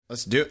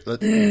Let's do it.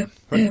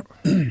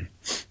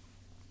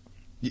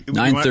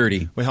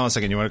 9:30. Wait, hold on a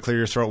second. You want to clear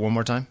your throat one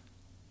more time?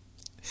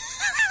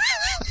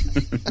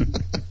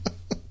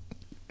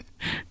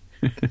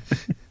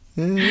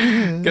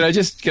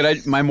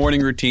 My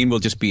morning routine will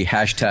just be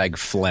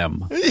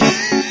 #phlegm.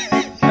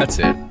 That's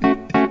it.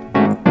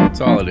 That's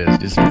all it is.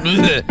 Just I'm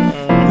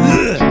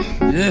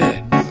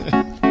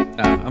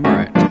all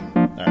right.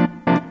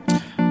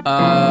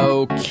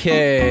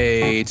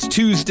 Okay, it's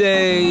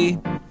Tuesday,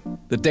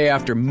 the day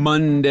after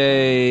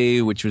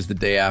Monday, which was the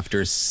day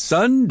after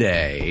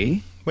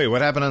Sunday. Wait,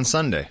 what happened on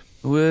Sunday?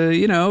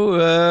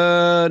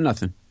 Well,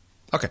 nothing.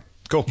 Okay,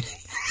 cool.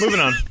 Moving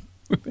on.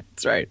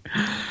 That's right.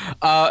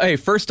 Hey,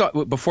 first,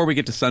 before we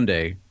get to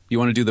Sunday, you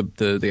want to do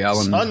the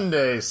Alan?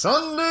 Sunday. That's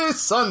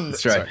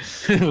right.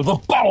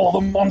 The Battle of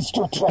the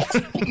Monster Trucks.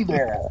 Be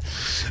there.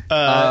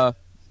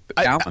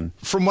 Alan.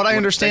 From what I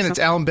understand, it's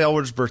Alan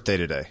Bellward's birthday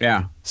today.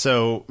 Yeah.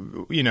 So,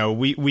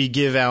 we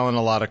give Alan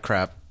a lot of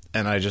crap,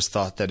 and I just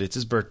thought that it's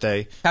his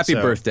birthday. Happy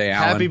birthday,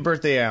 Alan. Happy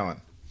birthday,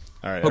 Alan.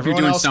 All right. Hope you're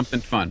doing something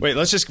fun. Wait,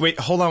 wait.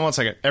 Hold on one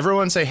second.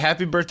 Everyone say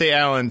happy birthday,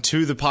 Alan,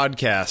 to the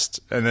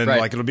podcast. And then,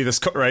 it'll be this,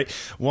 right?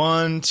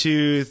 1,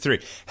 2, 3.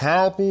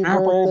 Happy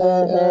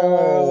birthday,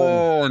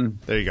 Alan.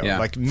 There you go. Yeah.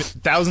 Like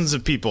thousands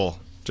of people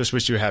just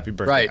wish you a happy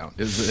birthday, Alan.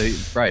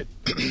 Right.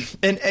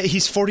 And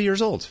he's 40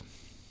 years old.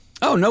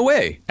 Oh, no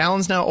way.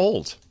 Alan's now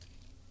old.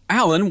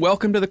 Alan,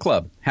 welcome to the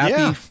club. Happy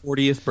Yeah.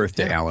 40th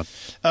birthday, Alan.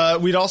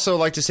 We'd also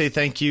like to say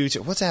thank you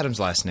to, what's Adam's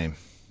last name?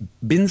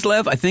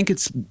 Binslev? I think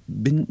it's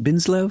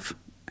Binslev?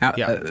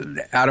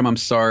 Adam, I'm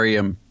sorry.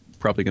 I'm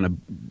probably going to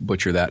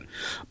butcher that.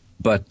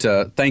 But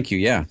thank you.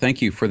 Yeah,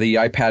 thank you for the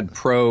iPad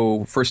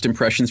Pro first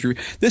impressions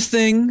review. This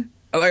thing,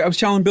 I was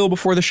telling Bill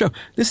before the show,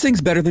 this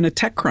thing's better than a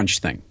TechCrunch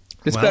thing.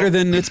 It's better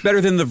than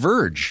The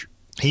Verge.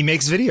 He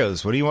makes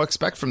videos. What do you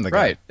expect from the guy?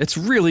 Right. It's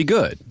really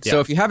good. Yeah. So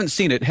if you haven't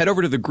seen it, head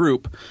over to the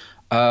group.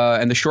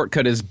 And the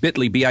shortcut is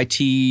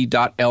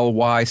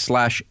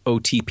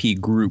bit.ly/OTP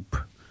group.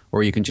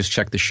 Or you can just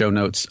check the show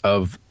notes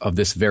of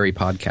this very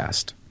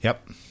podcast.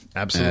 Yep,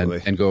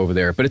 absolutely. And go over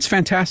there. But it's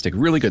fantastic.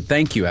 Really good.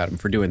 Thank you, Adam,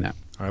 for doing that.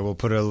 I will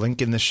put a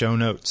link in the show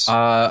notes.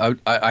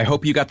 I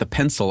hope you got the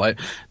pencil.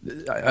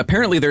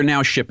 Apparently, they're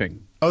now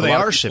shipping. Oh, they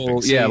are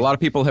shipping. Yeah, a lot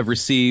of people have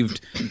received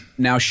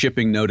now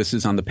shipping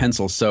notices on the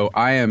pencil. So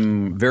I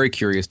am very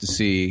curious to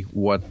see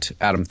what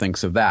Adam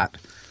thinks of that.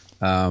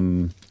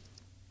 Could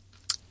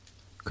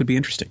be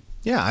interesting.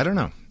 Yeah, I don't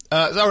know.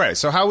 All right,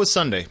 so how was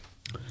Sunday?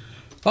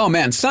 Oh,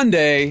 man,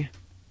 Sunday.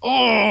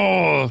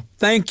 Oh,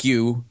 thank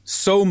you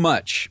so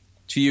much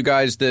to you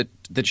guys that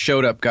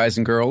showed up, guys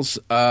and girls.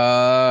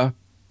 I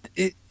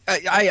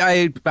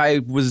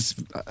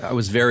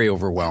was very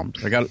overwhelmed.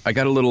 I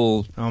got a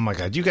little. Oh my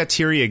God, you got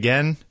teary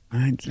again?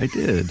 I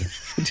did.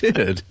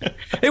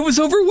 It was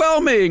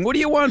overwhelming. What do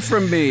you want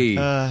from me?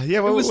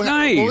 It was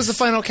nice. What was the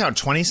final count?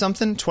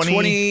 20-something?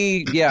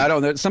 20? Yeah, I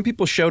don't know. Some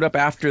people showed up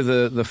after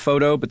the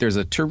photo, but there's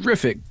a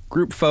terrific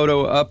group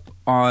photo up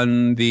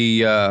on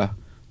the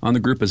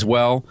group as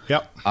well.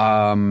 Yep.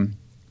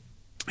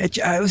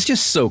 It was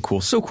just so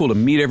cool to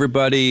meet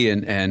everybody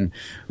and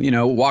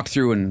walk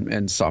through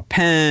and saw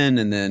Penn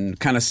and then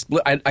kind of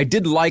split. I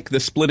did like the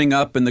splitting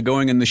up and the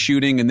going and the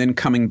shooting and then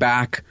coming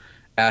back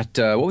at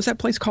what was that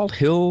place called?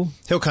 Hill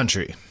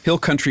Country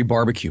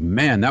Barbecue.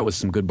 Man, that was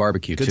some good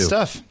barbecue too. Good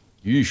stuff.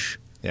 Yeesh.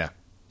 Yeah.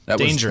 That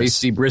Dangerous. was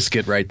tasty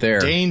brisket right there.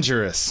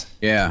 Dangerous.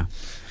 Yeah.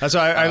 That's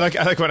why I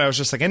like when I was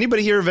just like,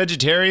 anybody here a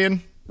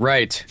vegetarian?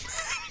 Right.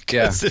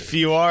 Yeah. If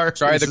you are,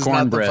 try the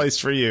cornbread. Not the place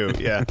for you.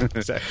 Yeah,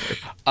 exactly.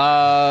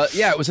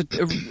 It was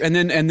and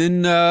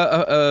then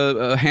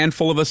a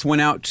handful of us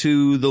went out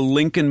to the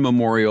Lincoln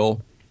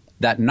Memorial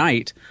that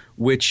night,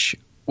 which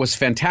was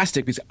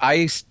fantastic because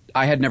I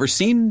had never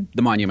seen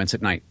the monuments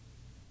at night.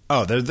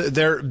 Oh,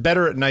 they're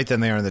better at night than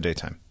they are in the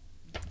daytime.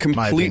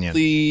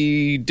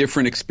 Completely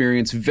different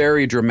experience,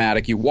 very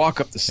dramatic. You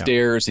walk up the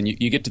stairs and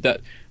you get to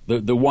that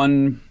the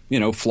one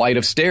flight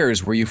of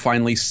stairs where you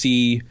finally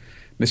see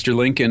Mr.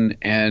 Lincoln,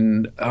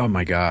 and oh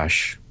my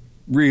gosh,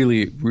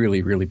 really,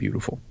 really, really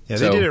beautiful. Yeah,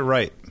 they did it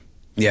right.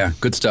 Yeah,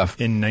 good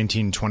stuff. In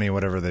 1920,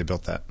 whatever they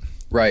built that.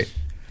 Right.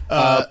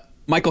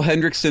 Michael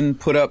Hendrickson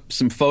put up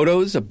some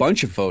photos, a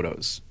bunch of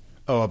photos.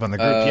 Oh, up on the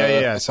group?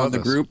 Yeah, I saw on the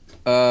those. group.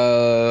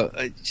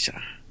 I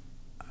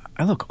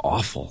look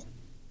awful.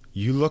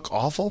 You look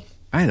awful?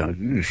 I don't.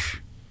 Yikes.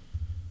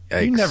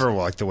 You never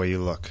like the way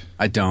you look.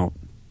 I don't.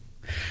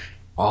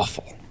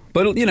 Awful.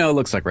 But, it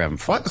looks like we're having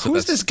fun. What?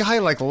 Who's this guy,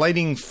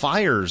 lighting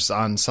fires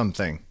on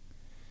something?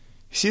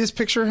 You see this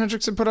picture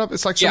Hendrickson put up?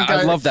 It's like some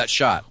guy. I love that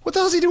shot. What the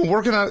hell is he doing?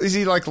 Working on? Is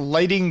he,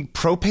 lighting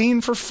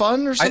propane for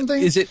fun or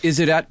something? Is it at Hill Is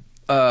that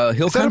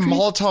a Country?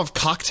 Molotov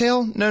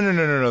cocktail?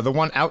 No. The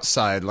one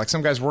outside. Like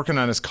some guy's working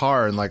on his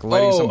car and, lighting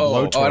some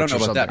blowtorch I don't know or about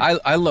something.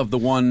 that. I love the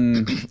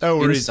one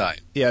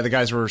inside. Yeah, the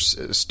guys were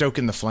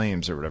stoking the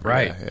flames or whatever.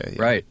 Right, yeah.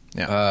 right.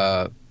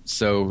 Yeah.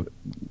 So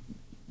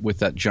with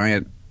that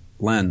giant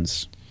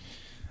lens.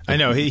 I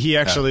know. He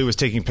actually was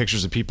taking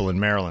pictures of people in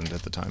Maryland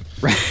at the time.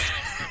 Right.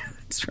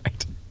 That's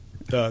right.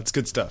 It's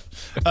good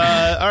stuff. All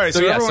right.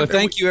 So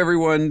thank you,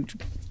 everyone.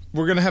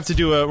 we're gonna have to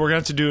do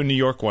a New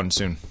York one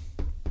soon.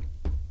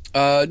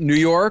 New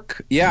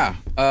York, yeah.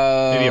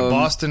 Maybe a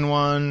Boston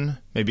one,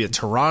 maybe a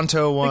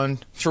Toronto one.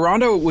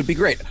 Toronto would be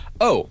great.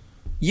 Oh,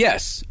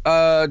 yes.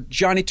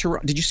 Johnny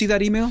Toronto. Did you see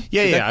that email?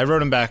 Yeah. I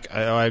wrote him back.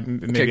 I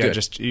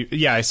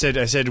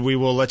said we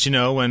will let you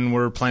know when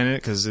we're planning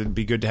it because it'd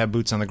be good to have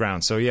boots on the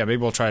ground. So yeah,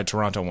 maybe we'll try a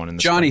Toronto one in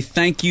the Johnny, spring.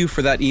 thank you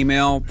for that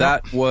email.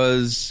 That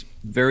was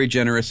very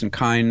generous and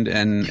kind,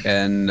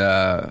 and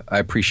I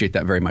appreciate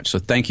that very much. So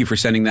thank you for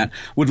sending that.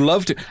 Would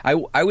love to.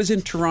 I was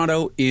in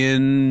Toronto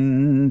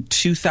in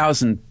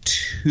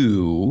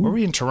 2002. What were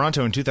we in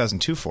Toronto in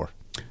 2002 for?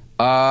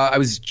 I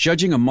was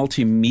judging a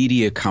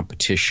multimedia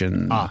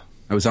competition. I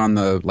was on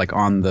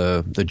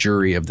the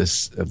jury of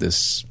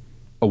this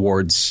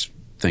awards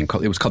thing.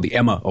 It was called the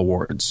Emma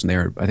Awards,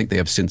 and I think they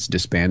have since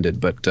disbanded.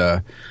 But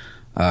I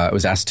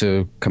was asked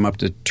to come up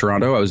to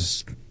Toronto. I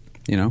was,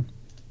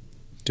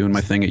 doing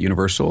my thing at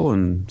Universal,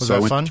 and was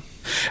that fun?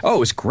 Oh, it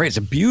was great. It's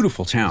a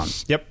beautiful town.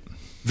 Yep,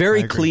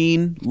 very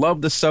clean.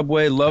 Love the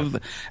subway. Love.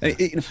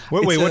 Wait,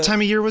 what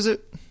time of year was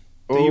it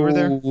that you were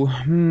there?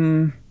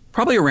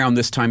 Probably around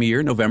this time of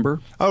year, November.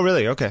 Oh,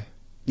 really? Okay.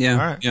 Yeah. All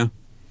right. Yeah.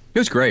 It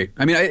was great.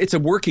 I mean, it's a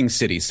working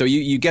city, so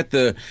you get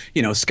the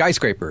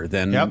skyscraper,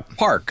 then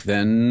park,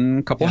 then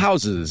a couple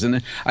houses,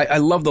 and I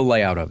love the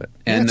layout of it.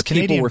 And the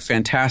people were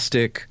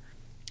fantastic.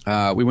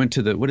 We went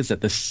to the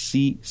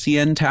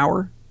CN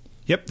Tower.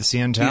 Yep, the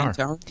CN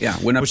Tower. Yeah,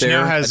 went up which there. Which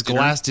now has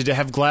glass. Did it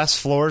have glass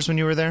floors when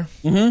you were there?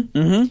 Mm-hmm.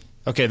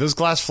 Mm-hmm. Okay, those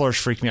glass floors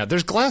freaked me out.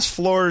 There's glass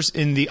floors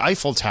in the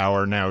Eiffel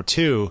Tower now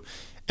too,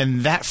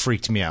 and that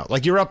freaked me out.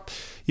 Like you're up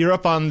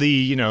on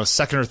the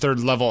second or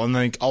third level, and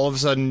then all of a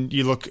sudden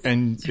you look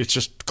and it's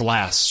just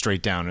glass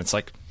straight down. It's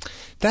like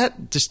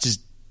that just is.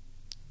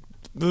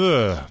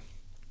 Ugh.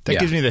 That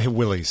gives me the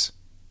willies.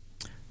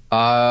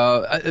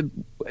 The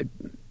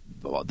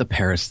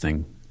Paris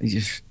thing. What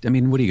are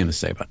you going to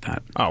say about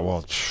that? Oh,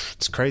 well,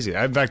 it's crazy.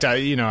 In fact,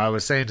 I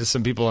was saying to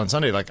some people on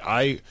Sunday,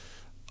 a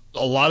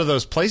lot of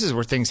those places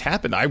where things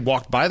happened, I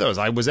walked by those.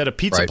 I was at a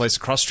pizza place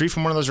across the street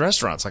from one of those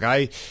restaurants.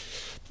 I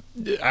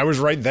was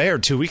right there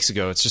 2 weeks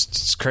ago.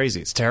 It's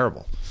crazy. It's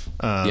terrible.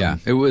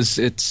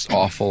 It's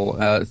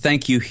awful.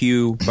 Thank you,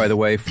 Hugh, by the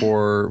way,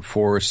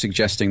 for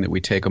suggesting that we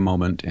take a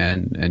moment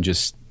and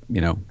just,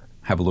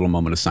 have a little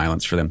moment of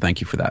silence for them. Thank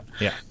you for that.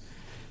 Yeah.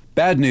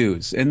 Bad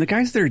news. And the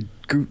guys that are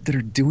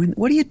doing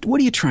what are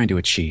you trying to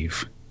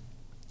achieve?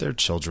 They're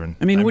children.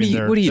 What are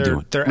you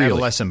doing? They're really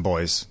adolescent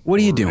boys. What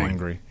are you doing?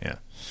 Angry. Yeah.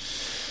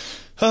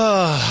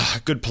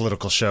 Good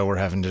political show we're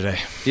having today.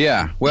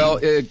 Yeah. Well,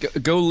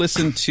 go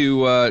listen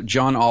to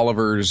John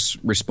Oliver's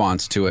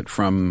response to it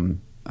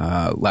from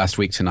last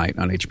week tonight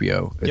on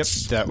HBO. Yep,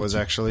 that was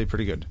actually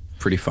pretty good.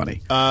 Pretty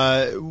funny.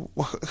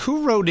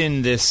 Who wrote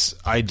in this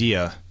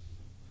idea?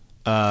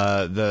 One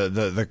of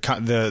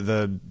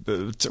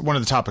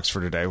the topics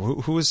for today.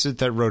 Who is it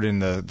that wrote in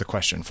the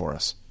question for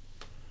us?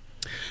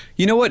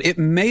 You know what? It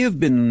may have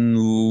been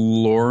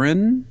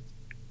Lauren.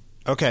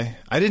 Okay,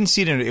 I didn't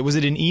see it. Was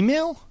it an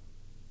email?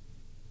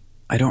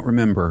 I don't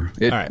remember.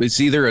 It's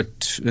either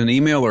an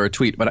email or a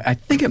tweet, but I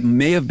think it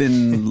may have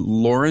been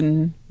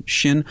Lauren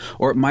Shin,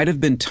 or it might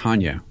have been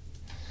Tanya.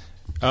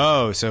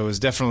 Oh, so it was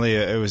definitely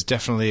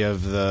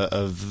of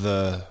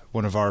the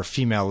one of our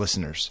female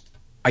listeners.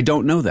 I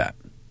don't know that.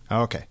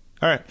 Oh, okay.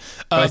 All right.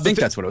 I think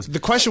that's what it was. The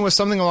question was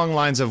something along the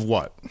lines of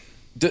what?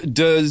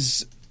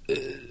 Does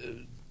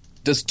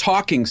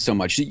talking so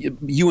much,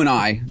 you and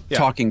I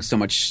talking so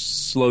much,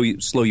 slow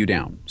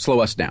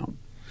us down?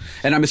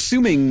 And I'm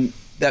assuming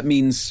that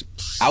means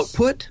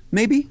output,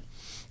 maybe?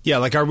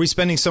 Yeah, are we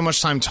spending so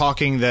much time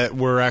talking that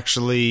we're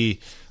actually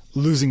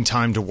losing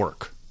time to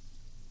work?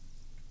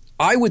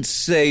 I would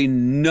say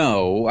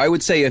no. I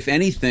would say, if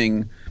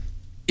anything,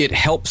 it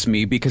helps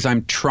me because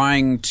I'm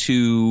trying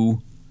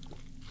to...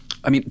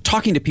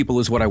 talking to people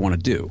is what I want to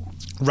do.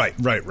 Right.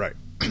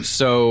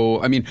 So,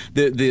 the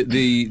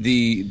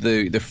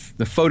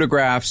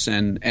photographs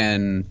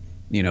and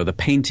the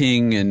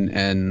painting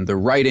and the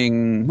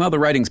writing. Well, the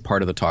writing's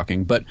part of the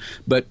talking, but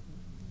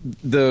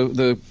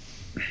the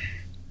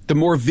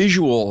more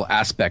visual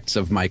aspects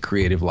of my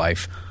creative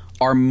life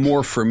are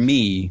more for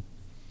me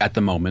at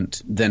the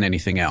moment than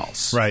anything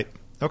else. Right.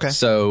 Okay.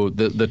 So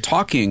the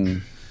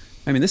talking.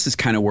 This is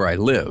kind of where I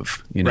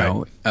live.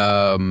 Right.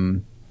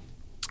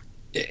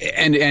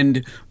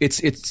 And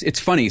it's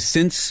funny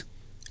since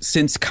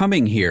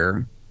coming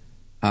here,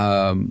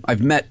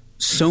 I've met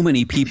so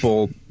many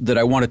people that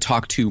I want to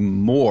talk to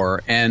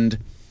more, and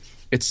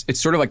it's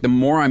sort of like the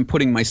more I'm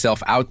putting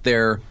myself out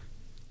there,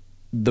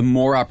 the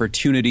more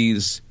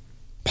opportunities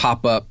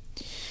pop up.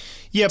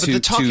 Yeah, but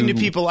the talking to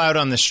people out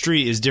on the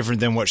street is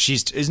different than what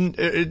isn't.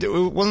 It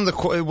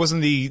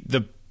wasn't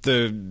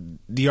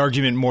the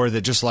argument more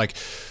that just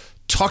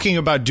talking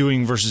about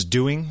doing versus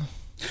doing.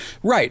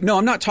 Right. No,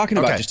 I'm not talking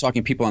about just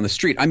talking to people on the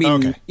street. I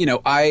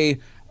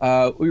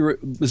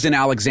was in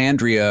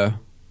Alexandria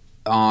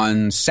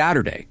on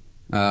Saturday.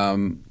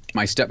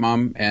 My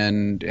stepmom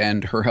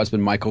and her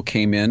husband Michael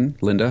came in.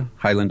 Linda.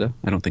 Hi, Linda.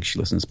 I don't think she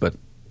listens, but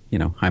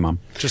Hi, Mom.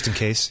 Just in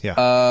case,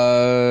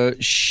 yeah.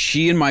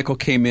 She and Michael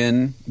came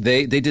in.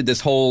 They did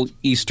this whole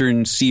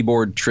Eastern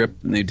Seaboard trip,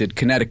 and they did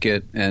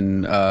Connecticut,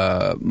 and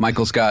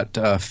Michael's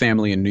got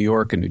family in New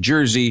York and New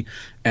Jersey,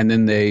 and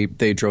then they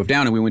drove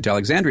down, and we went to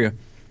Alexandria,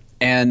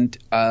 and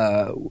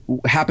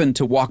happened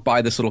to walk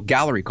by this little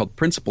gallery called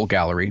Principal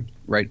Gallery,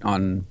 right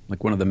on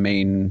like one of the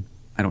main.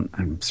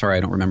 I'm sorry, I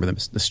don't remember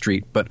the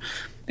street, but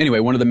anyway,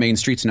 one of the main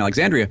streets in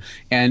Alexandria,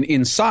 and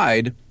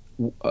inside.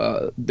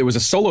 There was a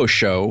solo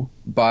show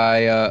by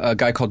a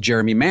guy called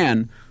Jeremy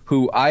Mann,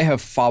 who I have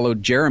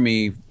followed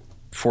Jeremy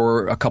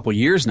for a couple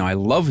years now. I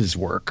love his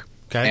work.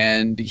 Okay.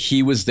 And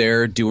he was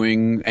there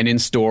doing an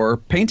in-store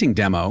painting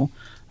demo.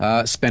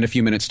 Spent a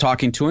few minutes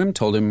talking to him,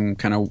 told him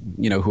kind of,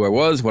 who I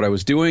was, what I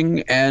was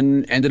doing,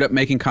 and ended up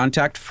making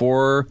contact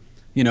for,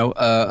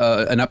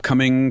 an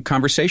upcoming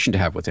conversation to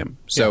have with him.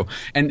 So,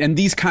 and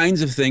these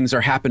kinds of things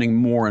are happening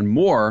more and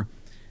more.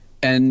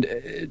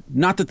 And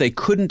not that they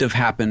couldn't have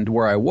happened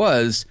where I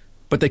was,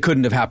 but they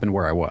couldn't have happened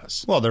where I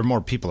was. Well, there are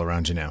more people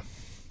around you now.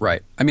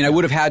 Right. I mean, I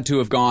would have had to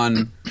have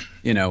gone,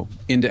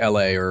 into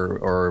LA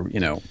or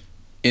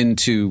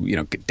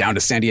into, down to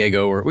San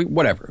Diego or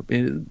whatever.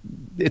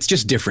 It's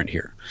just different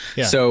here.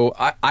 Yeah. So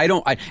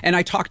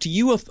I talk to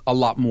you a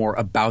lot more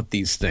about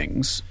these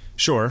things.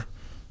 Sure.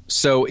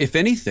 So if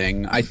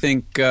anything, I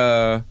think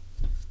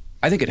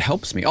it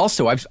helps me.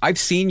 Also, I've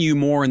seen you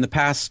more in the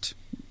past,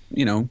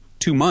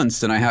 2 months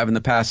than I have in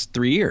the past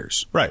 3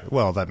 years. Right.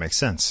 Well, that makes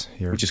sense.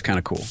 Which is kind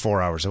of cool.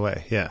 4 hours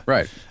away. Yeah.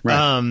 Right.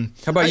 How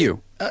about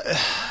you?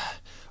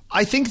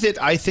 I think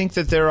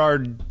that there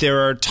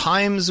are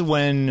times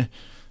when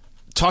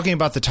talking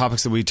about the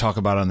topics that we talk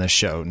about on this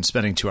show and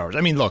spending 2 hours.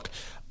 I mean, look,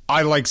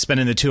 I like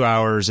spending the 2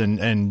 hours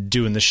and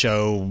doing the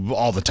show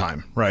all the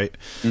time, right?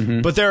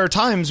 Mm-hmm. But there are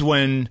times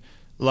when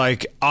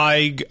like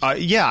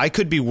I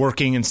could be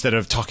working instead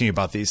of talking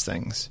about these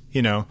things,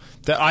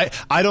 that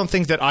I don't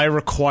think that I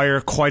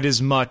require quite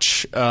as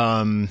much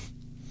talk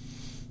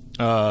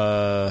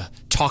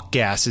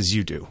gas as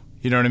you do.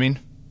 You know what I mean?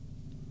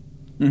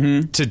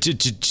 Mm-hmm.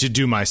 To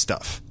do my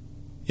stuff,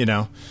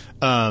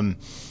 I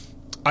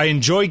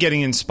enjoy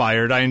getting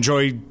inspired. I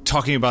enjoy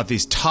talking about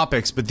these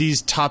topics, but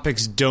these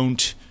topics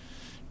don't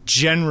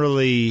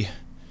generally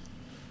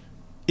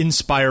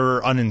inspire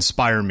or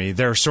uninspire me.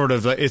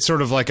 It's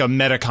sort of like a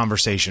meta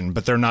conversation,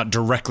 but they're not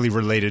directly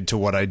related to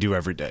what I do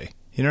every day.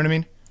 You know what I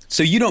mean?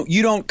 So you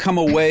don't come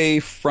away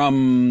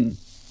from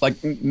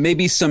like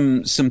maybe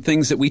some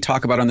things that we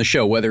talk about on the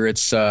show, whether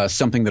it's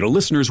something that a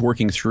listener's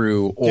working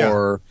through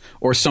or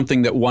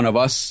something that one of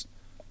us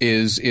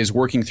is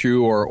working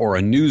through or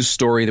a news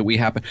story that we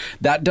happen.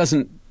 That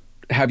doesn't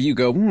have you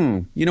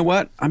go, you know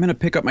what? I'm going to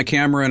pick up my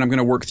camera and I'm going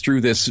to work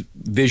through this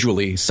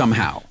visually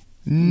somehow.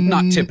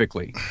 Not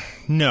typically.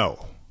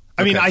 No.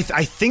 I mean, I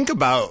think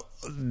about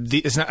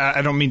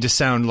I don't mean to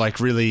sound like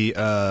really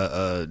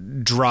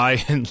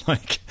dry and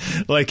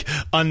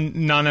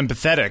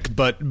non-empathetic,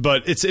 but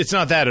it's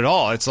not that at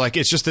all.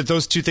 It's just that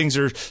those two things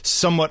are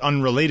somewhat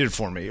unrelated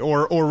for me,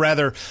 or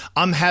rather,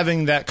 I'm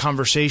having that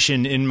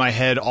conversation in my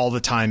head all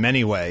the time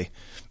anyway.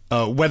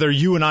 Whether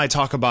you and I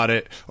talk about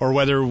it or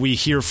whether we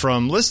hear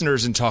from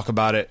listeners and talk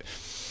about it.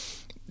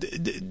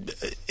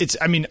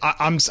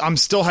 I'm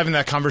still having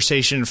that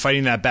conversation,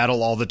 fighting that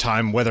battle all the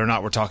time, whether or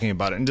not we're talking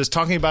about it. And does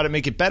talking about it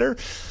make it better?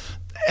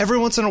 Every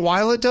once in a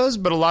while it does,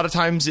 but a lot of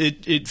times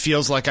it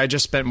feels like I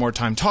just spent more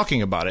time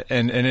talking about it.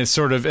 And it's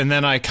sort of, and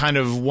then I kind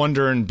of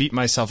wonder and beat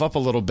myself up a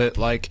little bit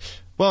like,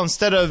 well,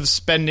 instead of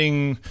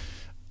spending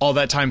all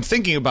that time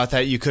thinking about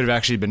that, you could have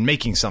actually been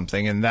making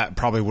something, and that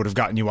probably would have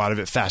gotten you out of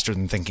it faster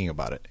than thinking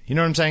about it. You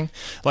know what I'm saying?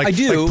 Like, I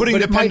do, like putting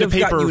but the pen to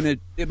paper.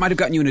 It might have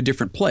gotten you in a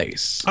different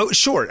place. Oh,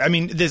 sure. I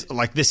mean, this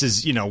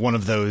is, one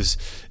of those,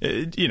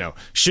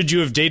 should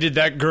you have dated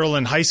that girl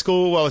in high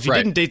school? Well, if you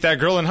didn't date that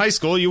girl in high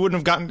school, you wouldn't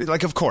have gotten,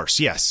 of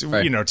course, yes.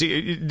 Right.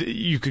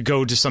 You could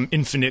go to some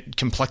infinite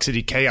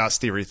complexity chaos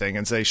theory thing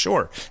and say,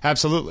 sure,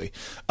 absolutely.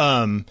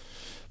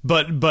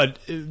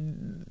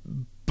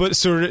 But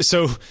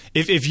so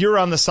if you're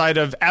on the side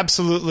of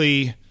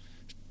absolutely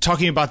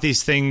talking about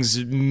these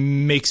things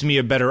makes me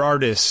a better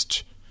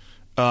artist,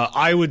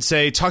 I would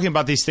say talking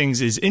about these things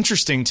is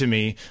interesting to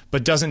me,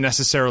 but doesn't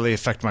necessarily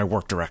affect my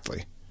work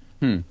directly.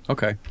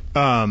 Okay.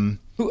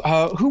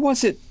 Who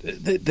was it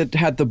that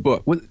had the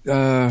book?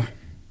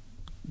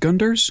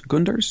 Gunders? How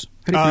do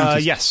you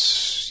pronounce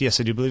it? Yes,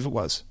 I do believe it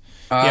was.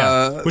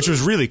 Which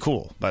was really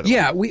cool, by the way.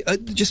 Yeah, we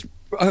just.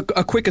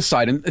 A quick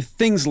aside, and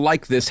things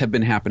like this have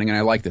been happening, and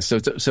I like this. So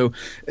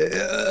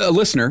a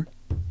listener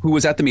who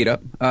was at the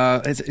meetup,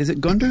 is it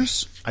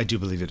Gunders? I do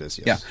believe it is,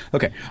 yes. Yeah,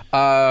 okay.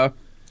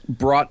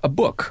 Brought a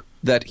book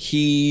that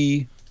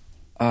he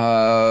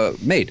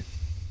made,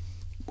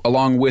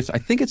 along with, I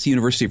think it's the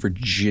University of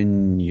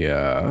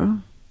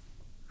Virginia,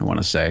 I want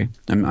to say.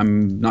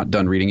 I'm not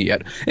done reading it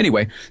yet.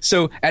 Anyway,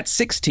 so at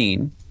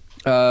 16,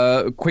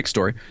 quick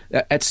story.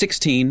 At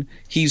 16,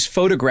 he's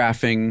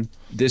photographing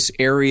this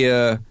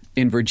area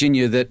in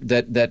Virginia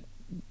that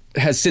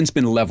has since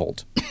been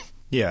leveled,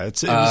 Yeah,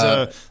 it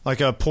was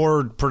like a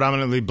poor,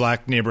 predominantly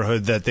black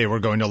neighborhood that they were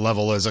going to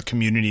level as a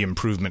community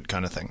improvement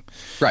kind of thing.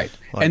 Right.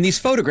 And these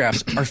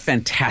photographs are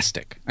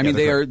fantastic. I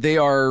mean, they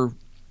are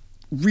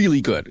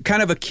really good.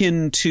 Kind of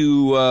akin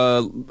to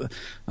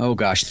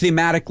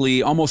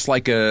thematically almost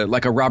like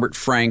a Robert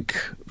Frank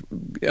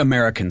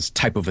Americans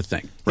type of a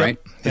thing, right?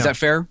 Yep. Is that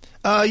fair?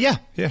 Yeah,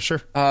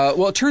 sure.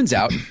 Well, it turns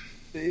out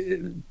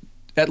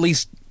at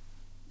least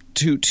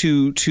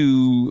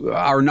to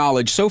our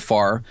knowledge so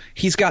far,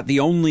 he's got the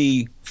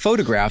only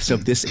photographs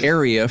of this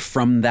area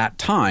from that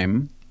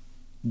time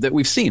that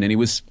we've seen, and he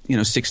was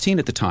 16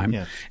 at the time.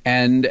 Yeah.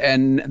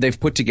 And they've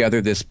put together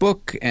this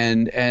book,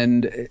 and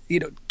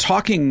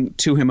talking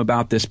to him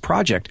about this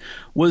project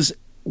was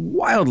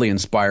wildly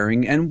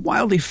inspiring and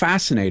wildly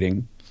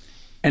fascinating.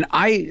 And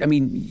I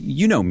mean,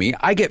 you know me,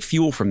 I get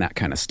fuel from that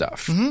kind of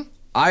stuff. Mm-hmm.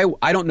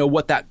 I don't know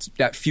what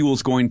that fuel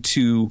is going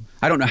to,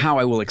 I don't know how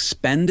I will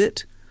expend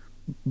it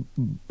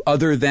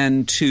other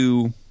than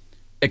to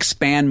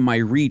expand my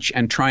reach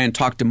and try and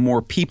talk to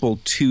more people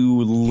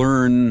to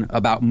learn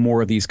about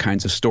more of these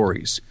kinds of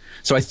stories.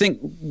 So I think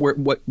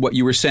what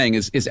you were saying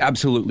is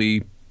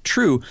absolutely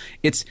true.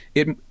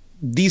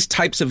 These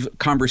types of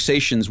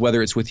conversations,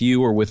 whether it's with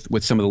you or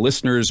with some of the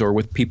listeners or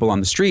with people on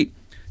the street,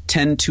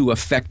 tend to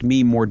affect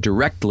me more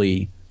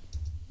directly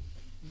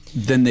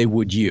than they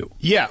would you.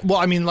 Yeah. Well,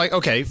 I mean, like,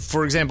 okay,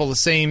 for example,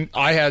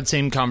 I had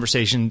same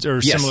conversations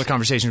or similar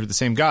conversations with the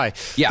same guy.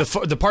 Yeah.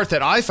 The part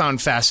that I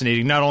found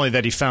fascinating, not only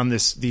that he found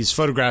these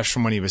photographs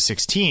from when he was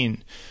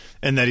 16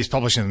 and that he's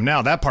publishing them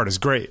now, that part is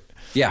great.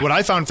 Yeah. What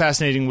I found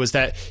fascinating was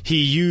that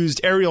he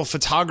used aerial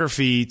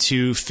photography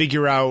to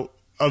figure out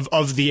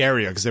of the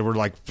area, because they were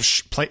like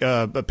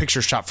a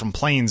picture shot from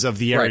planes of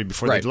the area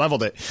before they'd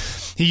leveled it.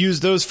 He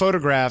used those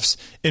photographs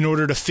in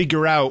order to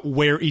figure out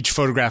where each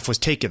photograph was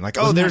taken. Like,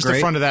 there's the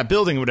front of that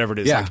building, whatever it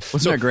is. Yeah, like,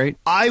 wasn't that great?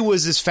 I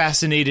was as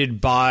fascinated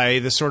by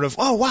the sort of,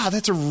 oh, wow,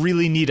 that's a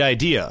really neat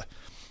idea.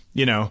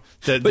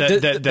 That he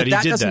did that.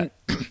 That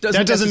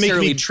doesn't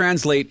necessarily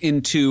translate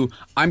into,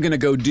 I'm going to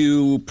go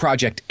do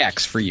Project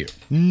X for you.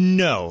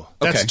 No.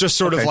 That's just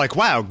sort of like,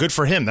 wow, good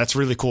for him. That's a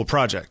really cool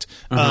project.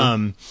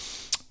 Uh-huh.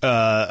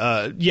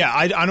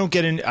 I don't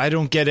get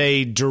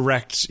a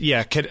direct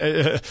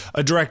a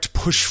direct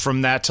push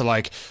from that to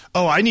like,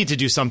 oh, I need to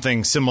do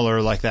something similar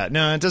like that.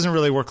 No, it doesn't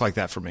really work like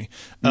that for me.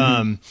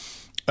 Mm-hmm.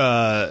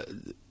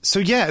 So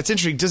yeah, it's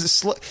interesting. Does it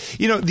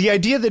the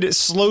idea that it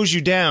slows you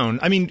down?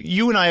 I mean,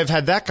 you and I have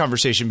had that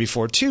conversation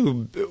before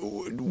too,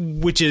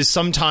 which is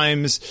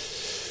sometimes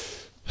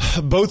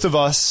both of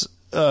us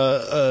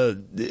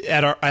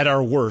at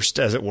our worst,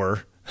 as it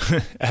were.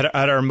 at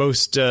our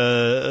most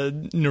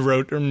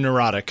neurotic,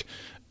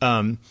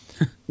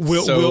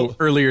 we'll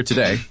earlier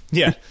today,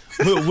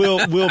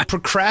 we'll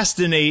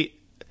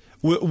procrastinate.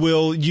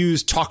 We'll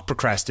use talk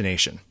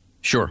procrastination.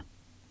 Sure,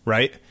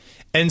 right,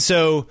 and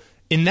so.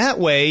 In that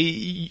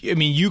way, I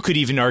mean, you could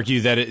even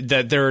argue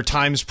that there are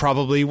times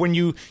probably when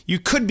you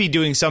could be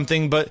doing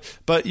something,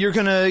 but you're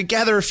going to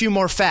gather a few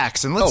more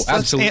facts and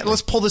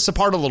let's pull this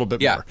apart a little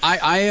bit more.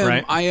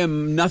 I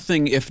am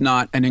nothing if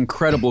not an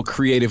incredible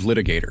creative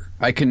litigator.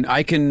 I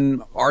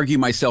can argue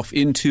myself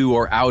into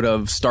or out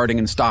of starting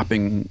and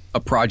stopping a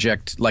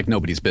project like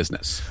nobody's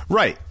business.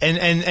 Right,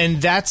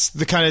 and that's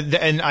the kind of,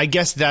 and I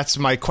guess that's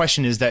my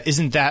question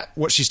isn't that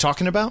what she's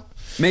talking about?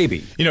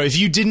 Maybe. If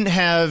you didn't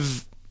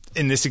have,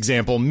 in this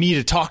example, me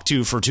to talk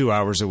to for 2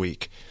 hours a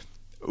week,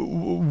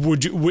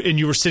 would you, and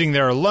you were sitting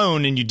there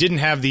alone and you didn't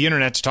have the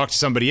internet to talk to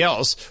somebody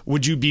else,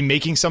 would you be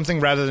making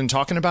something rather than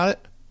talking about it?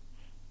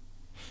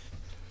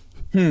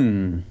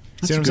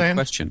 That's See what I'm saying?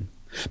 Question.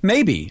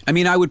 Maybe. I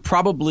mean, I would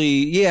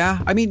probably,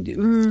 yeah. I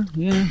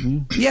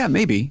mean, yeah,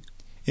 maybe.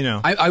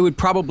 I would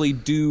probably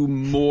do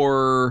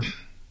more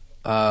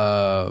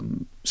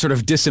sort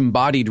of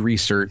disembodied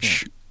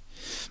research.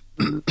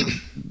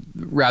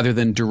 Rather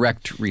than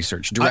direct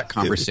research,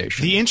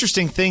 conversation. The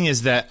interesting thing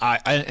is that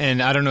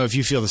I don't know if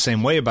you feel the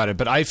same way about it,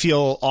 but I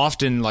feel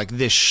often like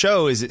this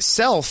show is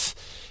itself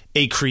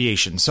a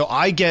creation. So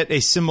I get the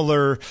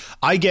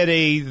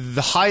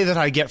high that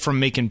I get from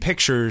making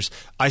pictures,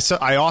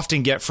 I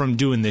often get from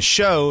doing this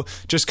show,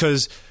 just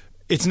because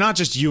it's not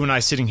just you and I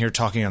sitting here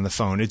talking on the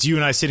phone. It's you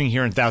and I sitting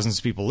here and thousands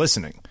of people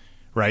listening.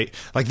 Right?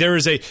 Like there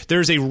is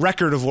a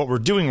record of what we're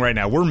doing right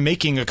now. We're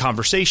making a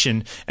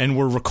conversation and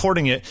we're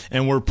recording it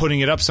and we're putting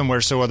it up somewhere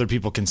so other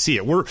people can see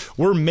it.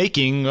 We're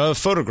making a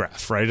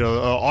photograph, right? A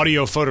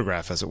audio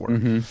photograph, as it were.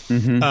 Mm-hmm,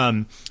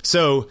 mm-hmm.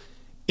 So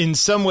in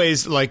some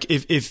ways, like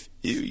if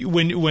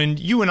when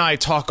you and I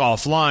talk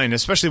offline,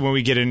 especially when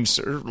we get in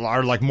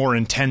our like more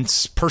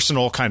intense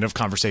personal kind of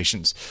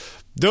conversations,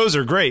 those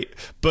are great.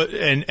 But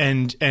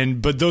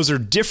but those are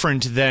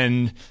different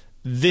than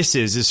this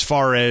is, as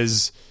far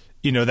as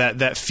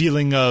that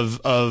feeling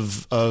of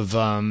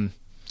I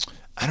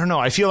don't know.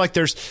 I feel like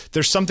there's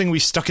something we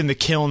stuck in the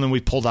kiln and we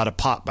pulled out a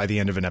pot by the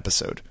end of an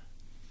episode.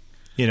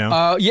 You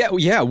know?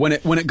 Yeah. When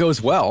it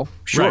goes well,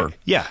 sure. Right.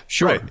 Yeah,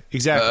 sure. Right.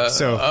 Exactly.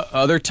 So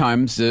other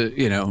times,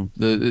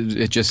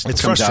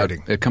 it's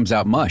frustrating. It comes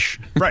out mush.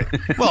 Right.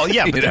 Well,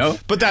 yeah, You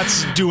but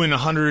that's doing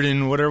 100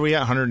 and what are we at?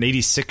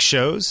 186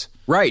 shows.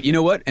 Right. You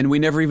know what? And we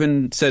never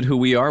even said who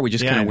we are. We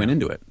just kind of went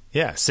into it.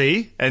 Yeah.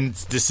 See, and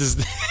this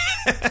is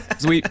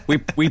we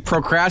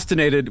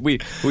procrastinated.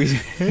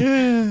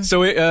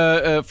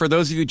 So for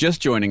those of you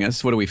just joining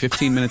us, what are we?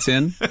 15 minutes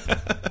in.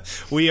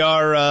 We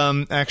are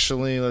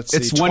actually. Let's see.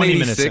 It's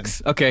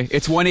 186. Okay,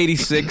 it's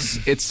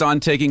 186. It's on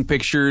Taking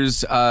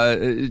Pictures.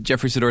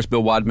 Jeffrey Sador's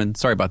Bill Wadman.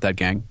 Sorry about that,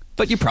 gang.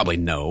 But you probably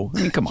know.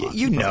 I mean, come on.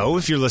 You know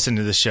if you're listening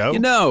to the show. You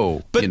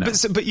know.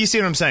 But you see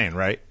what I'm saying,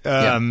 right?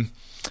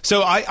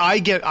 So I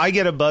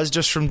get a buzz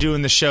just from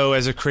doing the show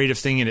as a creative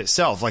thing in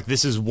itself. Like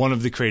this is one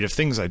of the creative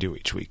things I do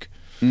each week.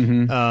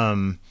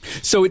 Mm-hmm.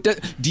 So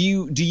do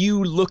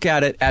you look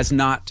at it as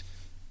not?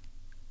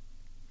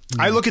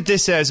 I look at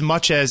this as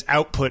much as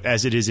output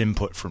as it is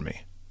input for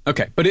me.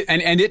 Okay, but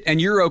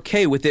and you're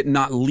okay with it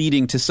not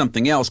leading to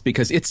something else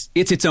because it's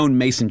its own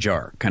mason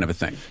jar kind of a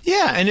thing.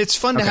 Yeah, and it's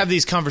fun to have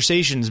these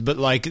conversations, but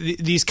like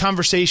these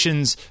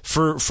conversations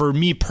for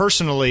me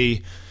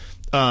personally,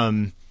 they're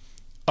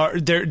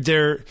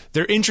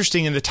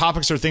interesting, and the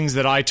topics are things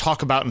that I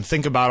talk about and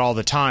think about all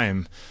the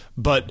time,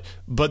 but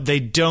they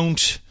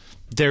don't.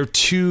 They're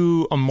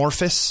too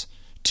amorphous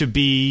to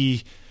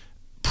be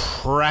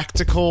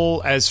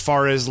practical as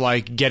far as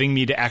like getting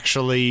me to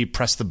actually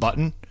press the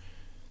button.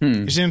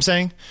 You see what I'm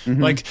saying?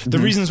 Mm-hmm. Like the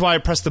reasons why I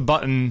press the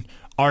button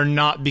are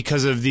not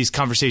because of these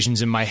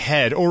conversations in my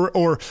head,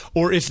 or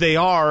if they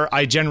are,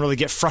 I generally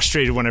get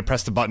frustrated when I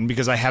press the button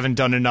because I haven't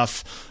done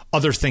enough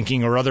other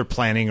thinking or other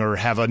planning or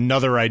have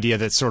another idea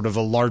that's sort of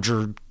a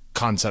larger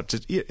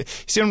concept. You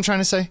see what I'm trying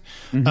to say?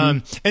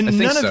 Mm-hmm.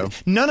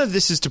 And none of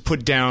this is to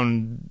put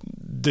down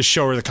the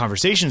show or the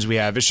conversations we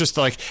have. It's just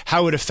like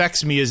how it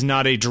affects me is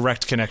not a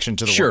direct connection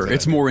to the work. Sure,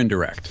 it's more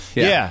indirect.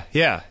 Yeah.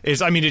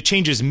 It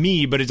changes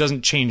me, but it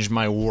doesn't change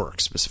my work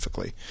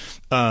specifically.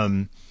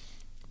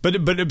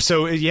 But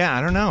so yeah,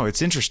 I don't know.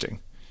 It's interesting.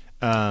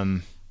 I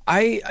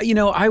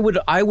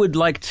would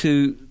like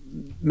to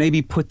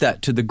maybe put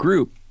that to the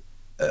group.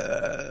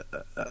 A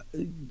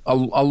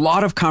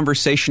lot of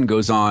conversation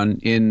goes on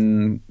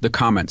in the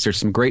comments. There's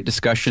some great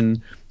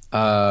discussion.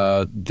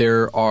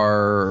 There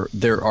are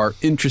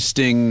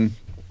interesting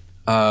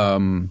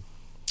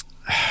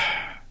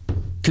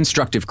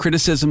constructive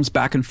criticisms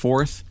back and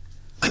forth,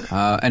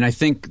 and I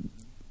think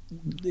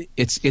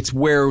it's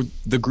where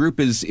the group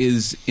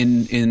is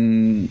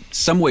in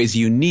some ways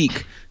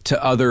unique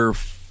to other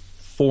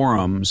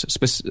forums,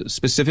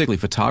 specifically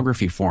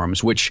photography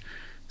forums, which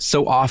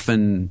so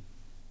often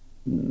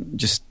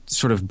just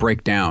sort of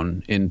break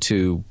down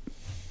into,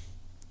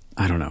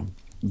 I don't know,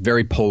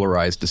 very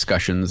polarized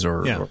discussions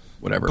or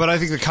whatever. But I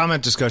think the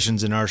comment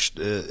discussions in our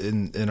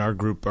in our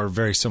group are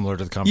very similar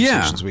to the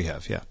conversations we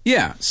have.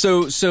 Yeah.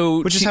 So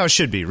which is how it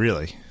should be,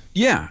 really.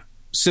 Yeah.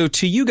 So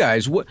to you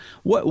guys, what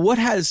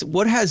has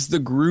the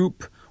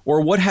group,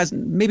 or what has,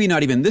 maybe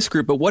not even this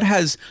group, but what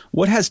has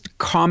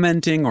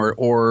commenting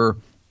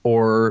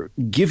or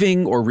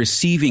giving or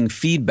receiving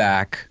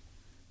feedback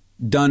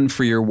done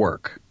for your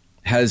work?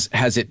 Has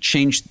it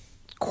changed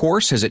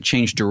course? Has it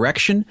changed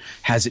direction?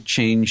 Has it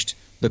changed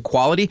the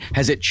quality?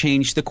 Has it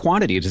changed the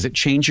quantity? Does it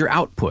change your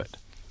output?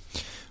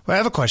 Well, I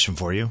have a question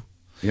for you.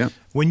 Yeah.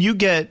 When you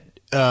get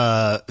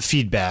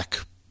feedback,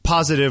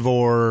 positive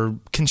or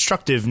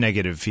constructive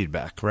negative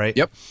feedback, right?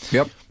 Yep.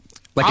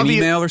 Like an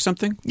email or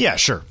something? Yeah,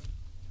 sure.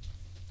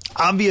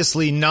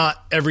 Obviously,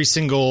 not every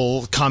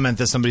single comment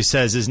that somebody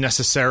says is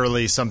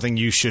necessarily something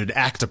you should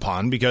act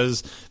upon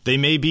because they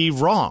may be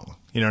wrong.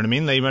 You know what I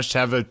mean? They must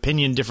have an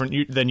opinion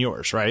different than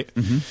yours, right?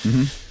 Mm-hmm,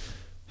 mm-hmm.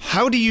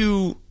 How do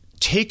you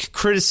take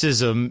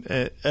criticism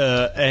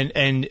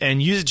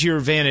and use it to your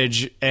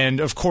advantage,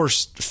 and of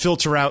course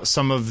filter out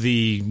some of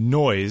the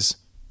noise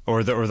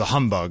or the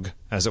humbug,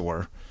 as it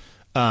were?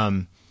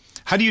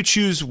 How do you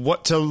choose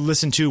what to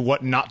listen to,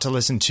 what not to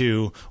listen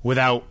to,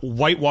 without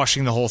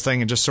whitewashing the whole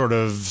thing and just sort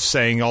of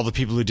saying all the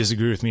people who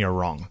disagree with me are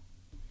wrong?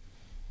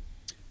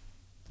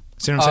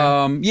 See what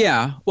I'm saying?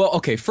 Yeah. Well,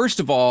 okay. First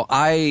of all,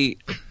 I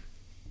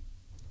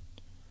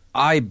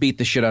beat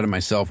the shit out of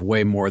myself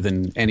way more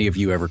than any of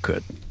you ever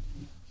could.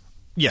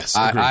 Yes,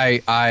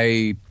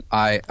 I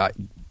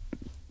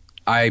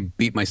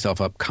beat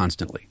myself up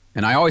constantly,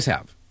 and I always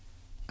have,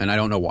 and I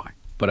don't know why,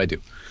 but I do.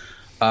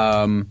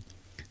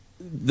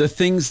 The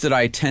things that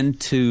I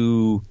tend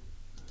to,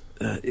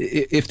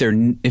 if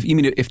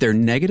they're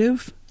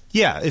negative.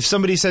 Yeah, if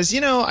somebody says,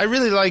 I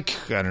really like,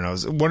 I don't know,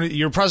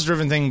 your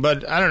process-driven thing,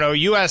 but I don't know,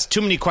 you ask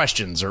too many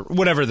questions or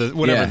whatever the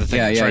thing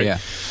is, right? Yeah.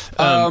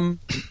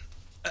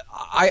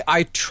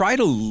 I try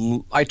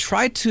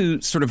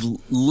to sort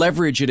of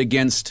leverage it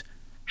against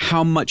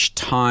how much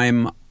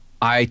time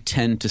I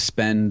tend to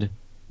spend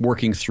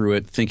working through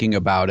it, thinking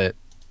about it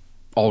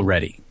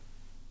already.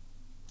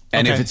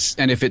 And okay.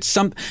 if it's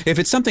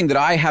something that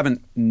I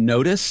haven't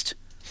noticed,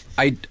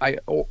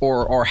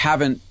 or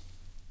haven't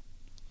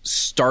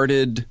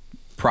started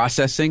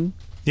processing,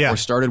 Yeah. or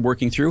started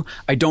working through,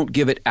 I don't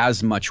give it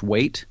as much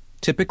weight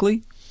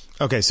typically.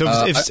 Okay,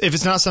 so if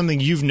it's not something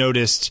you've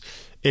noticed,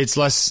 it's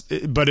less.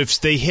 But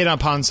if they hit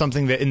upon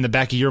something that in the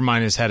back of your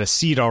mind has had a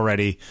seed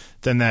already,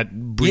 then that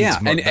breeds. Yeah,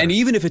 and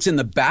even if it's in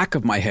the back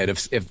of my head,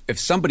 if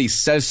somebody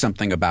says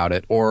something about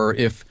it, or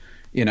if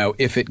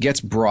it gets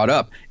brought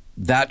up,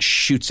 that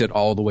shoots it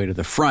all the way to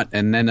the front,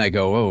 and then I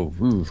go, oh,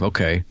 ooh,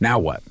 okay, now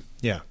what?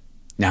 Yeah,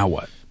 now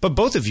what? But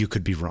both of you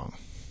could be wrong.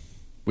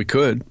 We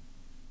could,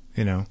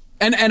 And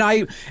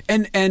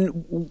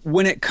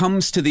when it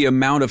comes to the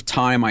amount of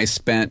time I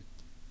spent,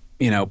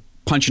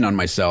 punching on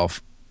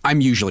myself,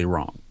 I'm usually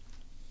wrong.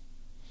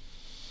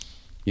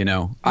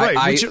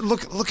 Right.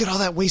 Look at all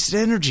that wasted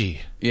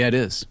energy. Yeah, it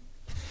is.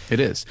 It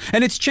is.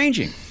 And it's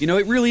changing.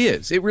 It really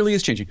is. It really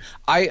is changing.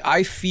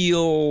 I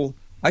feel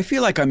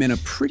like I'm in a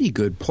pretty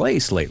good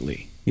place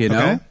lately,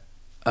 Okay.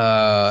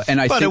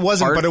 But it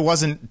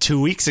wasn't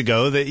 2 weeks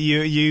ago that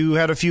you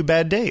had a few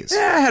bad days.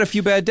 Yeah, I had a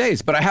few bad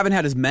days, but I haven't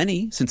had as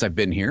many since I've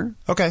been here.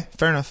 Okay,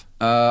 fair enough.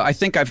 I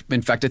think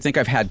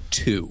I've had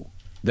 2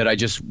 that I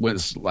just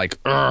was like,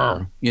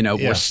 Yeah.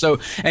 were so,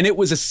 and it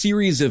was a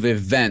series of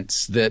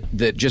events that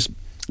just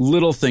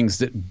little things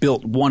that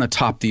built one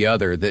atop the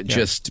other that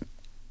just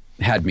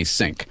had me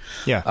sink.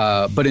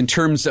 Yeah. But in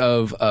terms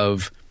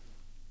of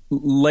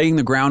laying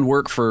the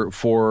groundwork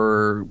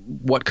for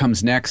what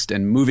comes next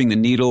and moving the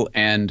needle,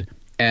 and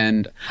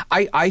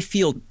I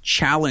feel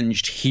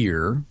challenged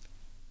here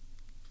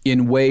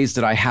in ways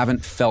that I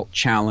haven't felt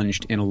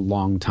challenged in a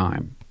long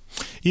time.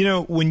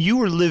 When you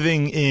were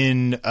living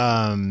in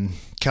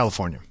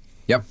California,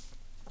 Yep.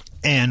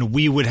 and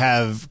we would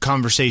have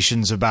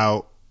conversations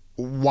about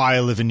why I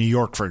live in New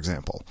York, for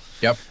example.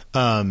 Yep.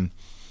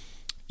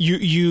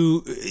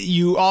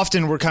 You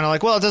often were kind of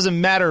like, well, it doesn't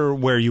matter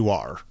where you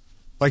are.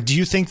 Like, do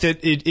you think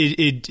that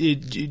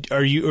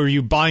are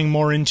you buying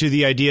more into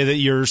the idea that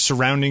your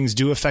surroundings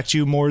do affect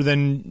you more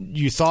than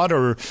you thought,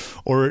 or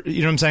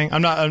you know what I'm saying?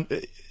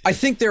 I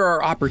think there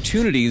are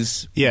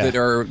opportunities Yeah.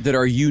 that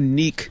are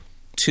unique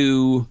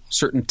to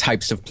certain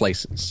types of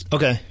places.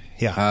 Okay.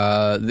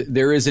 Yeah.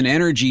 There is an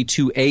energy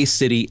to a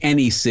city,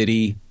 any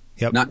city,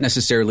 Yep. not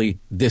necessarily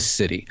this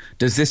city.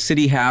 Does this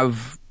city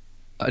have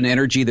an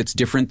energy that's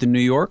different than New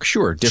York?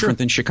 Sure. Different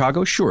than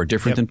Chicago? Sure.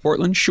 Different than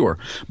Portland? Sure.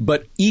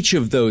 But each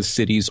of those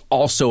cities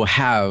also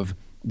have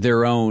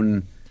their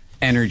own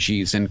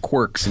energies and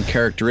quirks and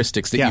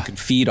characteristics that you can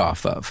feed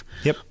off of.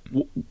 Yep.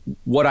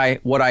 What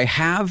I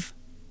have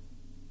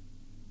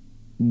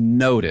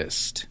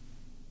noticed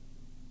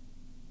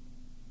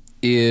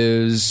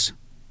is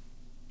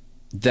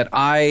that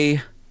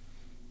I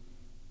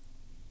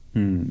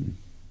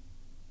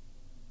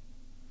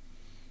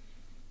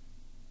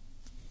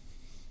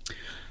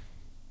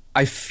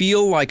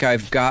feel like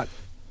I've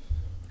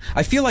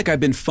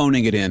been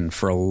phoning it in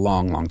for a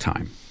long, long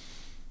time.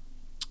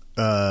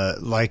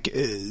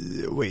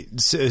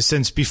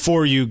 Since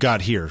before you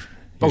got here.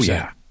 Oh,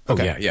 yeah.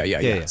 Okay.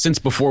 Yeah. Since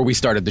before we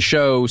started the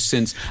show,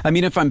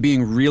 if I'm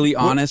being really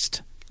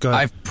honest, go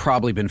ahead. I've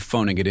probably been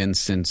phoning it in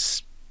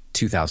since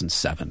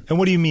 2007. And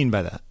what do you mean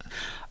by that?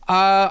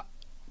 I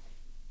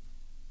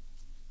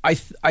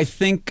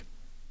think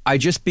I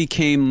just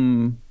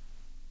became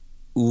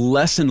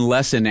less and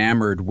less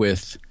enamored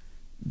with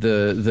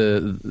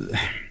the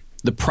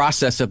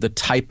process of the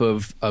type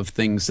of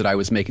things that I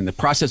was making, the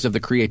process of the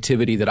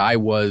creativity that I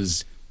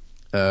was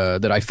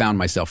that I found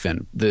myself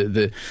in,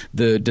 the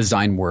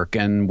design work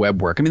and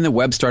web work. I mean, the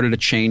web started to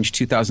change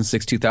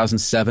 2006,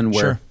 2007,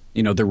 where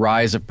the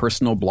rise of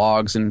personal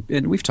blogs, and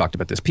we've talked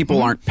about this.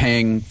 People aren't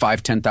paying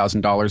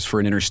 $5,000-$10,000 for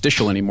an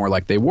interstitial anymore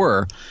like they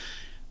were.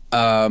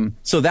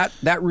 So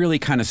that really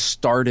kind of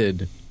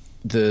started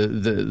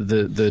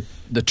the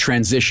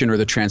transition or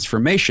the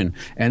transformation.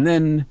 And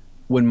then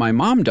when my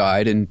mom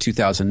died in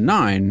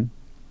 2009,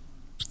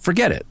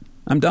 forget it.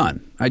 I'm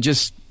done. I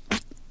just,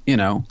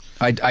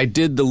 I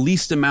did the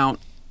least amount.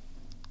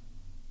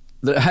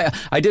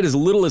 I did as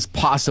little as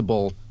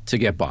possible to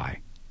get by,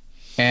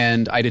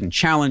 and I didn't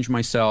challenge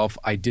myself.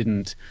 I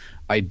didn't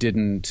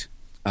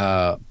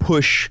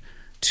push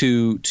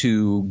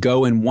to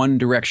go in one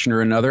direction or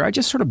another. I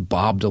just sort of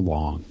bobbed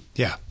along.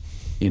 Yeah.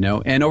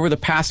 And over the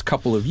past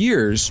couple of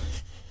years,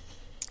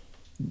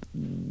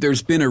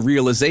 there's been a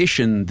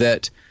realization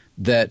that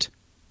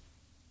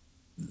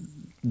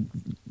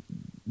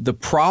the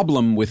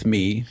problem with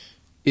me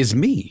is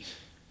me.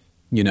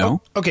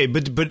 Okay,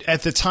 but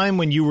at the time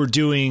when you were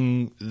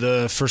doing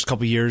the first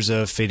couple of years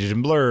of Faded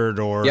and Blurred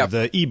or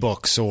the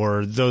ebooks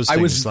or those things,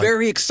 I was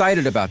very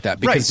excited about that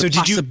because the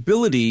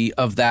possibility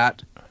of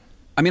that.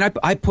 I mean,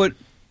 I put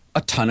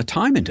a ton of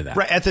time into that.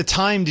 Right. At the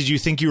time, did you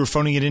think you were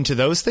phoning it into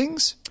those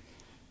things?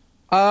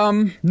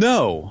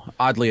 No,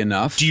 oddly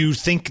enough. Do you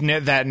think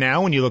that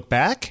now when you look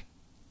back?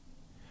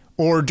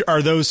 Or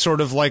are those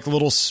sort of like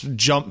little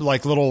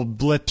little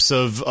blips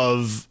of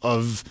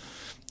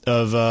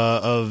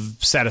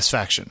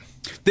satisfaction?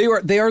 They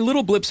are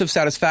little blips of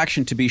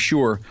satisfaction, to be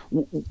sure.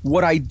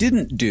 What I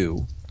didn't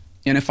do,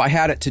 and if I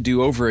had it to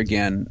do over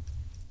again,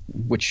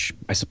 which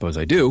I suppose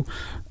I do,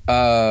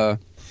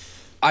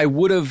 I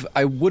would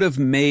have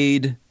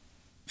made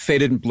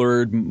Faded and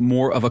Blurred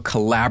more of a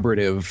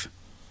collaborative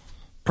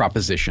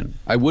proposition.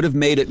 I would have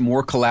made it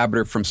more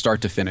collaborative from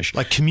start to finish.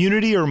 Like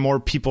community or more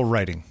people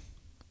writing?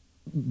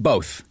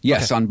 Both.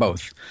 Yes, okay. On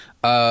both.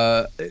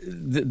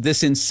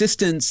 This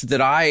insistence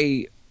that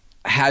I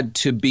had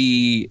to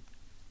be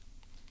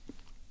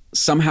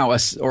somehow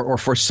or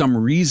for some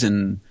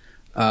reason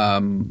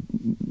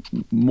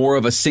more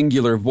of a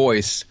singular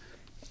voice.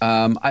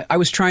 I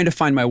was trying to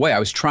find my way. I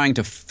was trying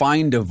to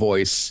find a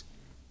voice,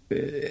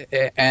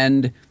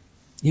 and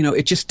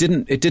it just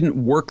didn't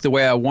work the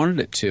way I wanted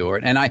it to.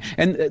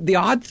 And the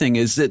odd thing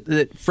is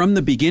that from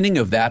the beginning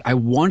of that, I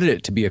wanted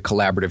it to be a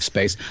collaborative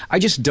space. I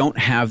just don't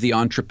have the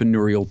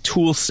entrepreneurial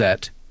tool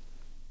set,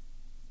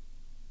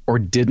 or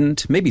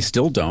didn't, maybe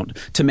still don't,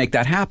 to make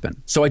that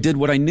happen. So I did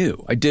what I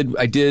knew. I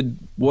did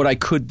what I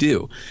could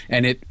do,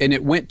 and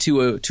it went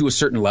to a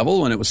certain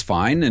level, and it was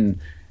fine. And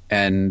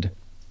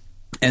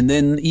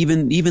then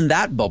even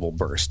that bubble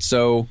burst.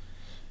 So,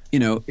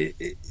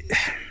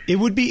 it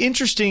would be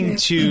interesting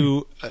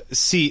to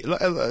see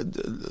a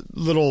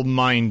little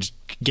mind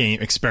game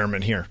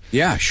experiment here.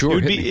 Yeah, sure. It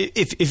would be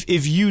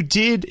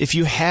if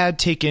you had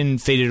taken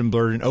Faded and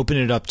Blurred and opened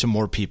it up to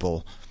more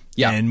people,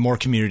 and more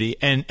community,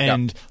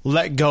 and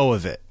let go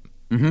of it.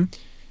 Mm-hmm.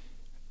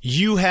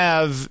 You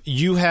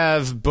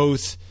have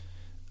both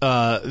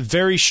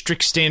very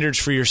strict standards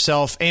for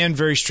yourself and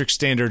very strict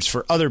standards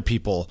for other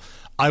people.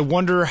 I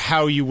wonder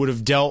how you would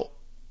have dealt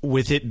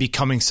with it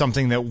becoming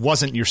something that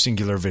wasn't your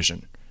singular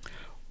vision.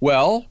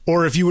 Well,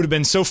 or if you would have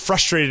been so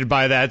frustrated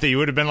by that you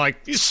would have been like,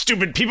 "You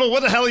stupid people,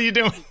 what the hell are you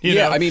doing?" You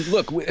know? I mean,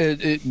 look,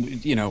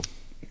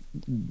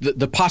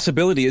 the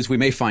possibility is we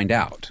may find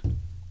out.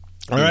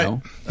 All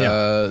right.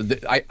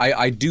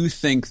 I do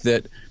think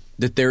that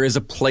there is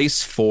a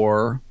place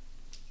for.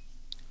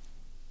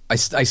 I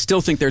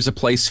still think there's a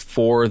place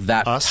for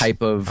that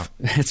type of. Oh.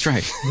 That's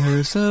right.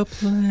 There's a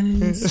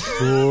place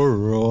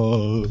for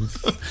us.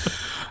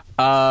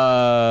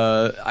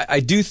 I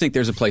do think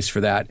there's a place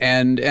for that,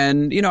 and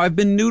I've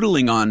been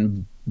noodling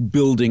on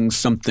building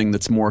something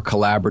that's more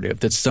collaborative.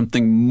 That's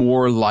something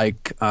more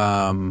like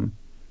a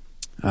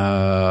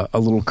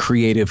little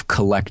creative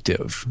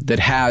collective that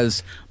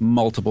has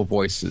multiple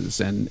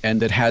voices and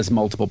that has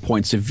multiple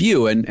points of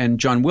view. And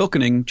John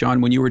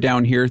Wilkening, when you were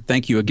down here,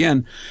 thank you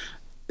again.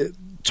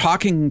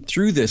 Talking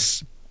through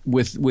this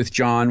with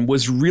John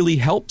was really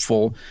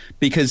helpful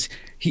because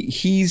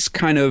he's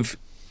kind of,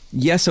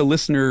 yes, a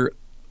listener,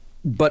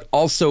 but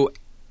also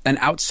an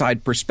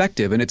outside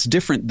perspective. And it's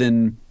different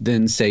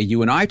than say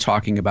you and I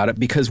talking about it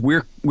because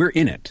we're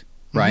in it,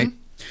 right? Mm-hmm.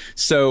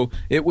 So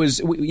it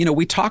was,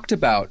 we talked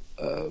about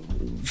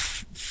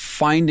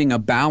finding a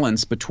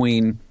balance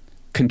between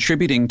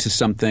contributing to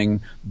something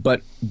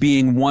but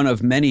being one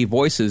of many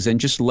voices and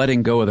just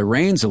letting go of the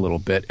reins a little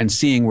bit and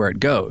seeing where it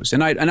goes.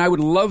 And I would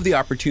love the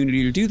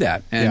opportunity to do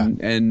that.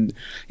 And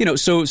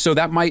so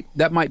that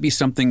might be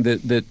something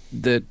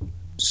that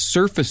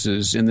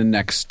surfaces in the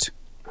next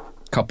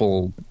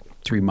couple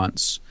 3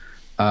 months,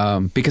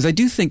 because I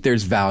do think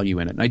there's value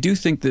in it. And I do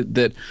think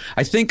that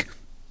I think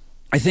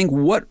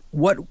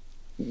what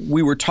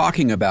we were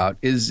talking about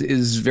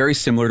is very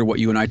similar to what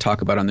you and I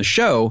talk about on the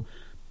show.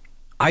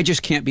 I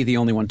just can't be the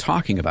only one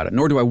talking about it,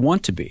 nor do I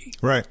want to be.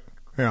 Right.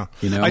 Yeah.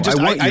 I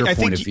want your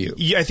point of view.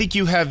 I think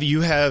you have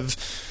a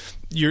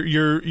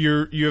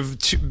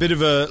bit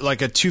of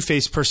a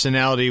two-faced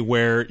personality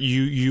where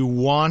you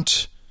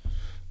want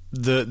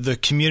the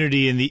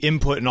community and the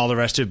input and all the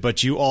rest of it,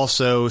 but you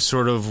also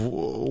sort of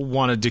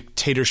want a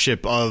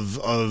dictatorship of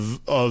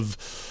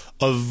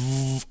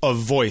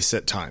voice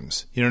at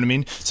times. You know what I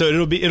mean? So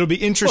it'll be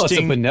interesting. Well, it's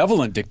a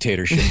benevolent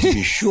dictatorship to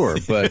be sure,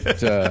 but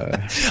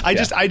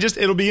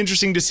it'll be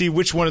interesting to see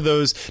which one of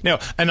those now.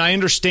 And I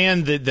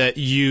understand that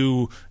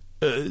you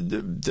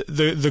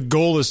the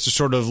goal is to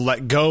sort of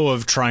let go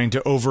of trying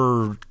to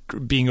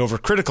being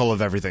overcritical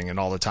of everything and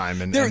all the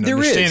time, and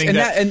understanding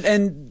is.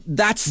 And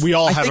that's we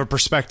all have a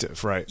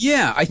perspective, right?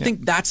 Yeah, I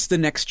think that's the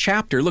next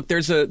chapter. Look,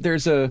 there's a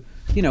there's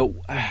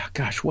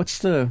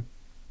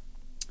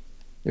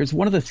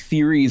one of the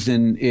theories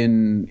in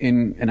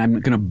and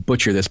I'm going to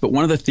butcher this, but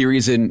one of the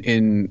theories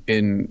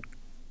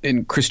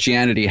in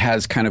Christianity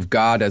has kind of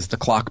God as the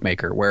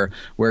clockmaker, where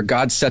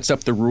God sets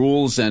up the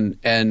rules and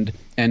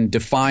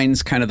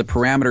defines kind of the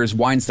parameters,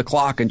 winds the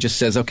clock, and just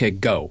says, okay,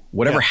 go.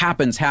 Whatever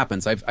happens.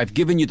 I've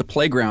given you the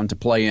playground to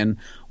play in.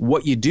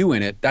 What you do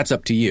in it, that's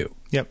up to you.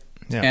 Yep.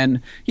 Yeah.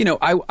 And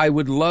I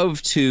would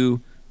love to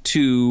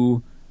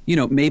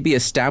maybe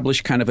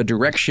establish kind of a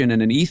direction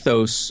and an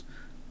ethos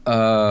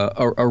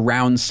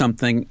around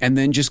something, and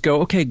then just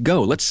go, okay,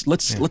 go. Let's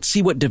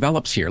see what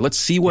develops here. Let's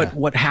see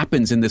what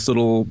happens in this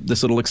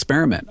little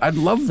experiment. I'd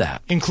love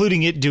that,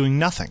 including it doing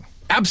nothing.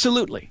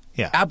 Absolutely.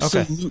 Yeah.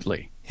 Absolutely.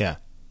 Okay. Yeah.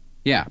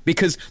 Yeah.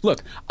 Because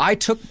look, I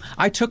took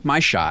my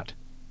shot.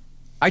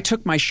 I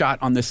took my shot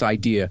on this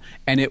idea,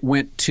 and it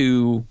went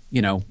to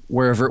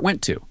wherever it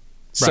went to. Right.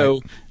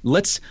 So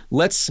let's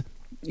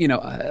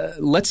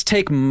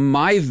take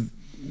my.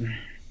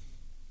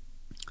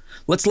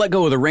 let's let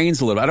go of the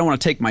reins a little. I don't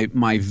want to take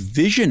my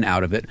vision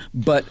out of it,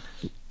 but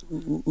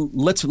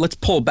let's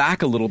pull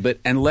back a little bit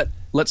and let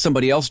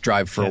somebody else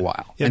drive for a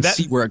while and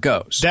see where it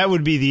goes. That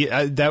would be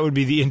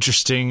the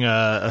interesting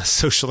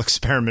social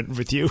experiment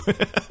with you,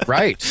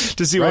 right?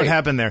 To see what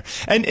happened there.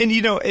 And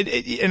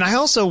and I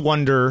also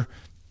wonder.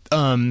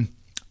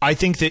 I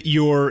think that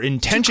your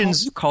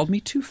intentions. You called me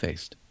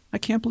two-faced. I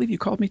can't believe you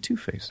called me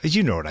two-faced.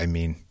 You know what I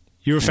mean.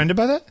 You were offended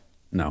by that?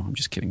 No, I'm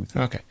just kidding with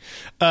you. Okay.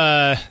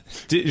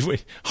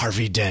 Wait,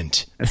 Harvey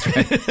Dent. That's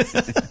right.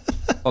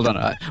 Hold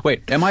on.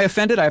 Wait, am I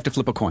offended? I have to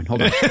flip a coin.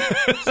 Hold on.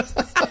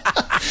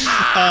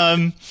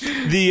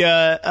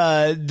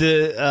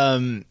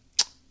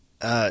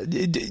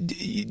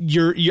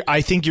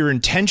 I think your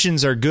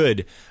intentions are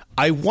good.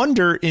 I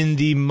wonder in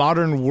the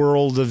modern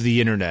world of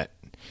the internet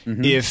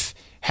if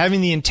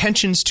having the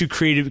intentions to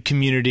create a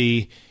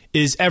community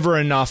is ever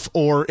enough,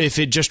 or if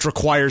it just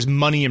requires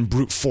money and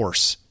brute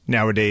force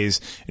nowadays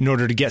in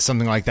order to get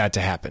something like that to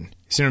happen.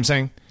 See what I'm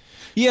saying?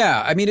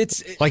 Yeah, I mean,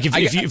 it's like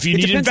if you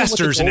need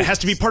investors and it has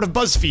to be part of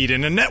BuzzFeed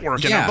and a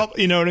network, and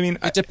you know what I mean?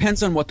 It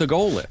depends on what the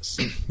goal is.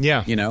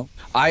 Yeah.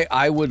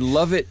 I would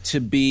love it to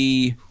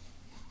be,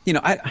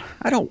 I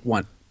don't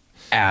want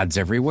ads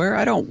everywhere.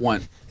 I don't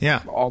want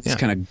all this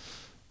kind of,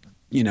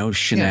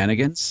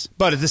 shenanigans. Yeah.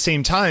 But at the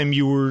same time,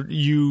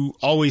 you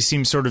always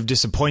seem sort of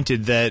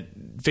disappointed that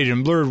Faded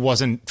and Blurred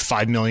wasn't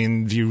 5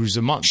 million views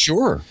a month.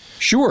 Sure.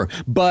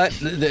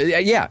 But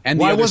and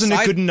why wasn't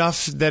it good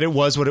enough that it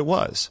was what it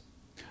was?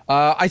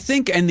 I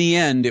think in the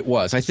end it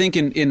was. I think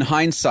in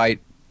hindsight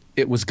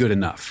it was good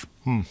enough.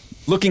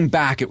 Looking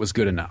back, it was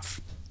good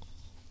enough.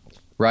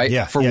 Right?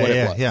 Yeah. For what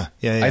it was. Yeah.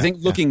 I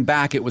think looking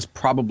back, it was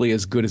probably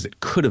as good as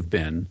it could have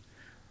been.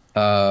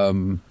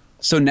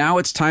 So now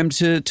it's time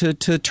to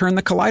turn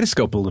the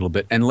kaleidoscope a little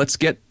bit and let's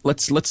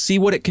see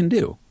what it can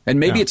do. And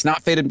maybe it's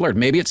not Faded and Blurred.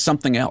 Maybe it's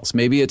something else.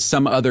 Maybe it's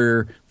some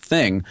other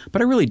thing.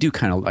 But I really do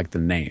kind of like the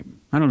name.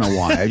 I don't know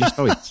why. I just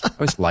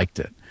always liked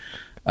it.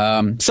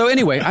 So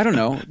anyway, I don't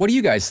know. What do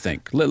you guys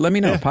think? Let me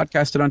know.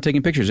 Podcast it on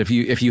Taking Pictures. If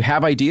you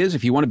have ideas,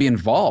 if you want to be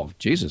involved,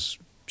 Jesus,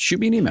 shoot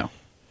me an email.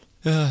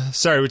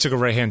 Sorry, we took a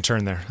right-hand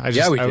turn there. I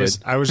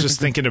was just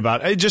thinking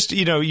about you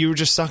were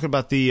just talking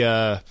about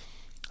the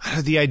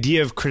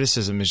idea of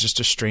criticism is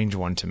just a strange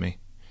one to me.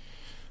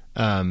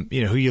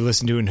 Who you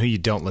listen to and who you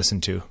don't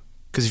listen to.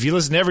 Because if you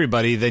listen to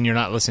everybody, then you're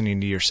not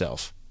listening to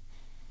yourself.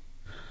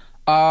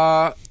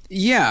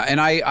 Yeah, and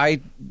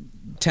I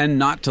tend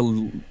not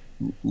to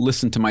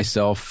listen to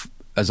myself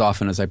as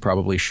often as I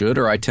probably should,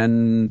 or I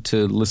tend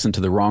to listen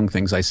to the wrong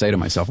things I say to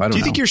myself. I don't know. Do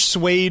you think you're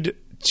swayed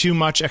too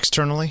much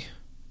externally?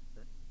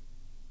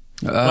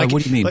 What do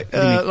you mean?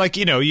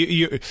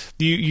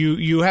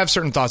 You have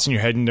certain thoughts in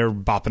your head and they're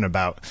bopping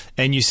about,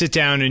 and you sit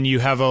down and you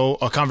have a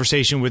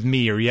conversation with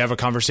me, or you have a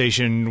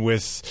conversation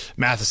with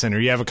Matheson, or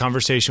you have a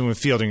conversation with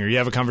Fielding, or you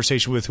have a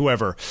conversation with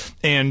whoever,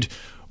 and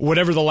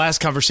whatever the last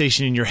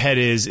conversation in your head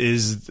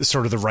is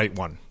sort of the right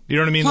one. You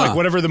know what I mean? Like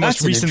whatever the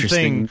most recent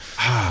thing.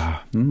 I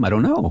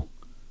don't know.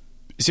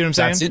 See what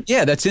I'm saying?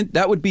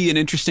 That would be an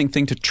interesting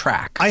thing to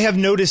track. I have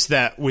noticed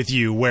that with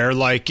you, where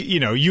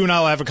you and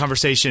I'll have a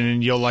conversation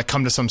and you'll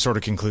come to some sort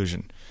of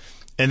conclusion.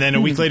 And then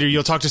a week later,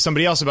 you'll talk to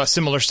somebody else about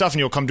similar stuff and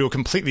you'll come to a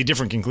completely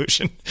different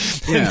conclusion.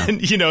 Yeah. and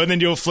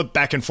then you'll flip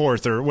back and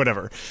forth or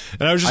whatever.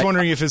 And I was just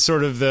wondering if it's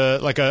sort of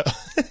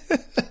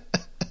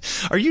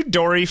are you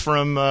Dory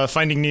from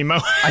Finding Nemo?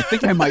 I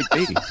think I might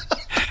be.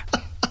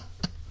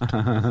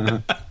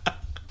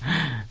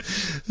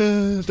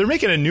 They're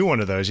making a new one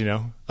of those,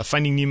 a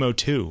Finding Nemo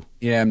 2.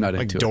 Yeah, I'm not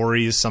into it.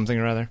 Dory's something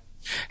or other.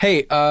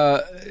 Hey,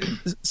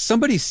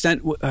 somebody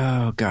sent,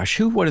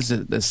 what is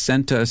it that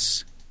sent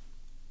us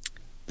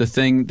the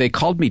thing? They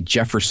called me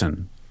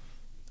Jefferson.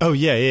 Oh,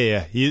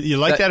 yeah. You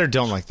like that or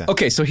don't like that?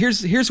 Okay, so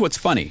here's what's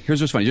funny.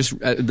 Just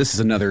this is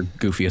another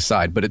goofy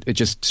aside, but it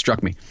just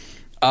struck me.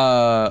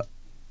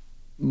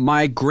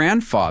 My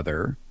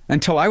grandfather,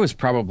 until I was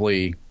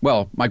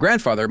my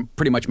grandfather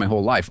pretty much my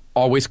whole life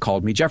always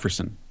called me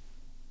Jefferson.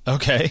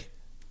 Okay.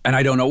 And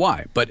I don't know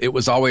why, but it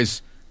was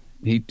always,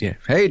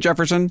 hey,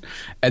 Jefferson.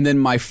 And then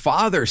my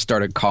father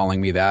started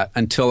calling me that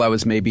until I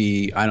was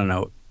maybe,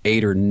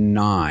 8 or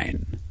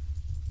 9.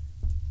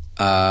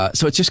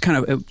 So it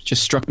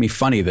just struck me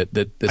funny that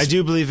this. I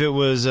do believe it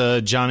was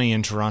Johnny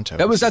in Toronto.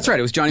 That's right.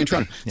 It was Johnny in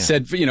Toronto. Yeah.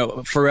 Said,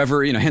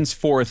 forever,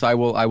 henceforth I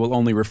will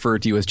only refer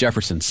to you as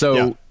Jefferson.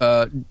 So,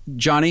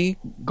 Johnny,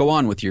 go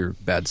on with your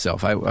bad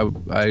self. I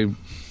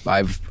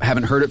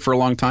haven't heard it for a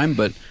long time,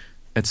 but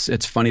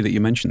it's funny that you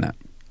mentioned that.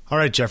 All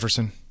right,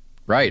 Jefferson.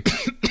 Right.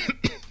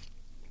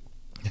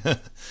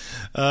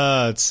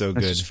 It's so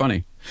good. It's just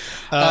funny.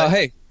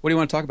 Hey, what do you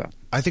want to talk about?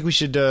 I think we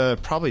should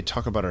probably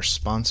talk about our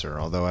sponsor,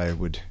 although I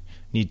would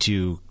need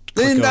to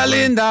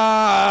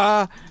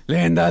Linda.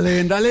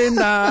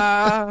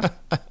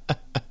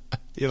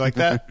 You like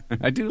that?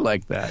 I do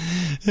like that.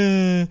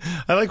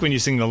 I like when you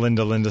sing the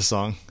Linda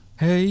song.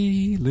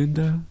 Hey,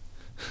 Linda.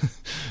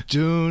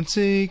 Don't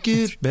take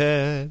it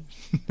bad.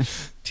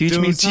 Teach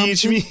me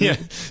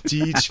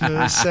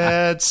a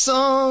sad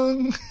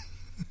song.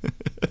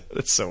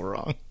 That's so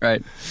wrong.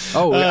 Right.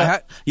 Oh,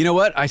 you know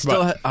what? I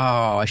still.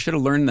 I should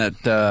have learned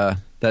that.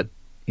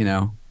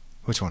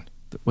 Which one?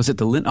 Was it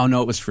the lint? Oh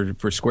no, it was for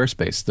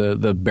Squarespace.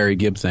 The Barry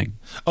Gibb thing.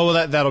 Oh,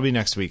 well, that'll be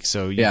next week.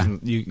 So we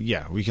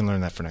can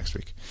learn that for next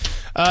week.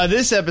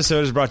 This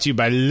episode is brought to you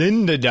by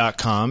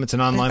lynda.com. It's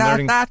an online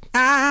learning.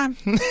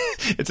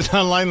 It's an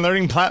online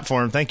learning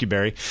platform. Thank you,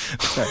 Barry.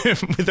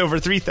 With over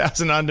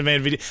 3,000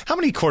 on-demand video. How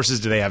many courses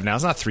do they have now?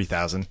 It's not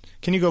 3,000.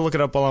 Can you go look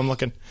it up while I'm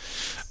looking?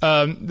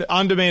 The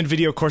on-demand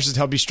video courses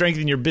help you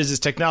strengthen your business,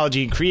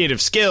 technology, and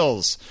creative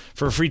skills.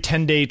 For a free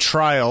 10-day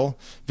trial,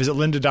 visit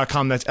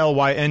lynda.com. That's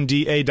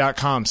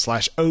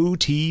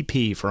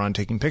lynda.com/OTP for on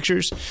taking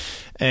pictures.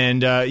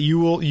 And you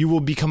will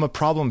become a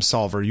problem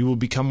solver. You will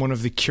become one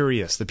of the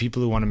curious, the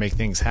people who want to make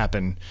things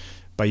happen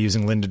by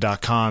using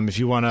lynda.com. If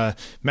you want to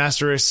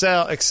master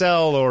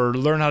Excel or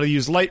learn how to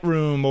use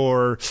Lightroom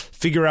or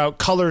figure out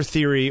color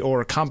theory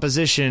or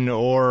composition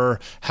or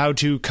how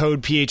to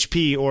code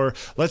PHP, or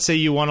let's say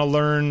you want to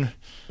learn,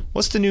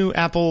 what's the new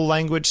Apple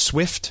language?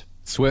 Swift?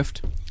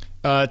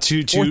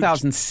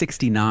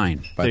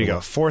 4,069. There you go.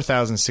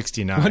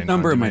 4,069. What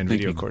number am I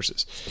video thinking?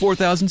 Courses.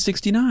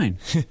 4,069.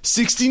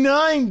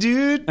 69,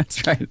 dude.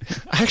 That's right.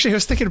 Actually, I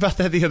was thinking about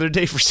that the other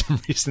day for some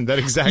reason. That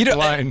exact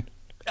line.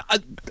 We'll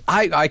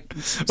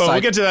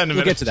get to that in a minute.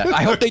 We'll get to that.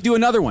 I hope they do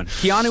another one.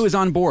 Keanu is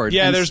on board.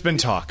 Yeah, there's been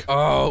talk.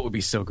 Oh, it would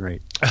be so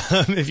great.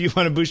 If you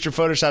want to boost your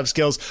Photoshop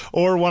skills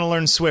or want to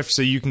learn Swift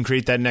so you can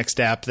create that next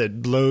app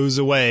that blows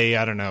away,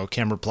 I don't know,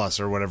 Camera Plus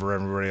or whatever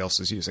everybody else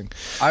is using.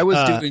 I was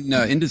doing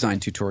InDesign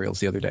tutorials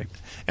the other day.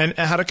 And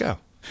how'd it go?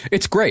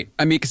 It's great.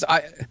 I mean, because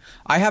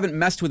I haven't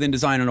messed with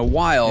InDesign in a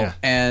while,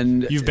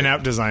 and you've been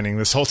out designing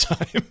this whole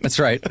time. That's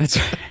right. That's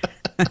right.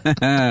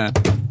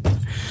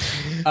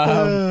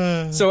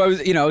 So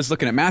I was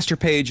looking at master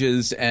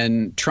pages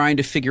and trying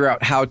to figure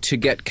out how to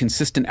get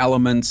consistent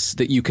elements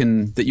that you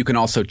can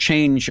also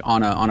change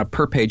on a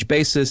per page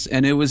basis,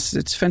 and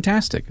it's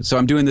fantastic. So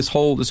I'm doing this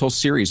whole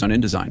series on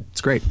InDesign.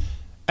 It's great.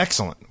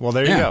 Excellent. Well,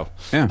 there you go.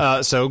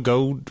 Yeah. So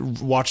go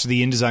watch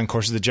the InDesign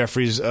courses that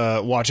Jeffrey's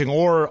watching,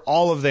 or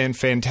all of the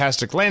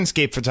fantastic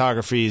landscape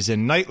photographies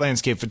and night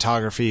landscape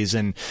photographies,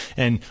 and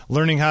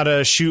learning how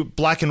to shoot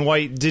black and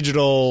white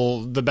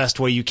digital the best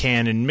way you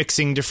can, and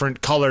mixing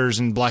different colors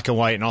in black and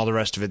white and all the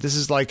rest of it. This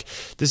is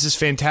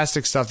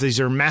fantastic stuff. These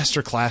are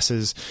master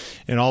classes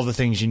in all the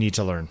things you need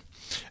to learn.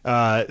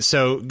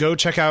 So go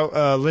check out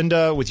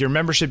Lynda. With your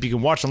membership, you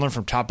can watch and learn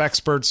from top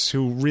experts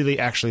who really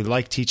actually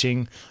like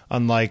teaching,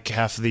 unlike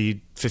half of the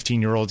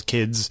 15-year-old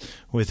kids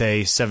with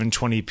a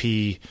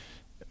 720p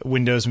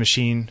Windows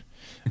machine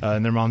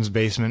in their mom's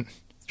basement.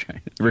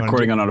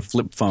 Recording on a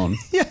flip phone.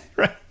 Yeah,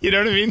 right. You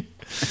know what I mean?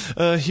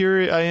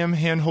 Here I am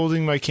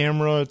hand-holding my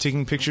camera,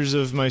 taking pictures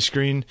of my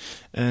screen.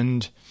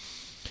 And,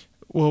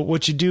 well,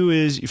 what you do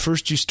is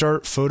first you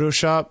start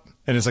Photoshop.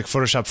 And it's like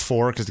Photoshop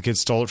 4 because the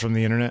kids stole it from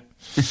the internet.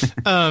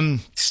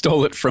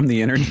 Stole it from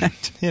the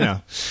internet.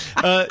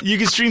 You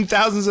can stream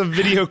thousands of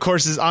video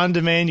courses on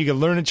demand. You can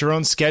learn at your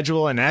own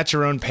schedule and at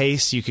your own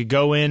pace. You could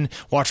go in,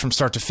 watch from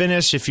start to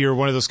finish if you're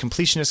one of those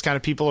completionist kind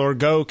of people, or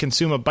go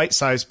consume a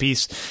bite-sized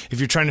piece if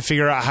you're trying to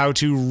figure out how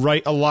to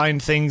align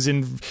things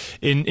in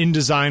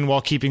InDesign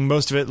while keeping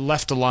most of it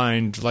left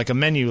aligned, like a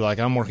menu like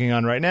I'm working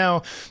on right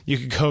now. You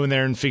could go in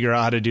there and figure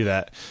out how to do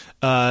that.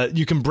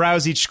 You can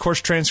browse each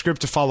course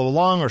transcript to follow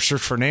along, or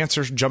search for an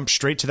answer, jump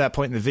straight to that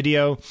point in the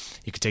video.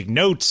 You can take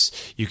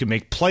notes. You can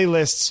make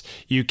playlists.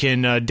 You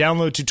can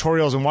download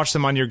tutorials and watch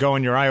them on your Go,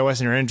 on your iOS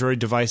and your Android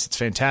device. It's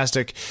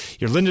fantastic.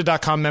 Your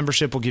lynda.com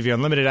membership will give you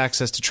unlimited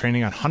access to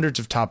training on hundreds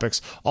of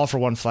topics, all for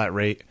one flat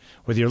rate.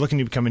 Whether you're looking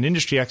to become an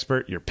industry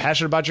expert, you're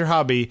passionate about your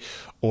hobby,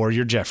 or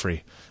you're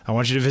Jeffrey, I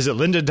want you to visit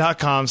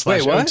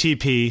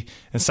lynda.com/OTP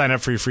and sign up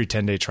for your free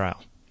 10-day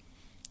trial.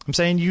 I'm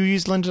saying you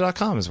use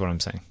lynda.com is what I'm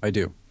saying. I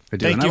do,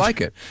 and I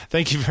like it.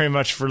 Thank you very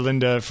much for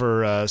Lynda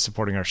for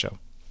supporting our show.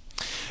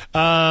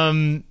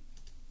 And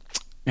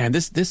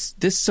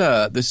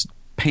this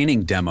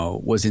painting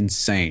demo was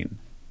insane.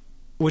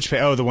 Which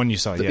the one you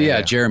saw?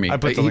 Yeah, Jeremy. I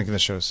put the link in the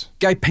shows.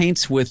 Guy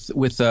paints with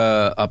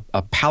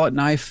a palette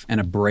knife and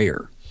a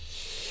brayer,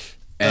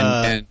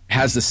 and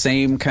has the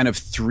same kind of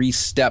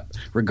 3-step,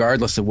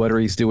 regardless of whether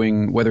he's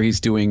doing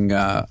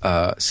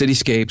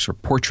cityscapes or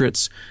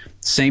portraits.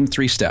 Same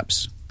 3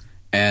 steps,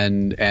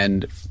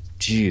 and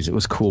geez, it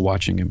was cool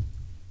watching him.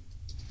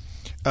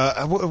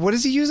 What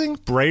is he using?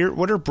 Brayer?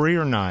 What are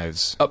brayer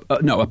knives?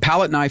 No, a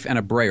palette knife and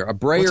a brayer. A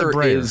brayer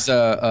is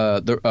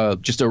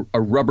just a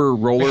rubber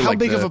roller. How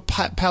big of a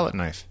palette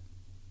knife?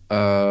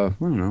 I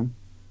don't know.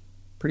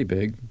 Pretty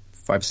big,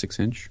 5-6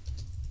 inch.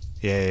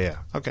 Yeah.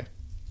 Okay.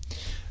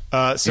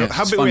 So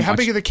how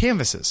big are the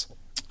canvases?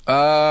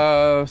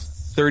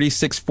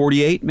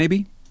 36-48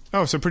 maybe.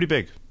 Oh, so pretty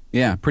big.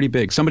 Yeah, pretty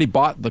big. Somebody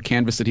bought the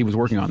canvas that he was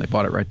working on. They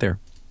bought it right there.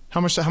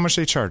 How much do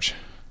they charge?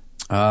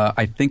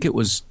 I think it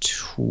was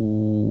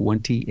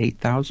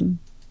 $28,000.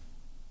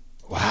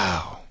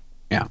 Wow.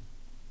 Yeah.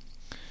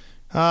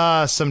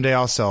 Someday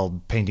I'll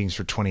sell paintings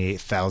for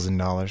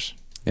 $28,000.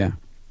 Yeah.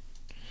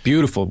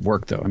 Beautiful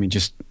work, though. I mean,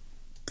 just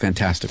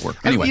fantastic work.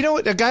 Anyway, you know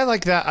what? A guy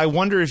like that, I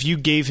wonder if you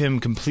gave him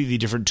completely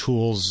different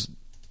tools,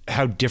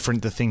 how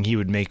different the thing he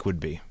would make would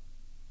be.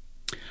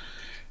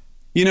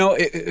 You know,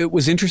 it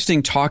was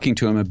interesting talking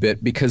to him a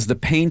bit because the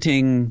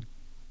painting,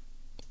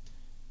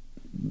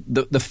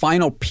 the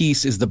final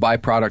piece is the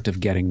byproduct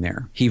of getting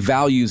there. He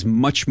values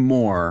much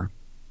more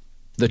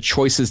the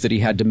choices that he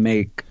had to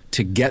make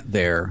to get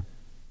there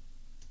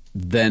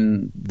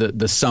than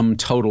the sum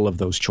total of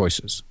those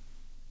choices.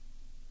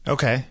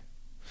 Okay.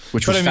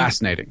 Which was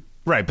fascinating.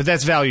 Right, but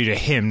that's value to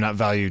him, not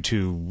value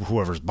to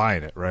whoever's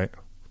buying it, right?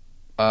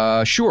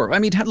 Sure. I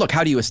mean, look,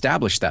 how do you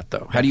establish that,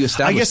 though? How do you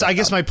establish I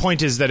guess my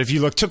point is that if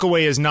you took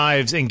away his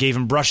knives and gave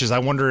him brushes, I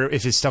wonder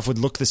if his stuff would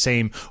look the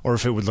same or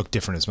if it would look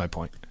different is my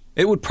point.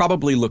 It would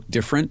probably look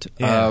different.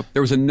 Yeah.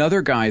 There was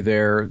another guy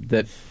there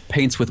that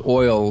paints with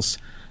oils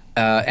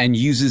and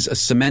uses a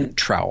cement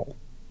trowel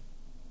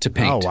to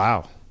paint. Oh,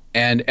 wow.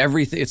 And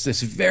everything, it's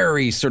this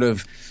very sort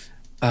of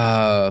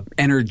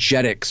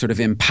energetic sort of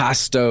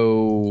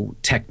impasto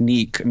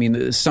technique. I mean,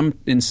 in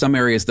some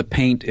areas the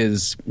paint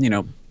is,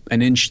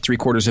 an inch,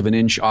 3/4 of an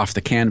inch off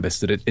the canvas,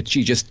 that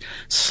she just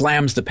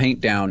slams the paint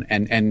down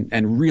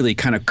and really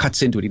kind of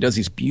cuts into it. He does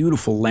these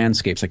beautiful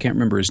landscapes. I can't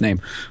remember his name,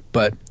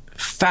 but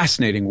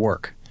fascinating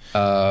work.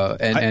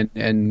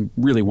 And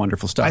really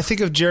wonderful stuff. I think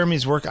of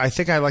Jeremy's work. I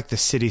think I like the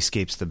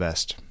cityscapes the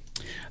best.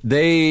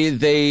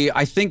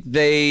 I think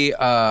they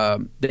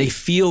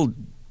feel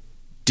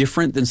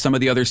different than some of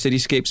the other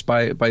cityscapes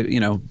by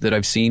that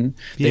I've seen.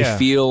 They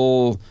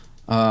feel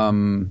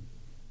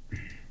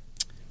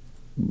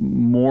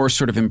more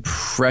sort of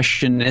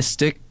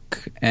impressionistic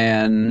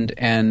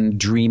and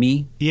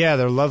dreamy. Yeah,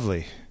 they're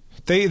lovely.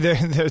 They're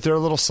a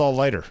little Saul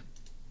Leiter.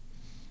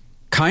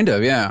 Kind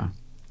of, yeah.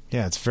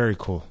 Yeah, it's very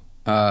cool.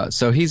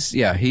 So he's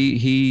a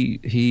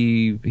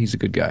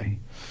good guy.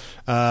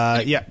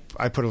 Yeah,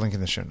 I put a link in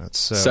the show notes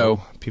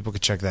so people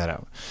could check that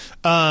out.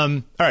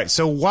 All right,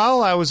 so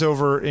while I was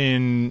over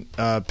in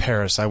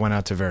Paris, I went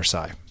out to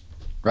Versailles.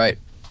 Right.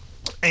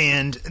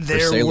 And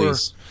there were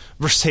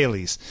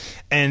Versailles,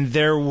 and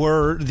there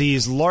were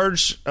these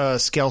large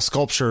scale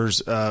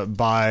sculptures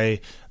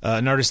by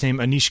an artist named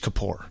Anish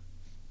Kapoor.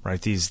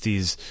 Right,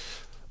 these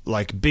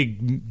like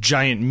big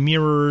giant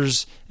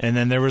mirrors, and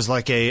then there was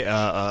like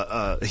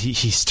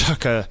he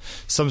stuck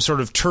some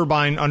sort of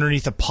turbine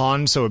underneath a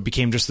pond, so it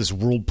became just this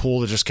whirlpool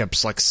that just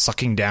kept like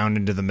sucking down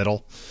into the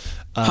middle.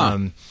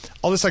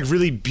 All this like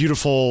really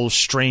beautiful,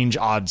 strange,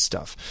 odd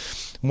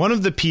stuff. One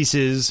of the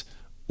pieces,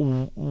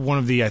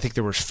 I think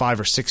there were 5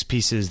 or 6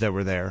 pieces that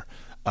were there,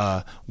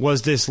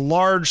 was this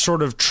large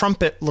sort of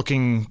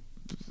trumpet-looking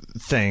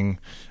thing,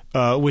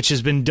 which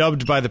has been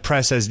dubbed by the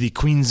press as the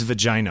Queen's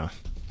Vagina.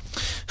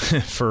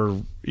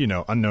 For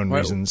unknown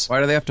reasons. Why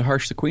do they have to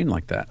harsh the Queen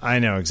like that? I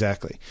know,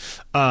 exactly.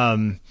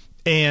 And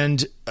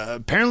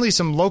apparently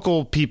some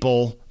local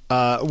people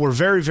were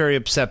very, very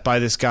upset by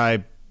this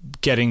guy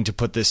getting to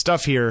put this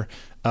stuff here.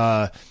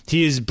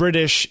 He is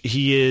British,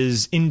 he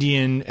is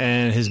Indian,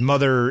 and his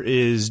mother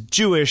is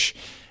Jewish.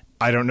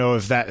 I don't know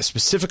if that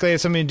specifically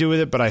had something to do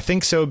with it, but I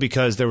think so,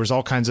 because there was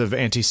all kinds of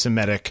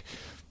anti-Semitic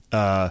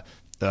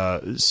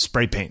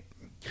spray paint.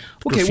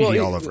 Okay, graffiti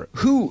all over it.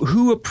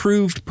 Who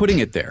approved putting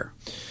it there?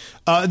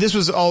 This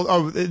was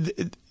all.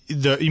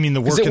 You mean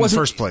the work in the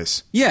first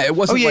place? Yeah, it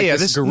wasn't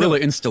this guerrilla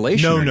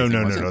installation.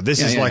 No.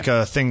 This is like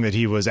a thing that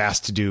he was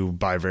asked to do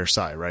by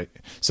Versailles, right?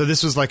 So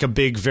this was like a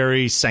big,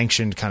 very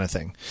sanctioned kind of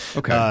thing.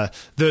 Okay.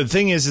 The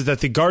thing is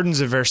that the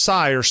gardens of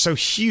Versailles are so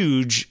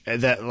huge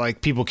that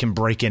like people can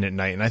break in at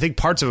night, and I think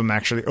parts of them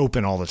actually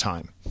open all the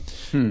time.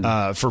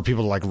 For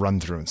people to like run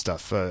through and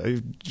stuff.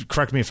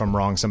 Correct me if I'm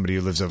wrong, somebody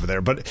who lives over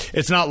there, but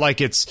it's not like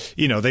it's,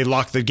 they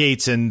lock the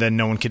gates and then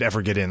no one could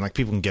ever get in. Like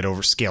people can get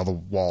over, scale the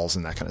walls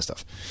and that kind of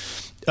stuff.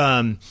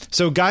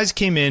 So guys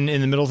came in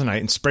the middle of the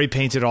night and spray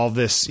painted all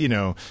this,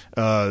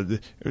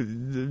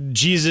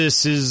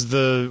 Jesus is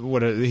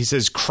he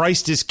says,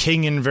 Christ is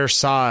king in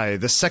Versailles,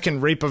 the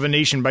second rape of a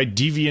nation by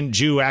deviant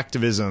Jew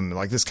activism,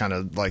 like this kind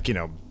of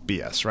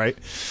BS, right?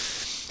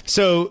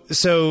 So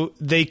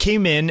they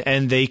came in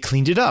and they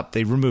cleaned it up.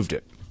 They removed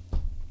it.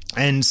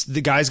 And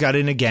the guys got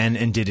in again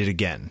and did it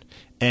again.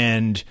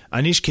 And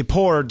Anish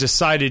Kapoor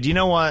decided, you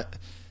know what?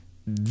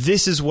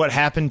 This is what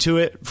happened to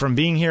it from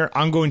being here.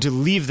 I'm going to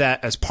leave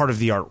that as part of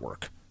the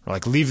artwork.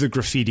 Like leave the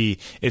graffiti.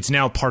 It's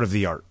now part of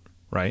the art,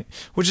 right?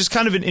 Which is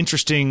kind of an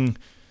interesting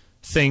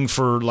thing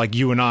for like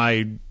you and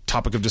I,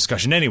 topic of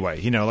discussion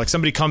anyway. Like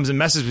somebody comes and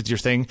messes with your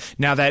thing.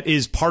 Now that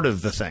is part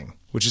of the thing,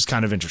 which is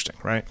kind of interesting,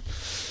 right?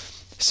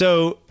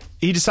 So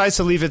he decides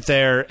to leave it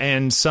there,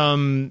 and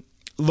some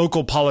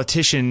local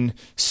politician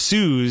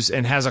sues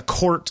and has a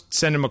court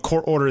send him a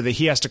court order that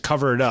he has to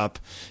cover it up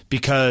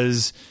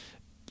because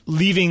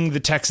leaving the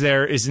text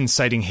there is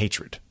inciting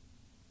hatred.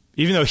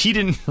 Even though he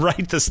didn't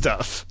write the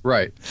stuff.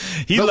 Right.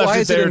 He left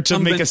it there to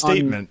make a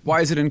statement.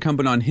 Why is it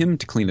incumbent on him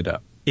to clean it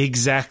up?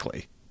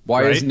 Exactly.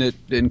 Why isn't it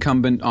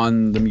incumbent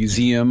on the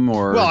museum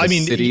or the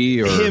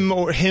city?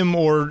 Or him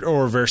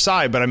or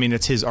Versailles, but I mean,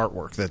 it's his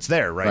artwork that's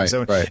there, right?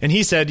 Right. And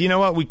he said, you know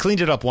what? We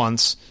cleaned it up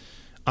once.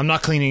 I'm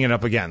not cleaning it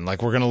up again.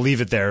 Like, we're going to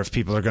leave it there if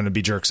people are going to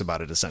be jerks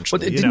about it, essentially.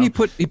 But didn't he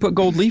put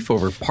gold leaf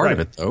over part of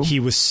it, though? He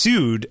was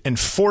sued and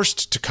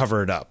forced to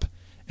cover it up.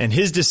 And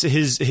his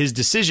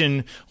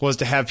decision was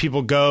to have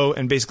people go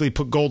and basically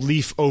put gold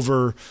leaf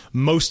over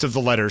most of the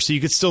letters. So you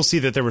could still see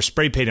that there was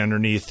spray paint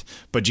underneath,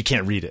 but you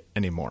can't read it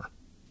anymore.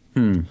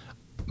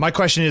 My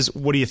question is,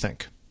 what do you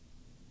think?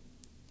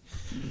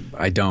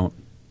 I don't.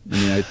 I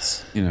mean,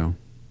 it's,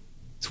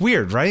 It's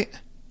weird, right?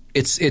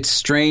 It's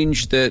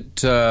strange that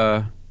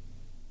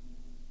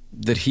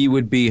that he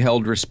would be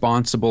held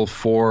responsible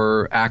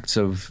for acts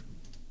of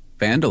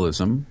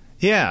vandalism.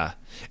 Yeah.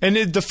 And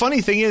the funny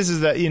thing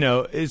is that,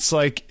 it's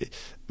like,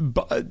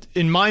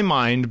 in my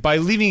mind, by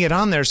leaving it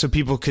on there so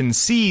people can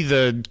see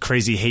the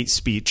crazy hate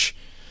speech,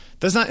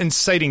 that's not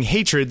inciting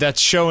hatred.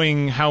 That's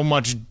showing how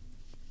much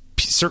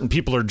certain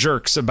people are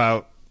jerks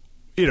about,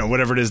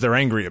 whatever it is they're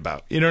angry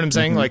about. You know what I'm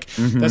saying? Like,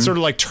 that's sort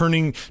of like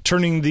turning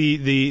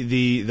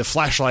the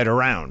flashlight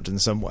around in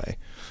some way.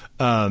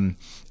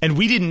 And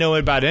we didn't know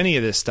about any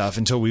of this stuff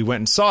until we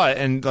went and saw it.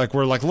 And like,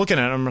 we're like looking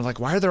at it and we're like,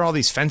 why are there all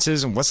these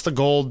fences and what's the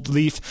gold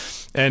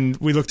leaf? And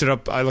we looked it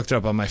up. I looked it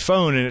up on my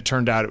phone and it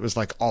turned out it was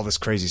like all this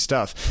crazy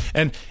stuff.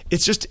 And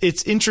it's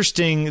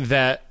interesting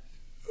that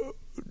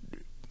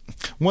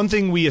one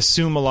thing we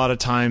assume a lot of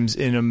times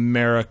in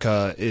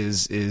America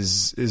is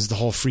the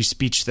whole free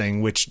speech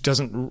thing, which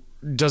doesn't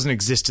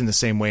exist in the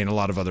same way in a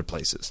lot of other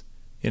places,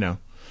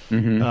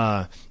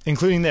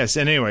 including this.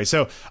 And anyway,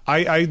 so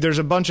I there's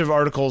a bunch of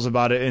articles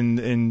about it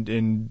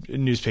in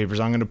newspapers.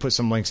 I'm going to put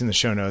some links in the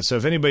show notes. So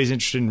if anybody's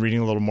interested in reading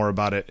a little more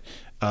about it,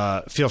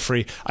 feel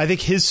free. I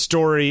think his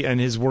story and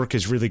his work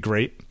is really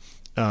great.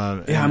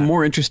 I'm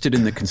more interested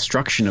in the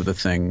construction of the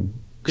thing.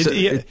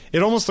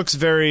 It almost looks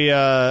very it's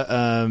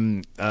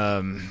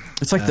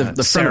like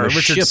the Sarah, front of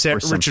a ship or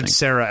something. Richard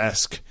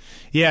Serra-esque.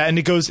 Yeah, and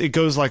it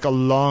goes like a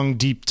long,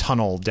 deep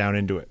tunnel down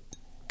into it.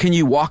 Can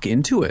you walk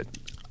into it?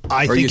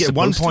 I think at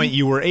one point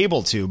you were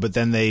able to, but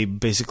then they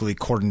basically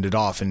cordoned it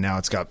off, and now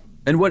it's got.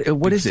 And what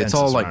is it? It's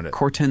all like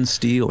Corten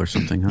steel or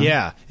something,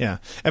 huh? Yeah.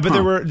 But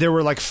there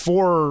were like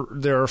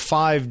there are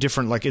 5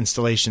 different like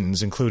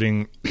installations,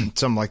 including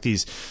some like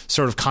these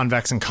sort of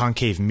convex and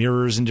concave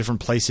mirrors in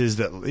different places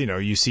that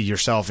you see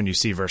yourself and you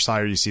see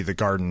Versailles or you see the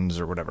gardens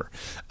or whatever.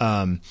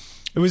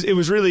 It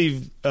was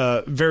really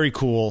very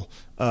cool.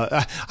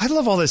 I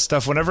love all this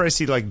stuff. Whenever I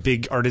see like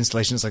big art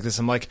installations like this,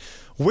 I'm like,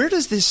 where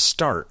does this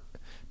start?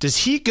 Does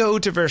he go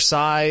to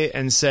Versailles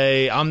and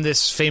say, I'm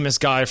this famous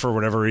guy for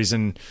whatever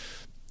reason,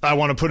 I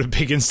want to put a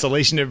big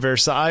installation at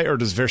Versailles? Or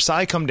does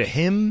Versailles come to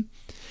him?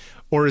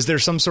 Or is there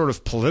some sort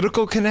of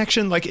political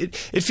connection? Like it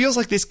feels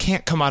like this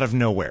can't come out of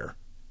nowhere,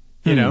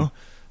 you know?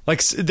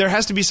 Like there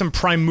has to be some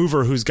prime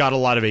mover who's got a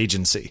lot of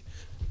agency.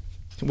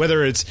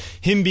 Whether it's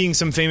him being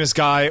some famous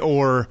guy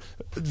or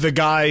the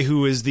guy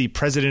who is the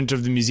president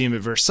of the museum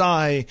at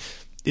Versailles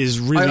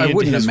is really I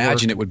wouldn't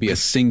imagine work. It would be a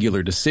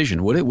singular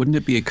decision, would it? Wouldn't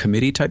it be a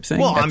committee type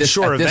thing? Well, I'm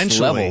sure at this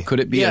eventually. level, could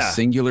it be a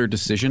singular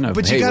decision of,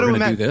 but hey, we're going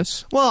to do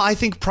this? Well, I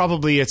think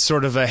probably it's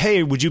sort of a,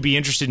 hey, would you be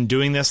interested in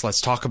doing this?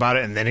 Let's talk about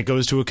it. And then it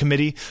goes to a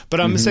committee. But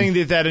I'm saying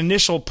that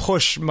initial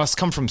push must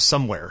come from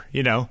somewhere,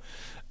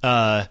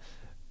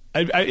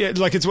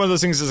 like it's one of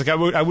those things. It's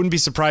like I wouldn't be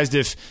surprised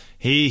if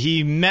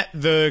he met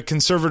the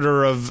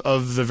conservator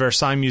of the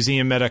Versailles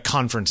Museum at a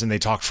conference and they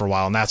talked for a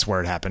while and that's where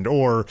it happened.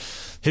 Or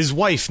his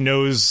wife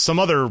knows some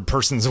other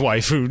person's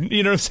wife who,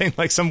 you know what I'm saying,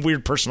 like some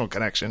weird personal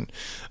connection.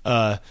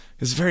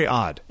 It's very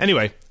odd.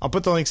 Anyway, I'll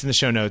put the links in the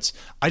show notes.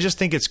 I just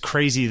think it's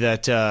crazy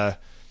that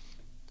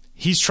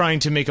he's trying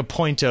to make a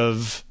point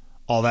of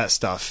all that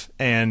stuff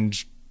and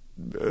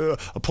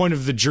a point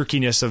of the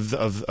jerkiness of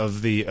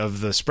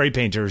the spray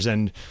painters,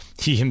 and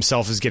he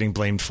himself is getting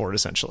blamed for it.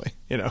 Essentially,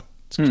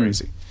 it's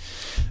crazy.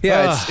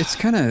 Yeah, it's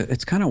kind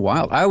of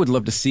wild. I would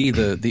love to see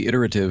the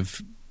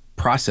iterative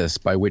process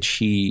by which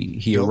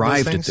he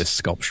arrived at this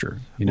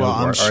sculpture.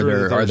 I'm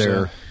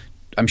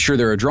sure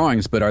there are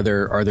drawings, but are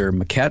there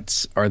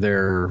maquettes? Are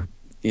there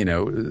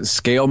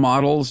scale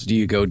models? Do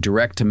you go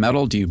direct to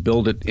metal? Do you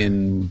build it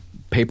in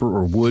paper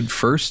or wood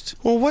first?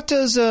 Well, what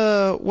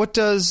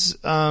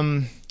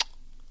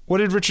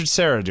did Richard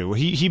Serra do?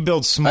 He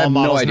builds small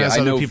models and has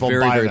other people buy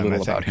them. I know very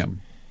little about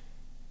him.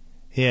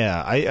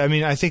 Yeah, I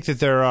mean, I think that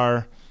there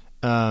are.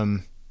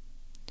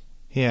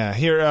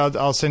 Here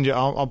I'll send you.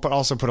 I'll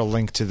also put a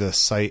link to the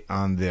site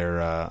on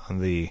their on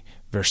the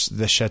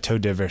Chateau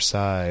de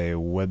Versailles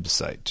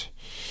website.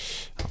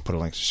 I'll put a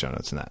link to show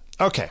notes in that.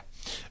 Okay,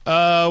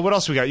 what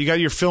else we got? You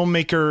got your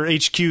Filmmaker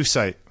HQ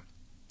site.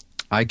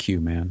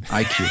 IQ, man.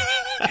 IQ.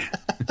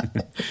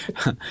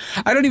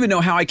 I don't even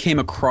know how I came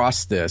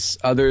across this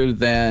other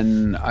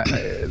than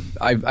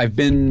I've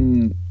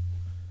been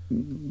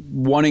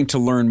wanting to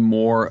learn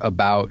more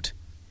about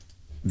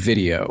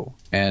video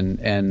and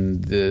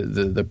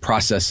the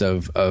process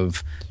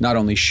of not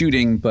only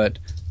shooting but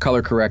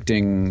color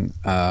correcting,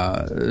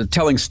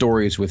 telling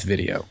stories with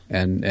video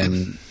and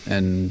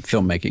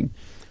filmmaking.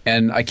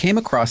 And I came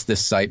across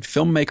this site,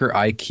 Filmmaker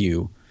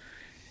IQ.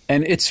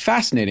 And it's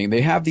fascinating.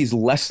 They have these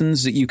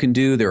lessons that you can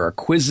do. There are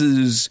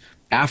quizzes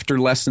after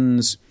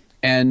lessons.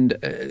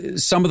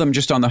 some of them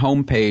just on the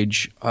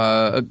homepage,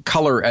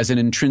 color as an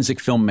intrinsic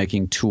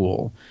filmmaking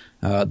tool,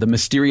 the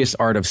mysterious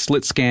art of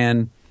slit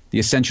scan, the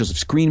essentials of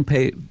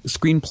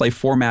screenplay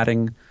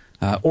formatting,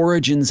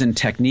 origins and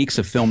techniques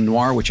of film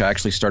noir, which I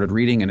actually started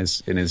reading and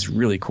is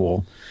really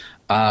cool.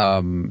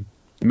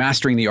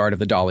 Mastering the art of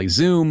the dolly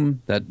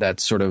zoom, that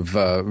sort of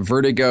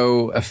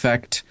vertigo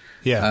effect.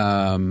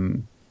 Yeah.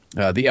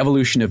 The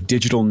evolution of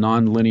digital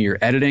nonlinear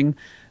editing.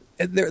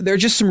 There are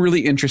just some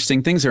really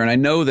interesting things there, and I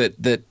know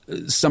that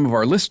some of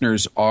our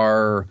listeners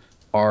are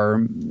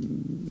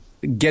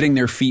getting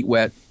their feet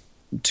wet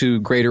to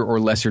greater or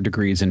lesser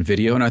degrees in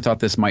video, and I thought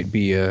this might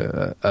be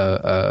a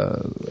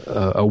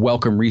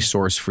welcome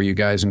resource for you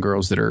guys and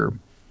girls that are.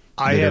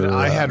 I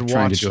had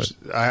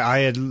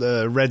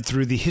read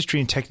through the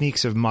history and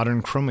techniques of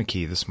modern chroma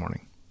key this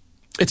morning.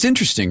 It's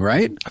interesting,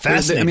 right?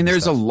 Fascinating. I mean,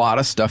 there's a lot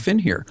of stuff in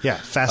here. Yeah,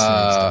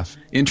 fascinating stuff.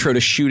 Intro to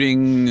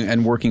shooting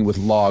and working with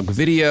log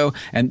video,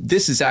 and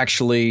this is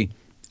actually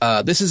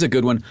this is a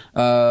good one.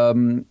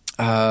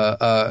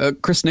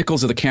 Chris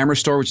Nichols of the Camera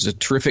Store, which is a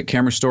terrific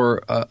camera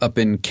store up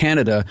in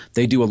Canada.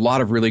 They do a lot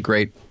of really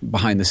great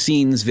behind the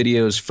scenes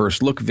videos,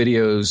 first look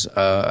videos,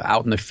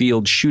 out in the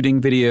field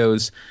shooting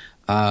videos,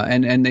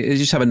 and they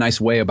just have a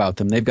nice way about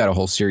them. They've got a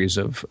whole series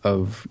of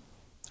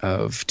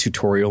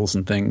tutorials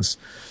and things.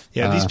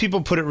 Yeah, these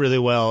people put it really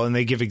well, and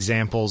they give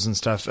examples and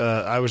stuff.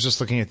 I was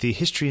just looking at the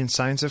history and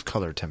science of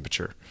color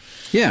temperature.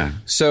 Yeah,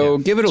 so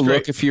give it a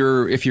look if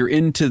you're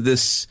into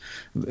this,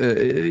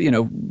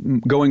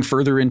 going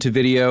further into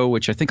video,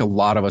 which I think a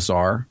lot of us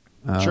are.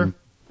 Sure.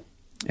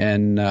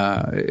 And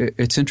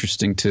it's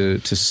interesting to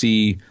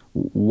see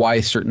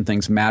why certain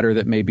things matter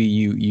that maybe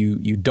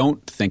you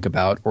don't think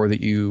about or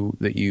that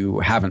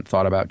you haven't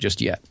thought about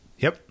just yet.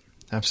 Yep,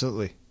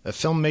 absolutely.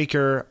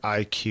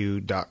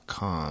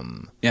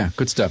 Filmmakeriq.com. Yeah,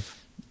 good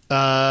stuff.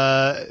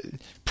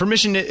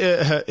 Permission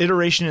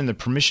iteration and the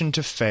permission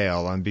to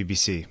fail on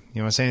BBC.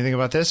 You want to say anything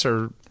about this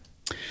or?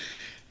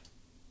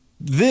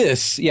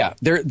 This, yeah,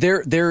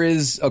 there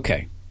is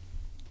okay.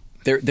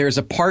 There's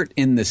a part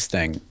in this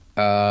thing.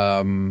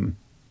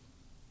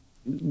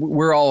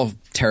 We're all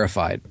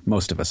terrified.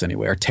 Most of us,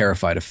 anyway, are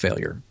terrified of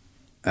failure.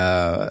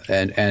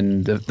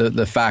 And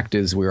the fact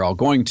is, we're all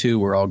going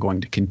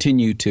to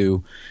continue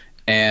to.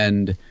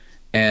 And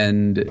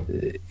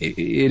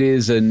it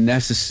is a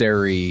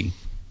necessary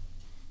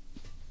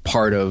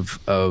part of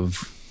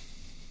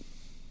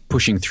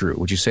pushing through.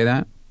 Would you say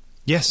that?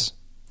 Yes.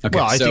 Okay,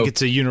 well, I think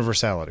it's a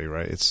universality,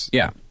 right?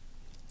 Yeah.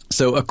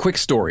 So a quick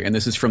story, and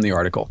this is from the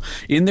article.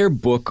 In their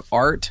book,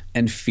 Art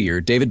and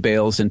Fear, David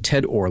Bales and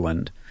Ted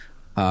Orland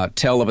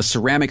tell of a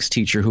ceramics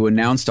teacher who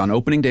announced on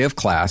opening day of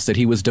class that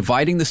he was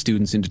dividing the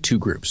students into two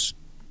groups.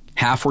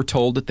 Half were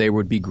told that they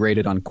would be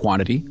graded on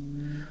quantity.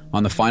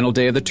 On the final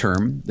day of the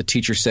term, the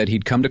teacher said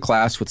he'd come to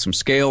class with some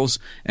scales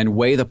and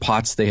weigh the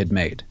pots they had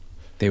made.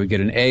 They would get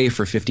an A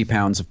for 50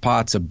 pounds of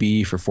pots, a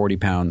B for 40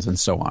 pounds, and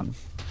so on.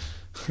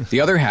 The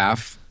other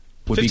half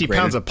would be 50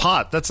 graded. pounds of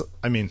pot?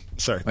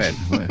 Sorry.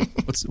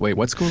 Wait,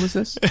 what school is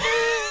this?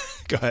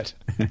 Go ahead.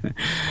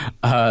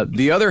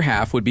 The other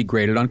half would be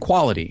graded on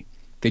quality.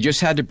 They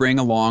just had to bring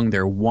along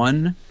their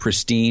one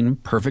pristine,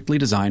 perfectly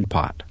designed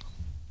pot.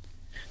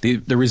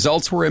 The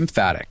results were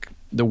emphatic.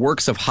 The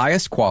works of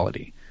highest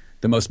quality,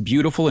 the most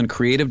beautiful and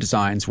creative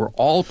designs were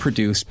all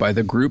produced by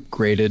the group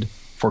graded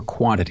for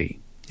quantity.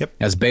 Yep.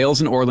 As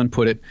Bales and Orland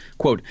put it,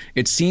 quote,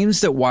 "It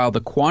seems that while the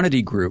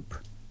quantity group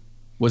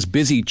was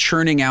busy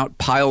churning out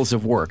piles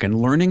of work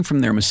and learning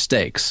from their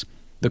mistakes,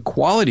 the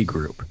quality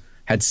group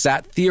had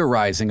sat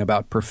theorizing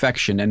about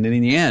perfection and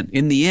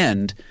in the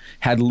end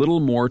had little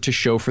more to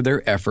show for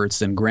their efforts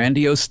than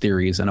grandiose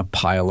theories and a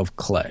pile of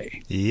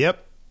clay."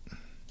 Yep.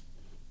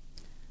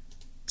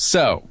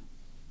 So,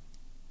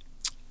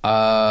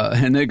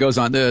 and then it goes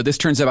on. This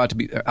turns out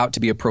to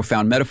be a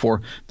profound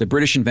metaphor. The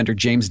British inventor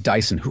James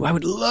Dyson, who I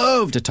would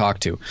love to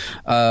talk to,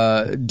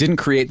 didn't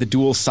create the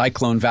dual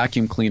cyclone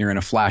vacuum cleaner in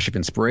a flash of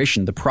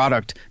inspiration. The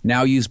product,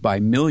 now used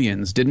by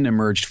millions, didn't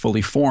emerge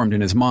fully formed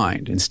in his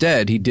mind.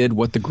 Instead, he did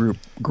what the group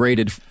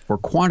graded for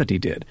quantity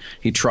did.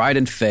 He tried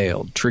and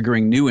failed,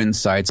 triggering new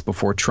insights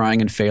before trying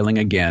and failing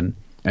again,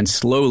 and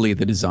slowly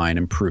the design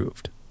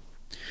improved.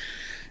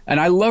 And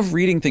I love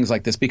reading things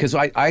like this because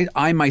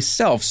I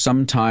myself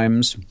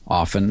sometimes,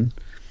 often,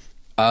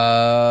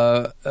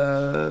 angst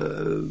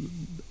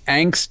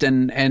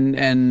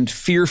and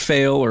fear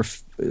fail or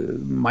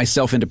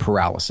myself into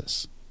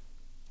paralysis.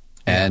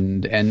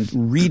 And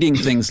reading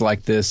things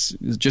like this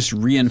just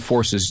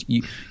reinforces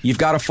you've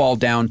got to fall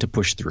down to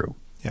push through.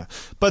 Yeah.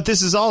 But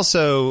this is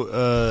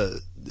also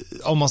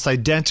almost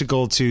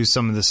identical to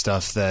some of the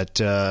stuff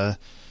that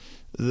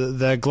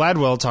that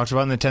Gladwell talked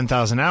about in the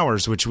 10,000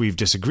 Hours, which we've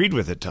disagreed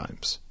with at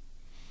times.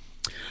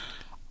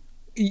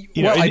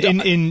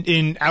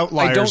 In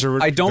Outliers,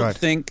 I don't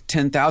think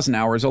 10,000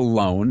 Hours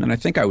alone, and I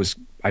think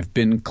I've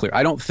been clear.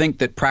 I don't think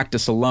that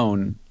practice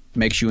alone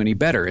makes you any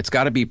better. It's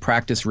got to be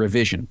practice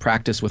revision,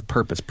 practice with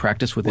purpose,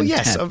 practice with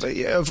intent.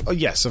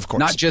 Yes, of course.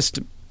 Not just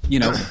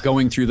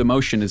going through the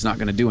motion is not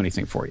going to do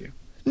anything for you.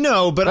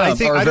 No, but I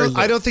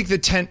don't think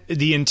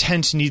the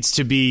intent needs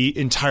to be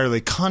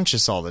entirely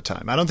conscious all the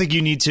time. I don't think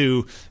you need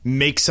to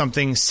make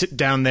something, sit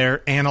down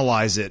there,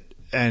 analyze it,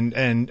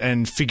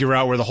 and figure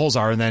out where the holes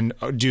are, and then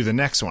do the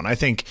next one.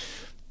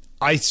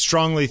 I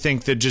strongly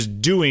think that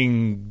just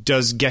doing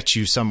does get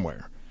you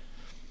somewhere.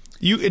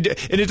 And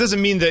it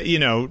doesn't mean that,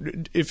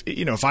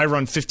 if I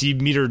run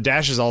 50-meter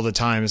dashes all the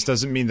time, it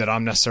doesn't mean that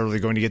I'm necessarily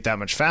going to get that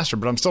much faster,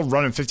 but I'm still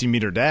running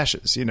 50-meter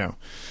dashes,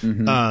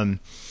 Mm-hmm.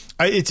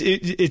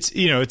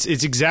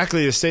 It's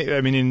exactly the same.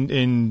 I mean,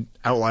 in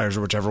Outliers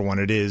or whichever one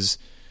it is,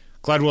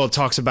 Gladwell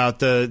talks about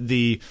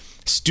the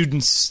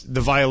students,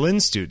 the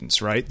violin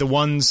students, right? The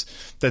ones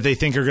that they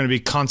think are going to be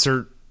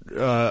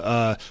the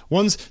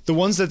ones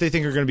that they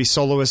think are going to be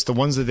soloists, the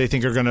ones that they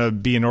think are going to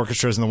be in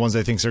orchestras, and the ones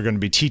they think are going to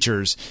be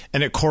teachers.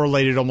 And it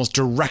correlated almost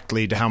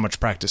directly to how much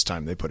practice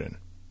time they put in.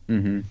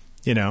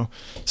 Mm-hmm.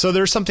 So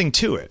there's something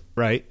to it,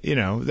 right?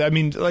 I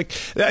mean, I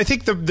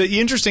think the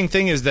interesting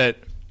thing is that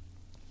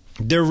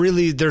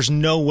there's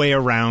no way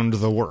around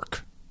the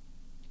work.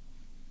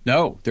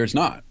 No, there's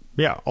not.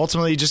 Yeah.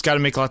 Ultimately, you just got to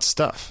make lots of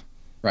stuff.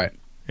 Right.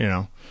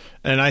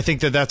 And I think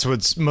that that's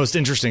what's most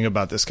interesting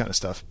about this kind of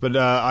stuff. But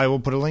I will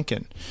put a link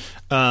in.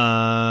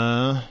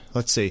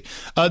 Let's see.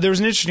 There was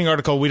an interesting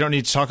article we don't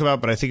need to talk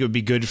about, but I think it would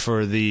be good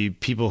for the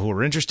people who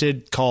are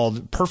interested,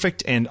 called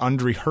Perfect and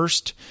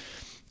Unrehearsed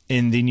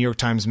in the New York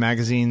Times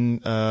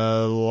Magazine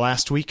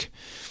last week,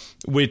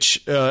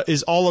 which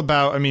is all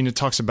about, I mean, it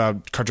talks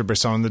about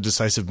Cartier-Bresson, the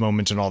decisive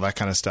moment and all that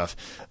kind of stuff.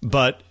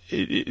 But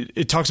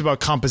it talks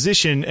about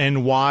composition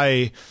and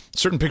why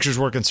certain pictures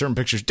work and certain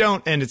pictures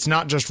don't. And it's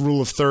not just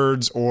rule of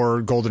thirds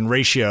or golden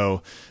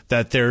ratio,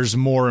 that there's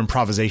more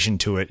improvisation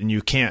to it. And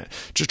you can't,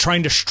 just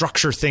trying to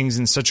structure things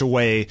in such a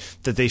way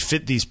that they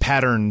fit these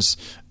patterns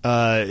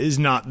is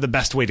not the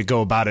best way to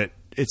go about it.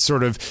 It's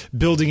sort of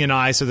building an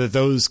eye so that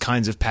those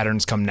kinds of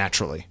patterns come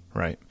naturally.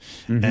 Right.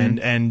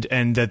 Mm-hmm.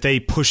 And that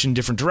they push in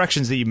different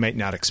directions that you might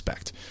not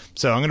expect.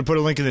 So I'm going to put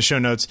a link in the show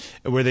notes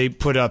where they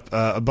put up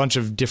a bunch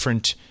of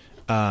different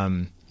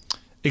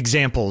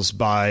examples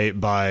by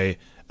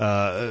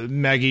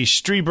Maggie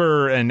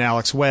Strieber and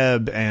Alex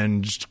Webb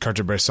and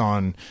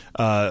Cartier-Bresson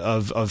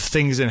of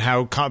things and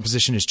how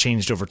composition has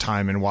changed over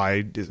time and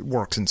why it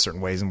works in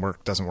certain ways and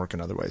doesn't work in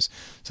other ways.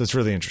 So it's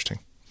really interesting.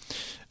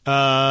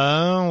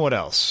 What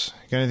else?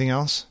 Got anything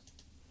else?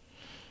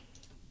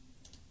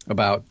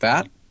 About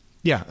that?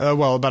 Yeah,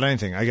 well, about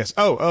anything, I guess.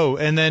 Oh,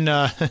 and then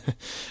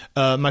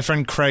my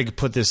friend Craig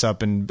put this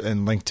up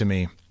and linked to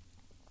me.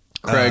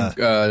 Craig,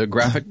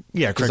 graphic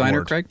designer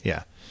Ward. Craig?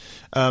 Yeah.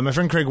 My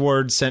friend Craig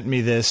Ward sent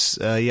me this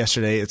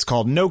yesterday. It's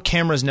called No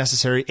Cameras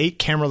Necessary, 8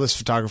 Cameraless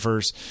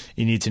Photographers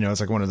You Need to Know.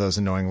 It's like one of those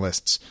annoying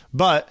lists.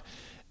 But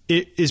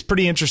it is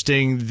pretty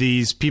interesting.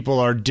 These people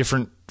are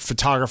different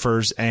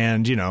photographers,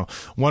 and,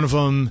 one of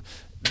them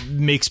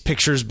makes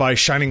pictures by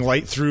shining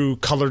light through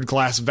colored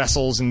glass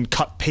vessels and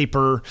cut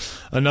paper.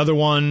 Another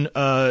one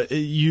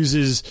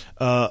uses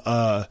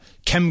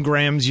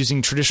chemgrams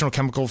using traditional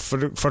chemical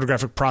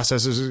photographic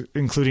processes,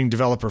 including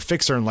developer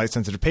fixer and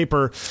light-sensitive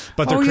paper,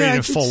 but they're creating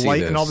in full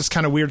light and all this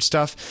kind of weird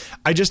stuff.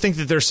 I just think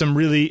that there's some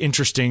really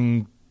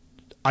interesting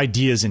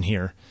ideas in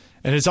here.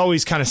 And it's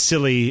always kind of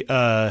silly,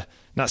 not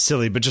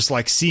silly, but just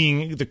like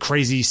seeing the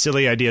crazy,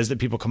 silly ideas that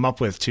people come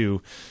up with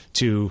to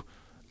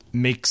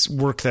makes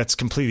work that's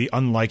completely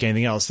unlike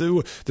anything else.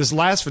 This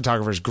last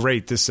photographer is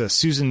great. This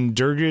Susan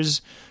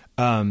Durges,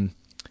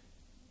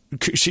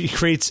 she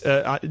creates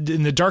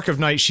in the dark of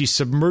night. She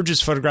submerges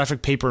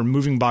photographic paper in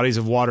moving bodies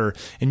of water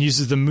and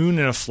uses the moon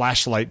and a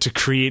flashlight to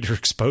create her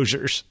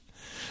exposures.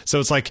 So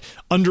it's like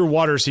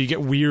underwater, so you get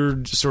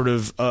weird sort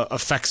of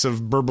effects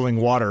of burbling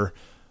water.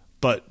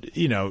 But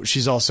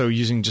she's also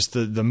using just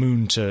the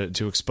moon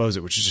to expose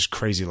it, which is just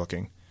crazy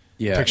looking.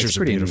 Yeah, pictures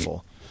are beautiful.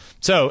 Neat.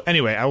 So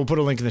anyway, I will put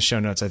a link in the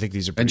show notes. I think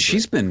these are pretty And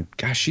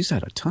she's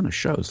had a ton of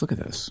shows. Look at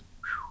this.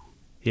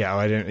 Yeah,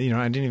 I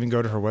didn't even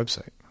go to her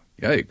website.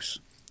 Yikes.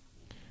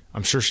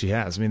 I'm sure she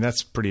has. I mean,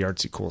 that's pretty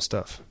artsy cool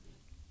stuff.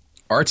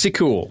 Artsy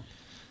cool.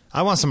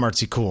 I want some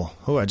artsy cool.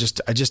 Oh, I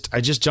just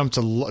jumped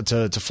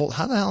to full.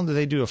 How the hell do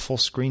they do a full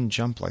screen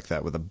jump like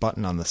that with a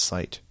button on the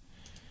site?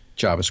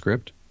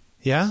 JavaScript.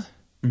 Yeah?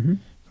 Mm-hmm.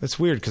 That's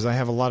weird because I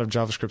have a lot of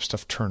JavaScript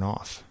stuff turned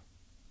off.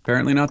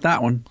 Apparently not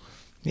that one.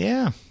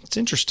 Yeah, it's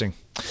interesting.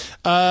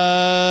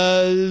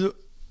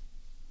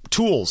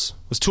 Tools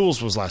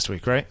was last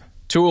week, right?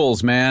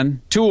 Tools,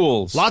 man.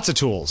 Tools. Lots of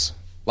tools.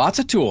 Lots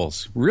of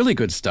tools. Really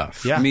good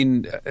stuff. Yeah. I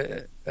mean,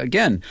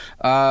 again,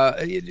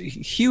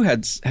 Hugh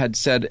had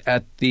said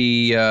at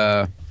the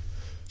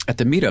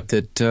meetup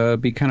that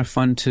it'd be kind of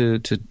fun to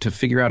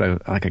figure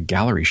out a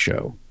gallery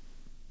show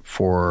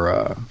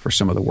for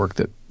some of the work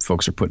that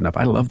folks are putting up.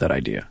 I love that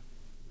idea.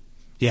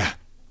 Yeah.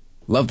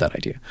 Love that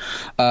idea.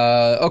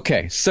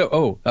 Okay,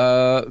 so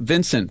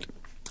Vincent,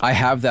 I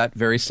have that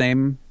very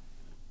same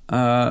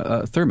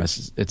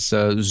thermos. It's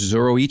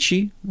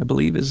Zoroichi, I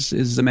believe,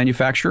 is the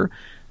manufacturer.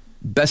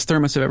 Best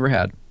thermos I've ever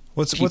had.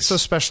 What's so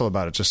special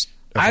about it? Just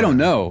I don't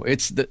know.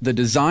 It's the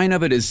design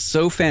of it is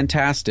so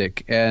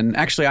fantastic, and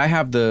actually, I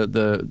have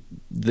the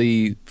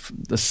the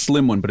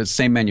slim one, but it's the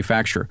same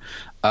manufacturer.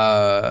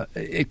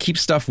 It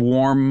keeps stuff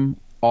warm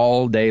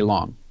all day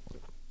long.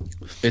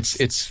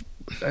 It's.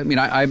 I mean,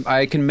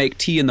 I can make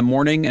tea in the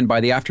morning, and by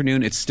the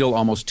afternoon, it's still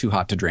almost too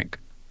hot to drink.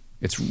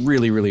 It's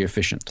really, really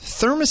efficient.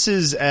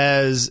 Thermoses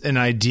as an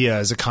idea,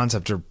 as a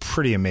concept, are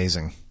pretty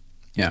amazing.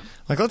 Yeah.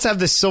 Like, let's have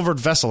this silvered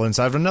vessel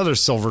inside of another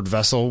silvered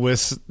vessel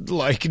with,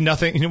 like,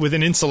 nothing, with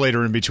an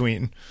insulator in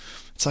between.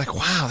 It's like,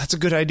 wow, that's a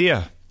good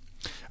idea.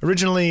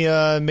 Originally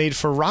made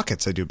for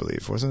rockets, I do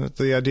believe. Wasn't it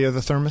the idea of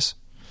the thermos?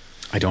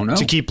 I don't know.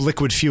 To keep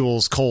liquid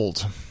fuels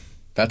cold.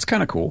 That's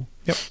kind of cool.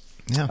 Yep.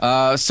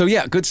 Yeah. So,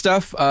 yeah, good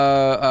stuff.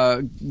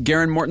 Garen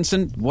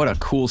Mortensen, what a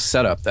cool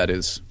setup that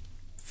is.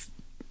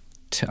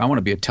 I want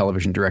to be a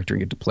television director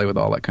and get to play with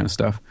all that kind of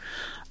stuff.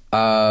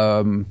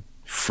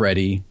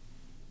 Freddie.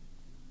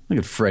 Look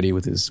at Freddie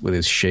with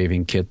his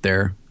shaving kit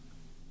there.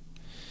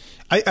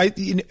 I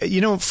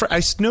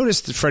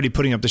noticed Freddie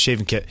putting up the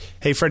shaving kit.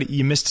 Hey, Freddie,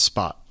 you missed a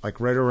spot, like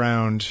right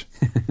around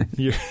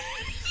your...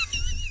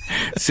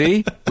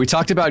 See? We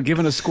talked about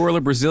giving a squirrel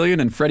a Brazilian,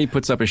 and Freddie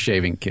puts up a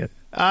shaving kit.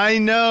 I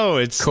know.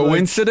 It's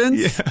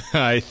coincidence? Like,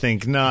 yeah, I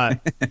think not.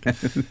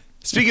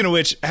 Speaking of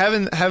which,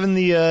 having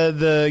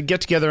the get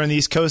together on the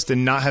East Coast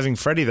and not having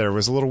Freddie there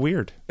was a little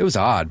weird. It was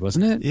odd,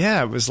 wasn't it?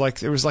 Yeah, it was like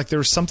there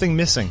was something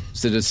missing.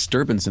 It's a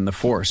disturbance in the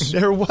force.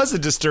 There was a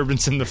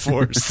disturbance in the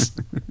force.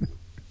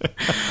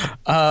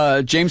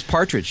 James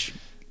Partridge,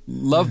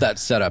 love that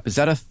setup. Is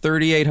that a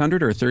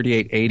 3800 or a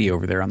 3880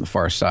 over there on the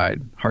far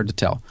side? Hard to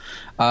tell.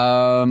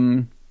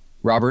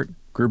 Robert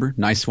Gruber,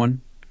 nice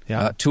one.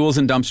 Yeah. Tools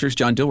and Dumpsters,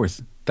 John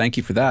Dilworth. Thank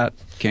you for that.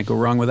 Can't go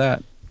wrong with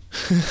that.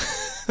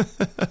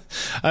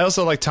 I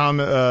also like Tom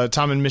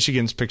in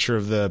Michigan's picture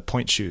of the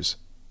point shoes.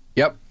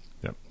 Yep,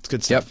 it's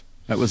good stuff.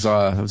 Yep,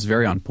 that was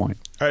very on point.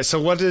 All right,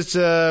 so what's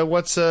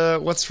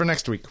for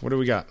next week? What do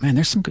we got? Man,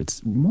 there's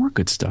more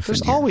good stuff.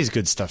 There's in here. always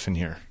good stuff in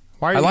here.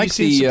 Why are I you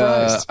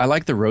surprised? I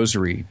like the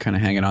rosary kind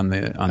of hanging on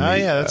the.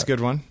 Yeah, that's a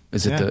good one.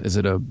 Is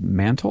it a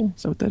mantle?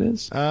 Is that what that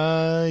is?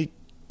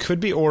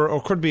 Could be,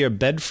 or could be a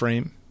bed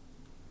frame.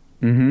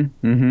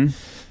 Mm-hmm.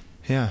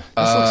 Yeah,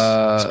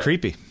 this looks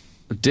creepy.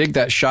 Dig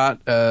that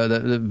shot,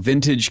 the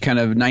vintage kind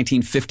of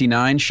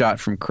 1959 shot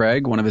from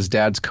Craig, one of his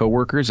dad's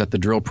coworkers at the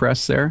drill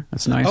press there.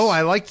 That's nice. Oh,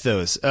 I liked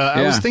those.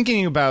 I was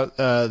thinking about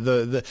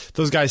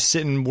those guys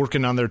sitting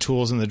working on their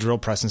tools in the drill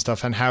press and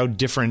stuff, and how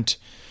different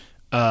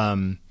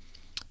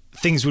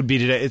things would be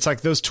today. It's like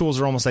those tools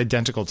are almost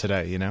identical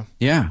today, you know?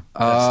 Yeah.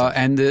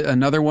 And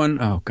another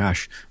one, oh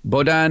gosh,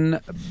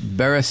 Bohdan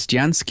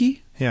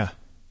Berestyansky? Yeah.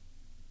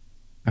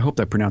 I hope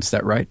I pronounced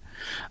that right.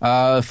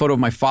 A photo of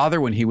my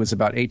father when he was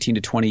about 18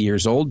 to 20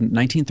 years old,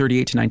 1938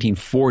 to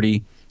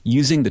 1940,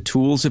 using the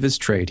tools of his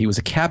trade. He was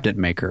a cabinet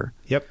maker.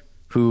 Yep.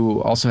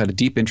 Who also had a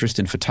deep interest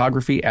in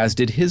photography, as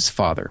did his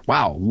father.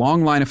 Wow,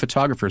 long line of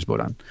photographers,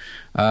 Bohdan.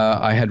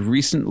 I had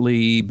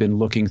recently been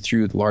looking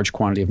through the large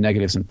quantity of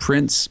negatives and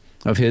prints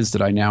of his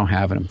that I now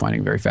have, and I'm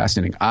finding very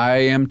fascinating. I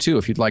am too.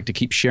 If you'd like to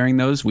keep sharing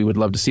those, we would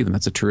love to see them.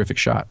 That's a terrific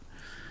shot.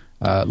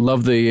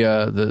 Love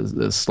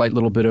the slight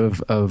little bit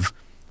of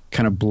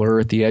kind of blur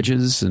at the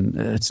edges, and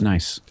it's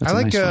nice. That's I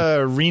like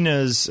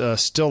Rena's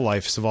still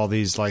lifes of all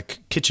these like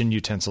kitchen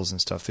utensils and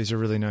stuff. These are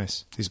really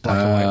nice. These black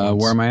and white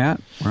ones. Where am I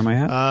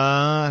at?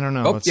 I don't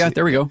know. Oh, yeah,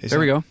 there we go. There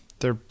we go.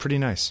 They're pretty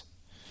nice.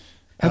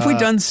 Have we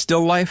done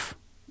still life?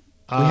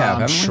 We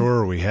have. I'm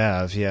sure we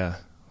have. Yeah,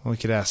 we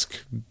could ask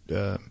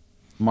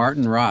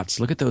Martin Rotz.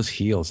 Look at those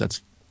heels.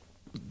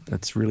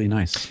 That's really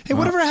nice. Hey,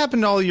 whatever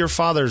happened to all your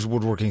father's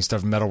woodworking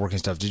stuff, metalworking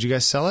stuff? Did you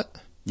guys sell it?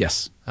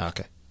 Yes.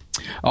 Okay.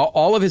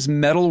 All of his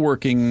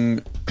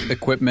metalworking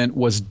equipment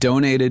was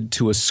donated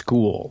to a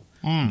school.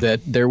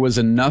 That there was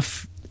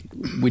enough.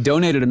 We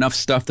donated enough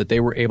stuff that they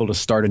were able to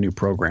start a new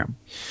program.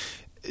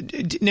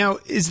 Now,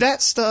 is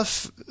that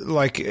stuff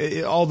like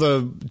all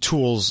the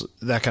tools,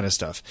 that kind of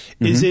stuff?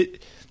 Mm-hmm.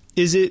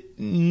 Is it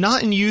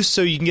not in use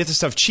so you can get the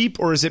stuff cheap,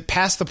 or is it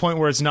past the point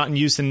where it's not in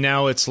use and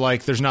now it's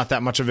like there's not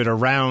that much of it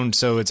around,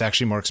 so it's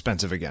actually more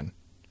expensive again?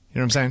 You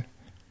know what I'm saying?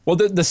 Well,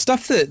 the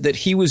stuff that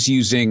he was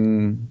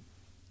using.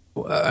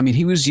 I mean,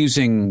 he was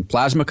using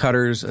plasma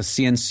cutters, a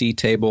CNC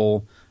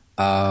table.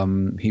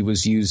 He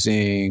was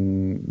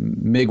using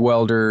MIG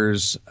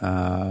welders.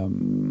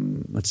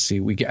 Let's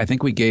see. I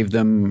think we gave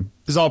them.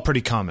 This is all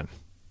pretty common.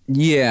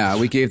 Yeah,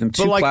 we gave them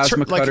two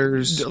plasma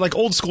cutters, like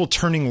old school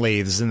turning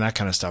lathes and that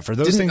kind of stuff. Are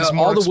those things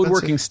more all the expensive?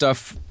 woodworking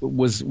stuff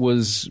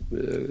was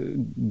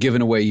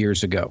given away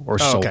years ago or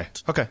sold.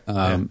 Okay.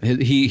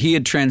 He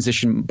had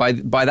transitioned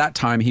by that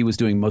time. He was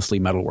doing mostly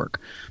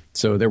metalwork.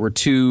 So there were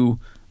two.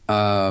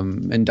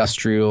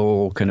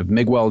 Industrial kind of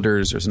MIG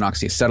welders. There's an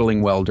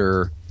oxyacetylene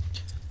welder,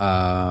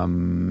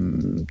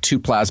 two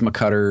plasma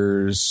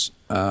cutters,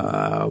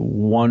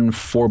 one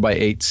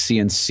 4x8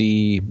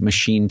 CNC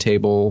machine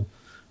table,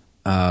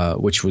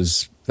 which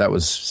was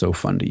so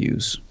fun to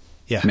use.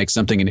 Yeah, make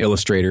something in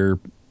Illustrator,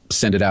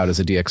 send it out as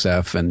a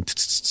DXF, and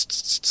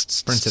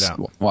print it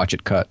out. Watch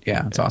it cut.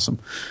 Yeah, it's awesome.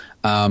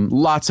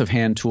 Lots of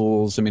hand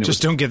tools. I mean,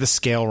 don't get the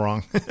scale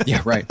wrong.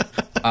 Yeah, right.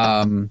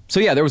 So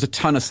yeah, there was a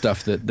ton of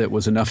stuff that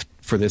was enough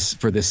for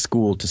this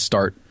school to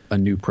start a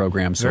new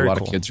program. So Very a lot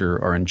cool. of kids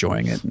are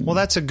enjoying it. Well,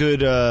 that's a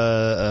good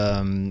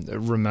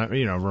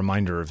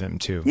reminder of him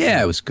too.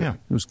 Yeah, it was good. Yeah.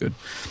 It was good.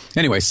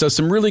 Anyway, so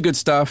some really good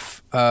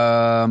stuff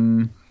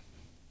in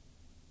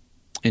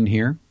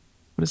here.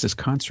 What is this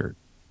concert?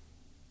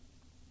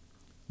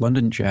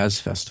 London Jazz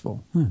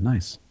Festival. Oh,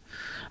 nice.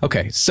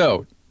 Okay,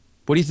 so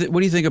what do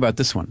you think about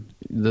this one?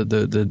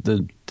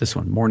 This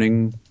one,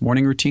 morning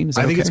routine. Is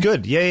that I think okay? it's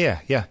good.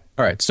 Yeah.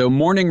 All right, so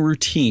morning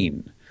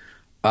routine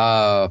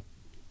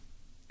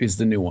is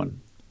the new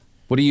one.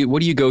 What do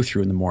you go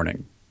through in the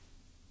morning?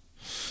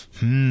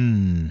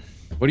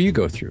 What do you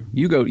go through?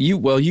 You go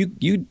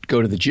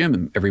to the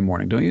gym every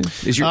morning, don't you?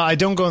 I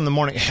don't go in the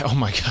morning. Oh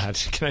my God!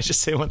 Can I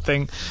just say one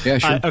thing? Yeah,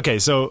 sure. Okay,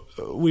 so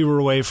we were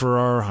away for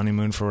our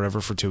honeymoon for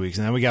 2 weeks,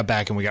 and then we got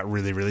back and we got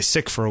really, really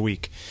sick for a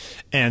week.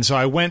 And so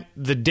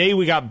the day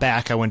we got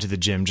back, I went to the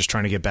gym just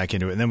trying to get back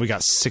into it, and then we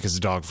got sick as a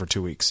dog for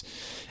 2 weeks.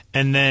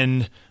 And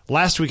then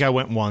last week I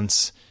went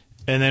once,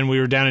 and then we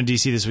were down in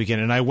DC this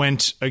weekend, and I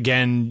went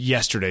again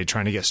yesterday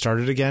trying to get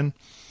started again.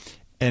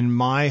 And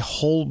my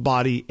whole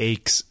body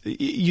aches.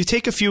 You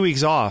take a few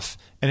weeks off,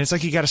 and it's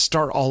like you got to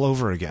start all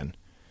over again.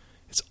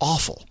 It's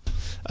awful.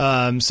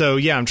 So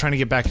yeah, I'm trying to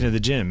get back into the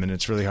gym, and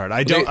it's really hard.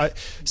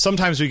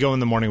 Sometimes we go in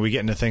the morning, we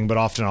get into thing, but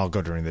often I'll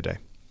go during the day.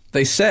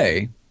 They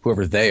say,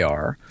 whoever they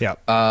are,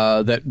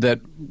 that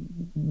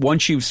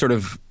once you've sort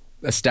of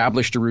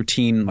established a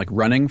routine, like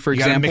running, for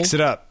example, gotta mix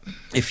it up.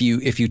 If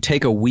you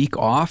take a week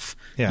off,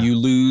 you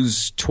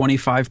lose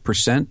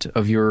 25%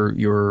 of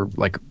your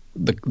like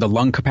the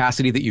lung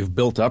capacity that you've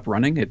built up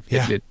running. It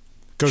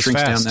goes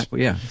shrinks fast. down that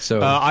way. Yeah. So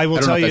I will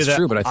don't tell know if you that's that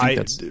true, but I think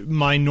that's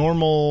my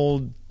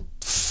normal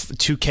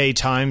 2K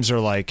times are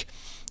like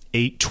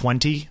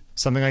 8:20,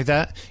 something like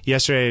that.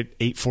 Yesterday at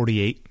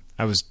 8:48,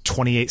 I was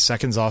 28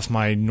 seconds off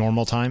my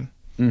normal time.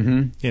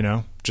 Mm-hmm. You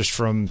know, just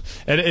from,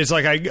 and it's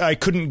like I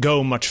couldn't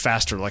go much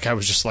faster. Like I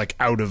was just like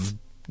out of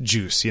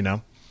juice. You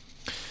know,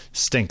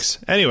 stinks.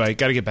 Anyway,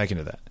 got to get back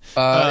into that.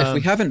 If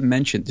we haven't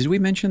mentioned, did we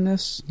mention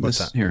this? What's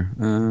that?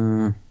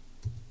 Here.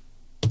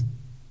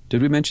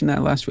 Did we mention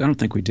that last week? I don't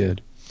think we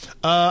did.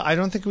 I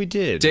don't think we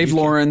did. Dave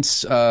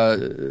Lawrence,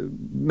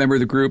 member of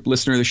the group,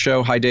 listener of the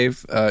show. Hi,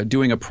 Dave.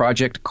 Doing a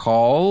project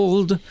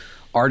called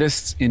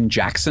Artists in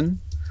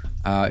Jackson.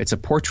 It's a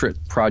portrait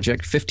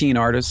project, 15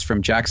 artists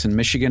from Jackson,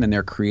 Michigan, and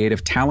their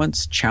creative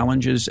talents,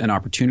 challenges, and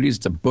opportunities.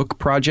 It's a book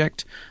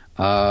project.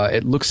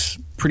 It looks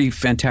pretty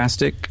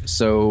fantastic.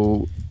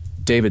 So,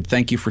 David,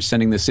 thank you for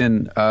sending this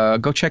in.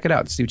 Go check it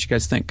out. See what you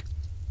guys think.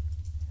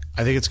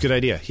 I think it's a good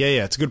idea.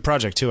 Yeah, it's a good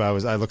project too. I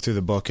looked through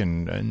the book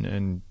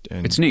and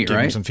it's neat, gave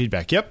right? him some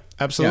feedback. Yep,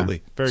 absolutely.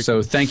 Yeah. Very so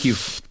cool. thank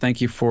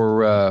you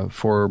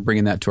for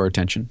bringing that to our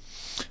attention.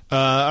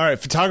 All right,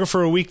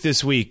 photographer of the week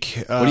this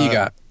week. What do you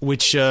got?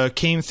 Which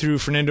came through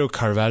Fernando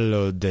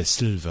Carvalho de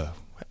Silva.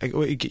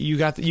 You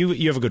have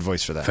a good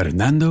voice for that.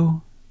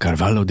 Fernando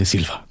Carvalho de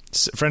Silva,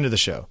 friend of the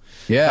show.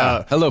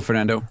 Yeah. Hello,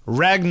 Fernando.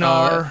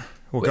 Ragnar.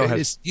 Well, go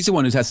ahead. He's the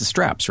one who has the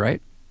straps, right?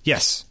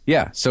 Yes.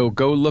 Yeah, so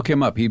go look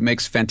him up. He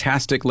makes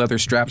fantastic leather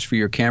straps for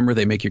your camera.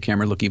 They make your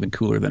camera look even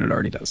cooler than it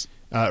already does.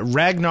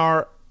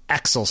 Ragnar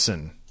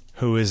Axelsson,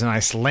 who is an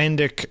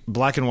Icelandic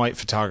black and white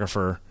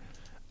photographer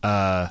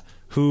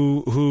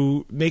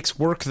who makes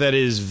work that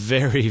is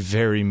very,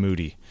 very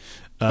moody.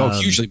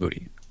 Hugely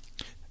moody.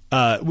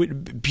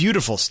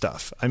 Beautiful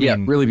stuff. I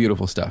mean, really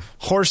beautiful stuff.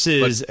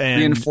 Horses but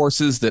and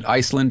reinforces that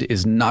Iceland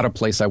is not a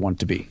place I want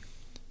to be.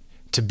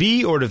 To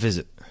be or to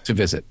visit? To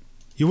visit.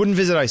 You wouldn't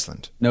visit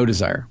Iceland? No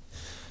desire.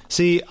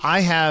 See, I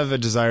have a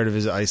desire to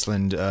visit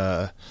Iceland.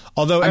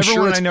 Although I'm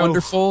sure it's I know,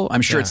 wonderful.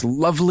 I'm sure it's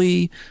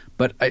lovely,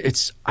 but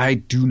I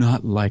do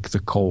not like the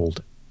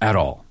cold at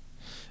all.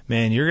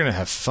 Man, you're gonna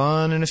have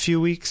fun in a few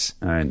weeks.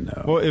 I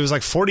know. Well, it was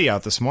like 40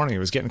 out this morning. It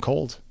was getting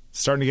cold. It's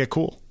starting to get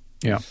cool.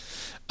 Yeah.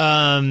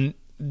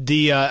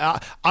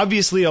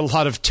 Obviously a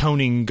lot of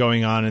toning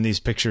going on in these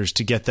pictures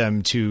to get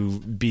them to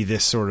be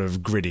this sort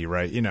of gritty,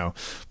 right? You know,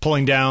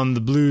 pulling down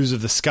the blues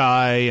of the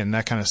sky and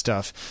that kind of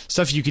stuff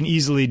you can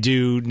easily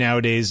do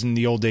nowadays. In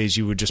the old days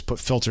you would just put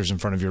filters in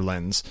front of your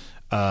lens,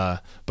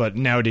 but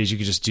nowadays you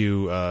could just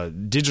do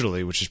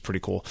digitally, which is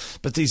pretty cool.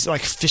 But these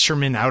like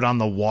fishermen out on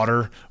the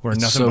water wearing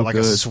nothing but like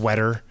a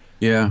sweater.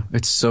 Yeah,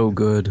 it's so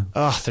good.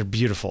 Oh, they're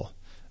beautiful.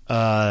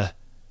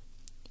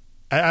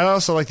 I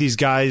also like these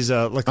guys.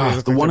 The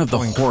one of the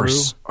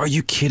horse. Crew. Are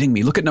you kidding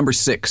me? Look at number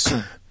 6.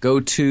 Go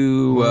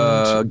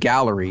to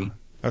gallery.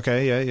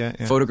 Okay,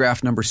 yeah.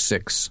 Photograph number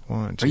 6.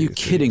 1, 2, Are you 3,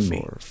 kidding 4,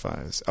 me?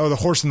 5. Oh, the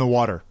horse in the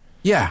water.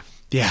 Yeah.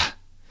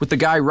 With the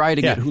guy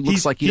riding it who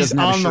looks like he doesn't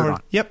have a shirt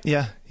on. Yep,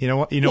 yeah. You know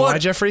what? You know why,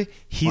 Jeffrey?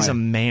 He's a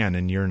man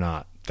and you're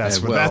not.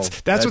 That's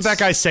what that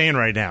guy's saying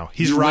right now.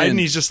 He's riding.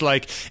 He's just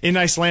like in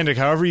Icelandic.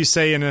 However you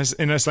say in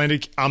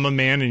Icelandic, I'm a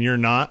man and you're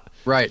not.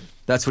 Right.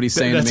 That's what he's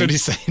saying. That's to me. what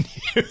he's saying. To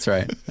you. That's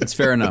right. That's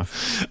fair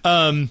enough.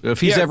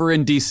 If he's ever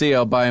in DC,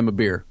 I'll buy him a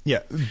beer. Yeah,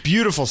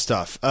 beautiful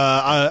stuff.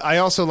 I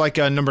also like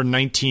number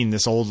 19.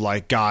 This old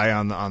like guy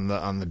on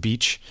the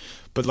beach,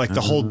 but like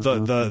the whole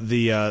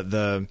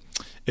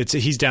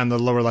He's down the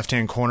lower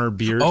left-hand corner,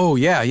 beard. Oh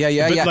yeah.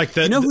 But like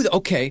you know who?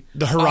 Okay,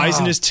 the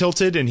horizon is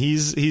tilted, and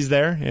he's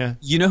there. Yeah.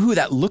 You know who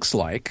that looks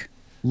like?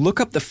 Look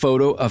up the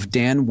photo of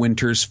Dan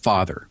Winter's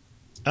father.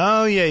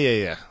 Oh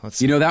yeah. Let's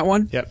see. You know that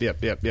one?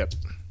 Yep.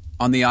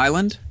 On the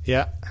island.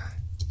 Yeah.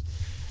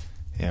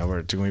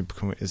 Where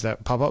is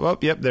that pop up? Oh,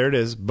 yep, there it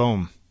is.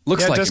 Boom.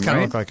 Looks like it does him, kind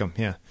of right? look like him.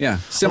 Yeah. Yeah.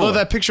 Similar. Although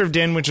that picture of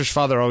Dan Winter's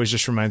father always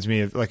just reminds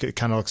me of, like, it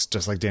kind of looks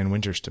just like Dan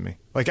Winters to me.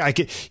 Like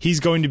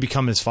he's going to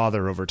become his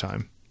father over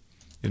time.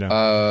 You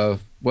know.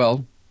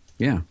 Well,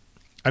 yeah.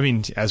 I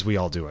mean, as we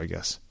all do, I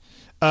guess.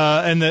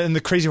 And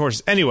the crazy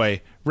horses.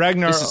 Anyway,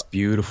 Ragnar. This is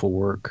beautiful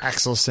work.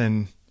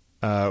 Axelson.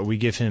 We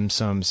give him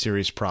some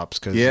serious props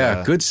because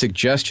good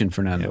suggestion,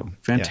 Fernando. Yeah,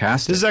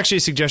 Fantastic. This is actually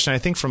a suggestion I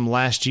think from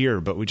last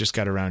year, but we just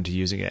got around to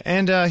using it.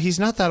 And he's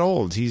not that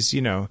old. He's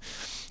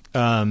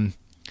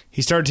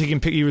he started taking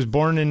pictures. He was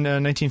born in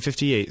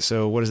 1958.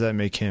 So what does that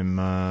make him?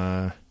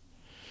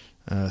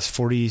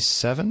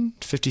 47,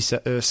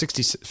 57,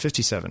 60,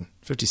 57,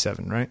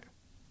 right?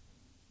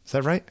 Is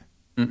that right?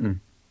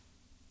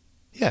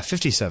 Yeah,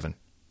 57.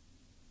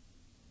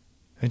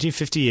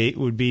 1958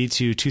 would be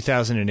to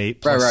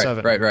 2008 plus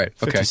 7. Right.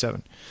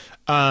 57.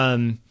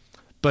 Okay.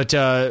 But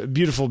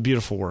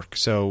beautiful work.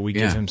 So we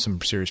give him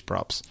some serious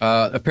props.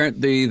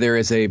 Apparently there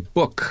is a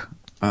book.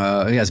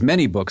 He has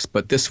many books,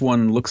 but this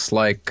one looks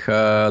like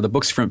the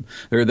books from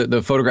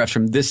the photographs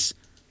from this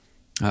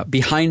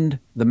Behind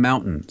the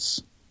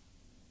Mountains.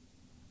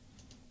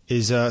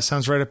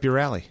 Sounds right up your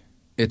alley.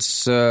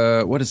 It's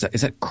what is that?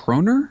 Is that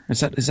kroner? Is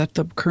that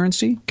the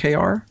currency?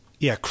 KR?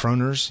 Yeah,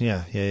 kroners.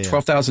 Yeah.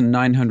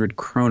 12,900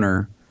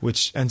 kroner,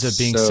 which ends up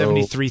being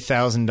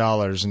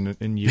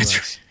 $73,000 in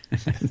US.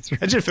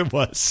 Imagine if it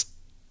was.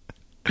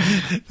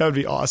 That would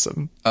be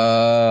awesome.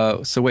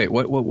 So wait,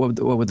 what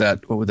would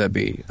that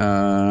be?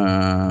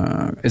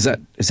 Is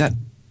that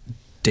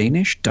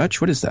Danish,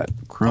 Dutch? What is that?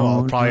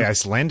 Probably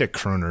Icelandic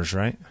kroners,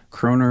 right?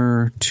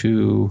 Kroner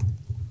to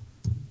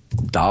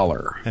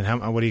dollar.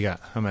 And what do you got?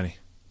 How many?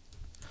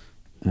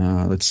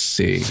 Let's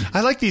see.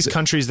 I like these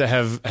countries that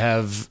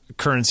have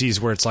currencies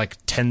where it's like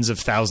tens of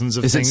thousands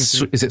of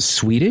things. Is it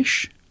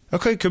Swedish?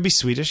 Okay, it could be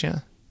Swedish,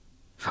 yeah.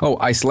 Oh,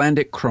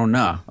 Icelandic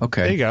krona.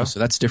 Okay. There you go. So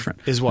that's different.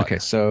 Is what? Okay,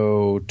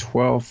 so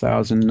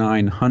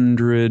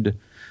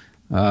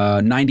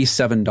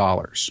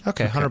 $12,997.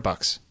 Okay,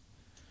 $100.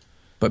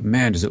 But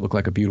man, does it look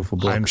like a beautiful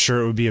book. I'm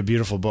sure it would be a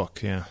beautiful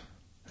book, yeah.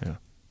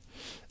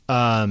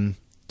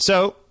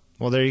 So,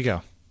 well, there you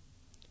go.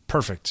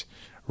 Perfect.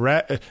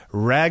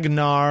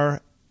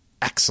 Ragnar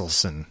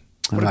Axelson.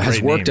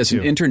 Has worked as an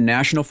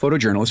international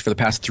photojournalist for the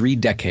past 3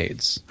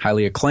 decades.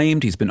 Highly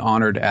acclaimed, he's been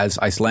honored as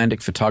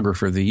Icelandic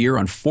Photographer of the Year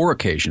on 4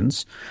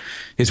 occasions.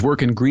 His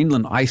work in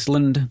Greenland,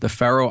 Iceland, the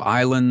Faroe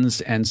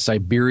Islands, and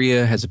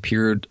Siberia has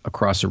appeared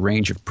across a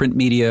range of print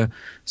media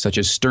such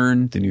as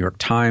Stern, the New York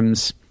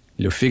Times,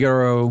 Le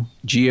Figaro,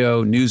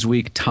 Geo,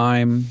 Newsweek,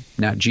 Time,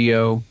 Nat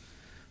Geo.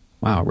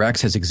 Wow,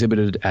 Rax has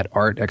exhibited at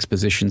art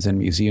expositions and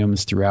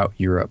museums throughout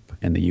Europe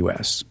and the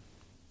U.S.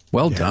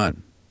 Well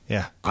done.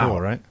 Yeah, cool,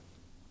 right?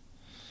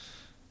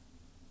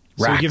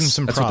 Rax. So we give him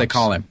some props. That's what they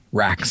call him.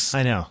 Rax.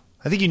 I know.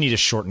 I think you need a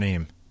short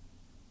name.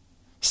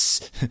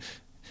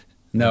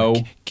 No.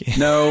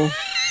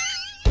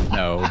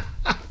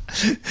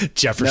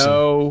 Jefferson.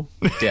 No.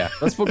 Yeah,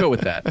 we'll go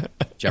with that.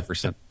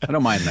 Jefferson. I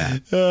don't mind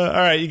that.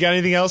 All right. You got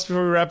anything else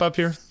before we wrap up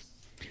here?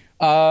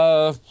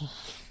 No.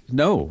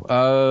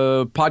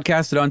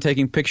 Podcast at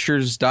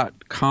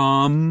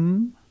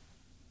ontakingpictures.com.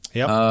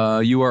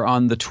 Yep. You are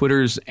on the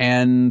Twitters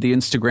and the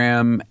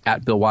Instagram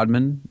at Bill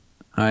Wadman.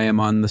 I am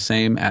on the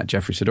same at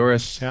Jeffrey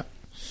Sidoris.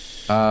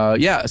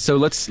 Yeah. So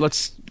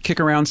let's kick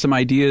around some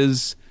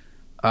ideas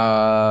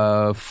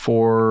for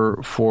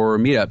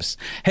meetups.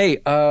 Hey,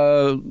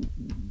 I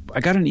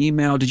got an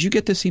email. Did you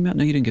get this email?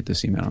 No, you didn't get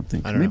this email. I don't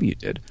think. Maybe you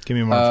did. Give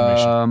me more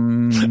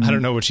information. I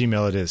don't know which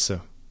email it is.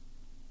 So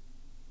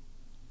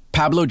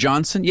Pablo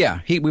Johnson. Yeah,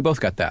 we both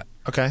got that.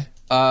 Okay.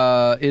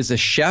 Is a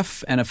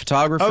chef and a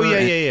photographer. Oh,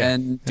 yeah.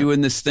 And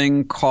doing this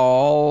thing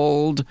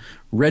called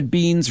Red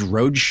Beans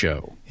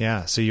Roadshow.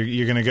 Yeah. So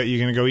you're gonna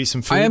go eat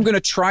some food. I am gonna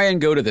try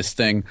and go to this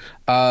thing.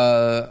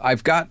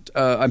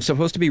 I'm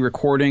supposed to be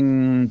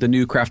recording the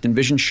new Craft and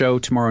Vision show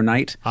tomorrow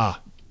night.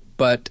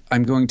 But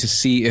I'm going to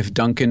see if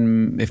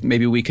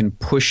maybe we can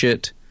push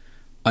it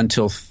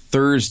until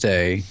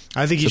Thursday.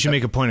 I think you should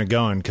make a point of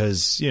going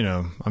because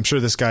I'm sure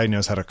this guy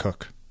knows how to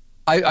cook.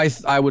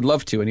 I would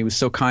love to, and he was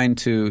so kind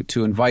to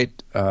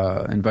invite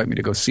me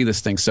to go see this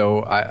thing.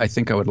 So I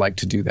think I would like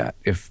to do that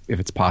if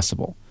it's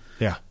possible.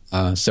 Yeah.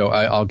 So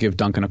I'll give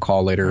Duncan a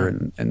call later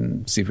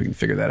and see if we can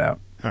figure that out.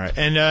 All right.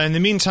 And in the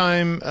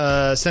meantime,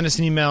 send us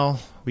an email.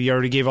 We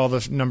already gave all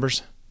the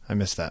numbers. I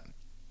missed that.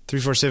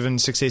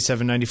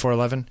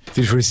 347-687-9411.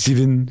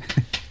 347.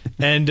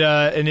 And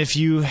if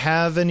you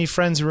have any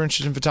friends who are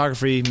interested in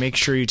photography, make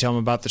sure you tell them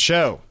about the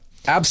show.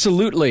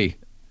 Absolutely.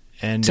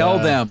 And tell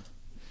them.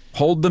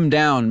 Hold them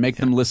down. Make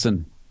them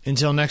listen.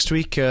 Until next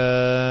week,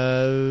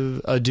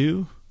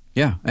 adieu.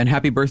 Yeah, and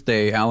happy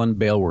birthday, Alan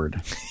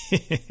Baleward.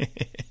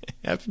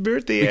 Happy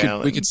birthday,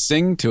 Alan. We could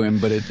sing to him,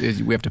 but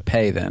we have to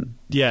pay then.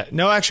 Yeah.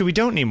 No, actually, we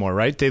don't anymore,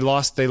 right? They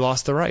lost the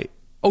right.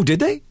 Oh, did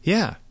they?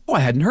 Yeah. Oh, I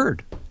hadn't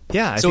heard.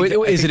 Yeah. So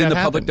is it in the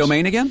public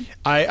domain again?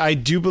 I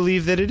do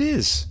believe that it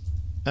is.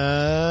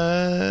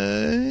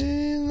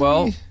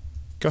 Well,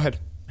 go ahead.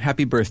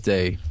 Happy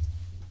birthday,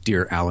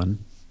 dear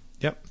Alan.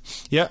 Yep.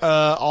 Yeah.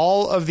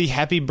 All of the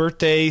happy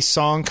birthday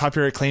song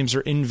copyright claims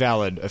are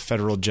invalid. A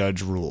federal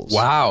judge rules.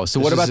 Wow. So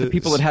what about the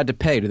people that had to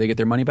pay? Do they get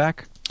their money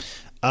back?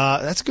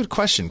 That's a good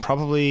question.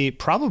 Probably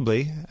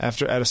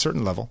at a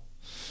certain level.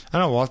 I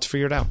don't know. We'll have to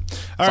figure it out.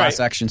 All Class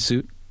right. action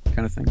suit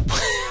kind of thing.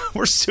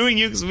 We're suing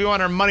you because we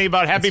want our money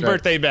about happy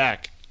birthday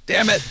back.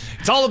 Damn it.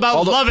 It's all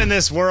about love in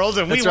this world,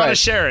 and we want to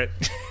share it.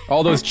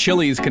 All those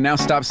Chili's can now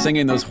stop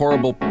singing those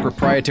horrible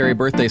proprietary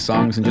birthday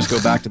songs and just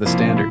go back to the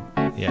standard.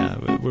 Yeah,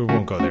 we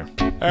won't go there.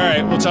 All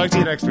right, we'll talk to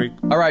you next week.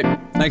 All right.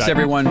 Thanks,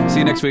 everyone. See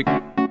you next week.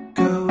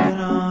 Going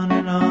on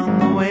and on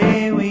the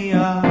way we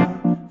are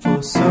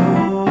for so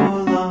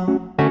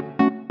long.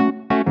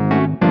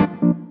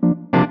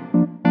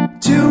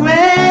 To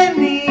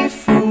any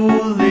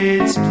fool,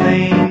 it's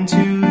plain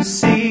to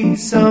see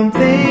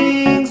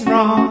something's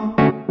wrong.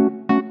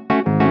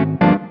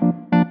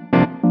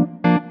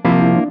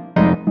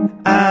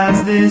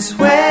 As this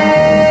way,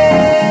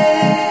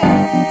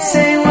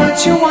 say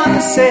what you want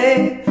to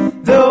say,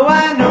 though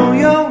I know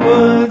your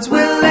words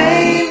will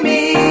lay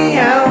me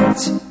out,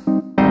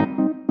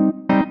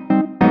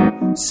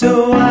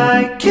 so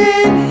I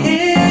can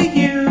hear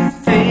you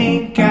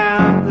think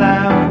out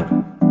loud.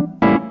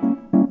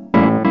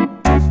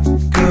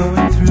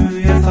 Going through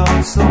your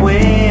thoughts the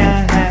way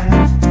I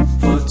have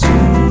for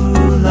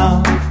too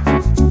long.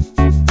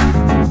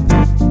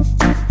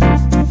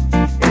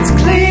 It's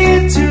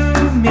clear to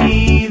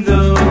me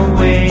the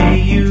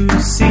way you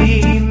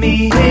see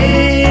me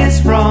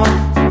is wrong.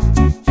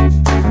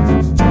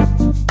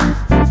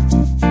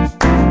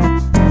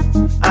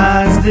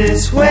 As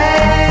this way,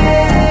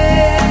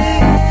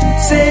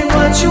 say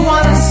what you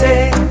want to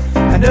say,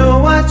 I know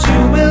what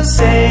you will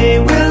say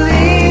will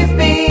leave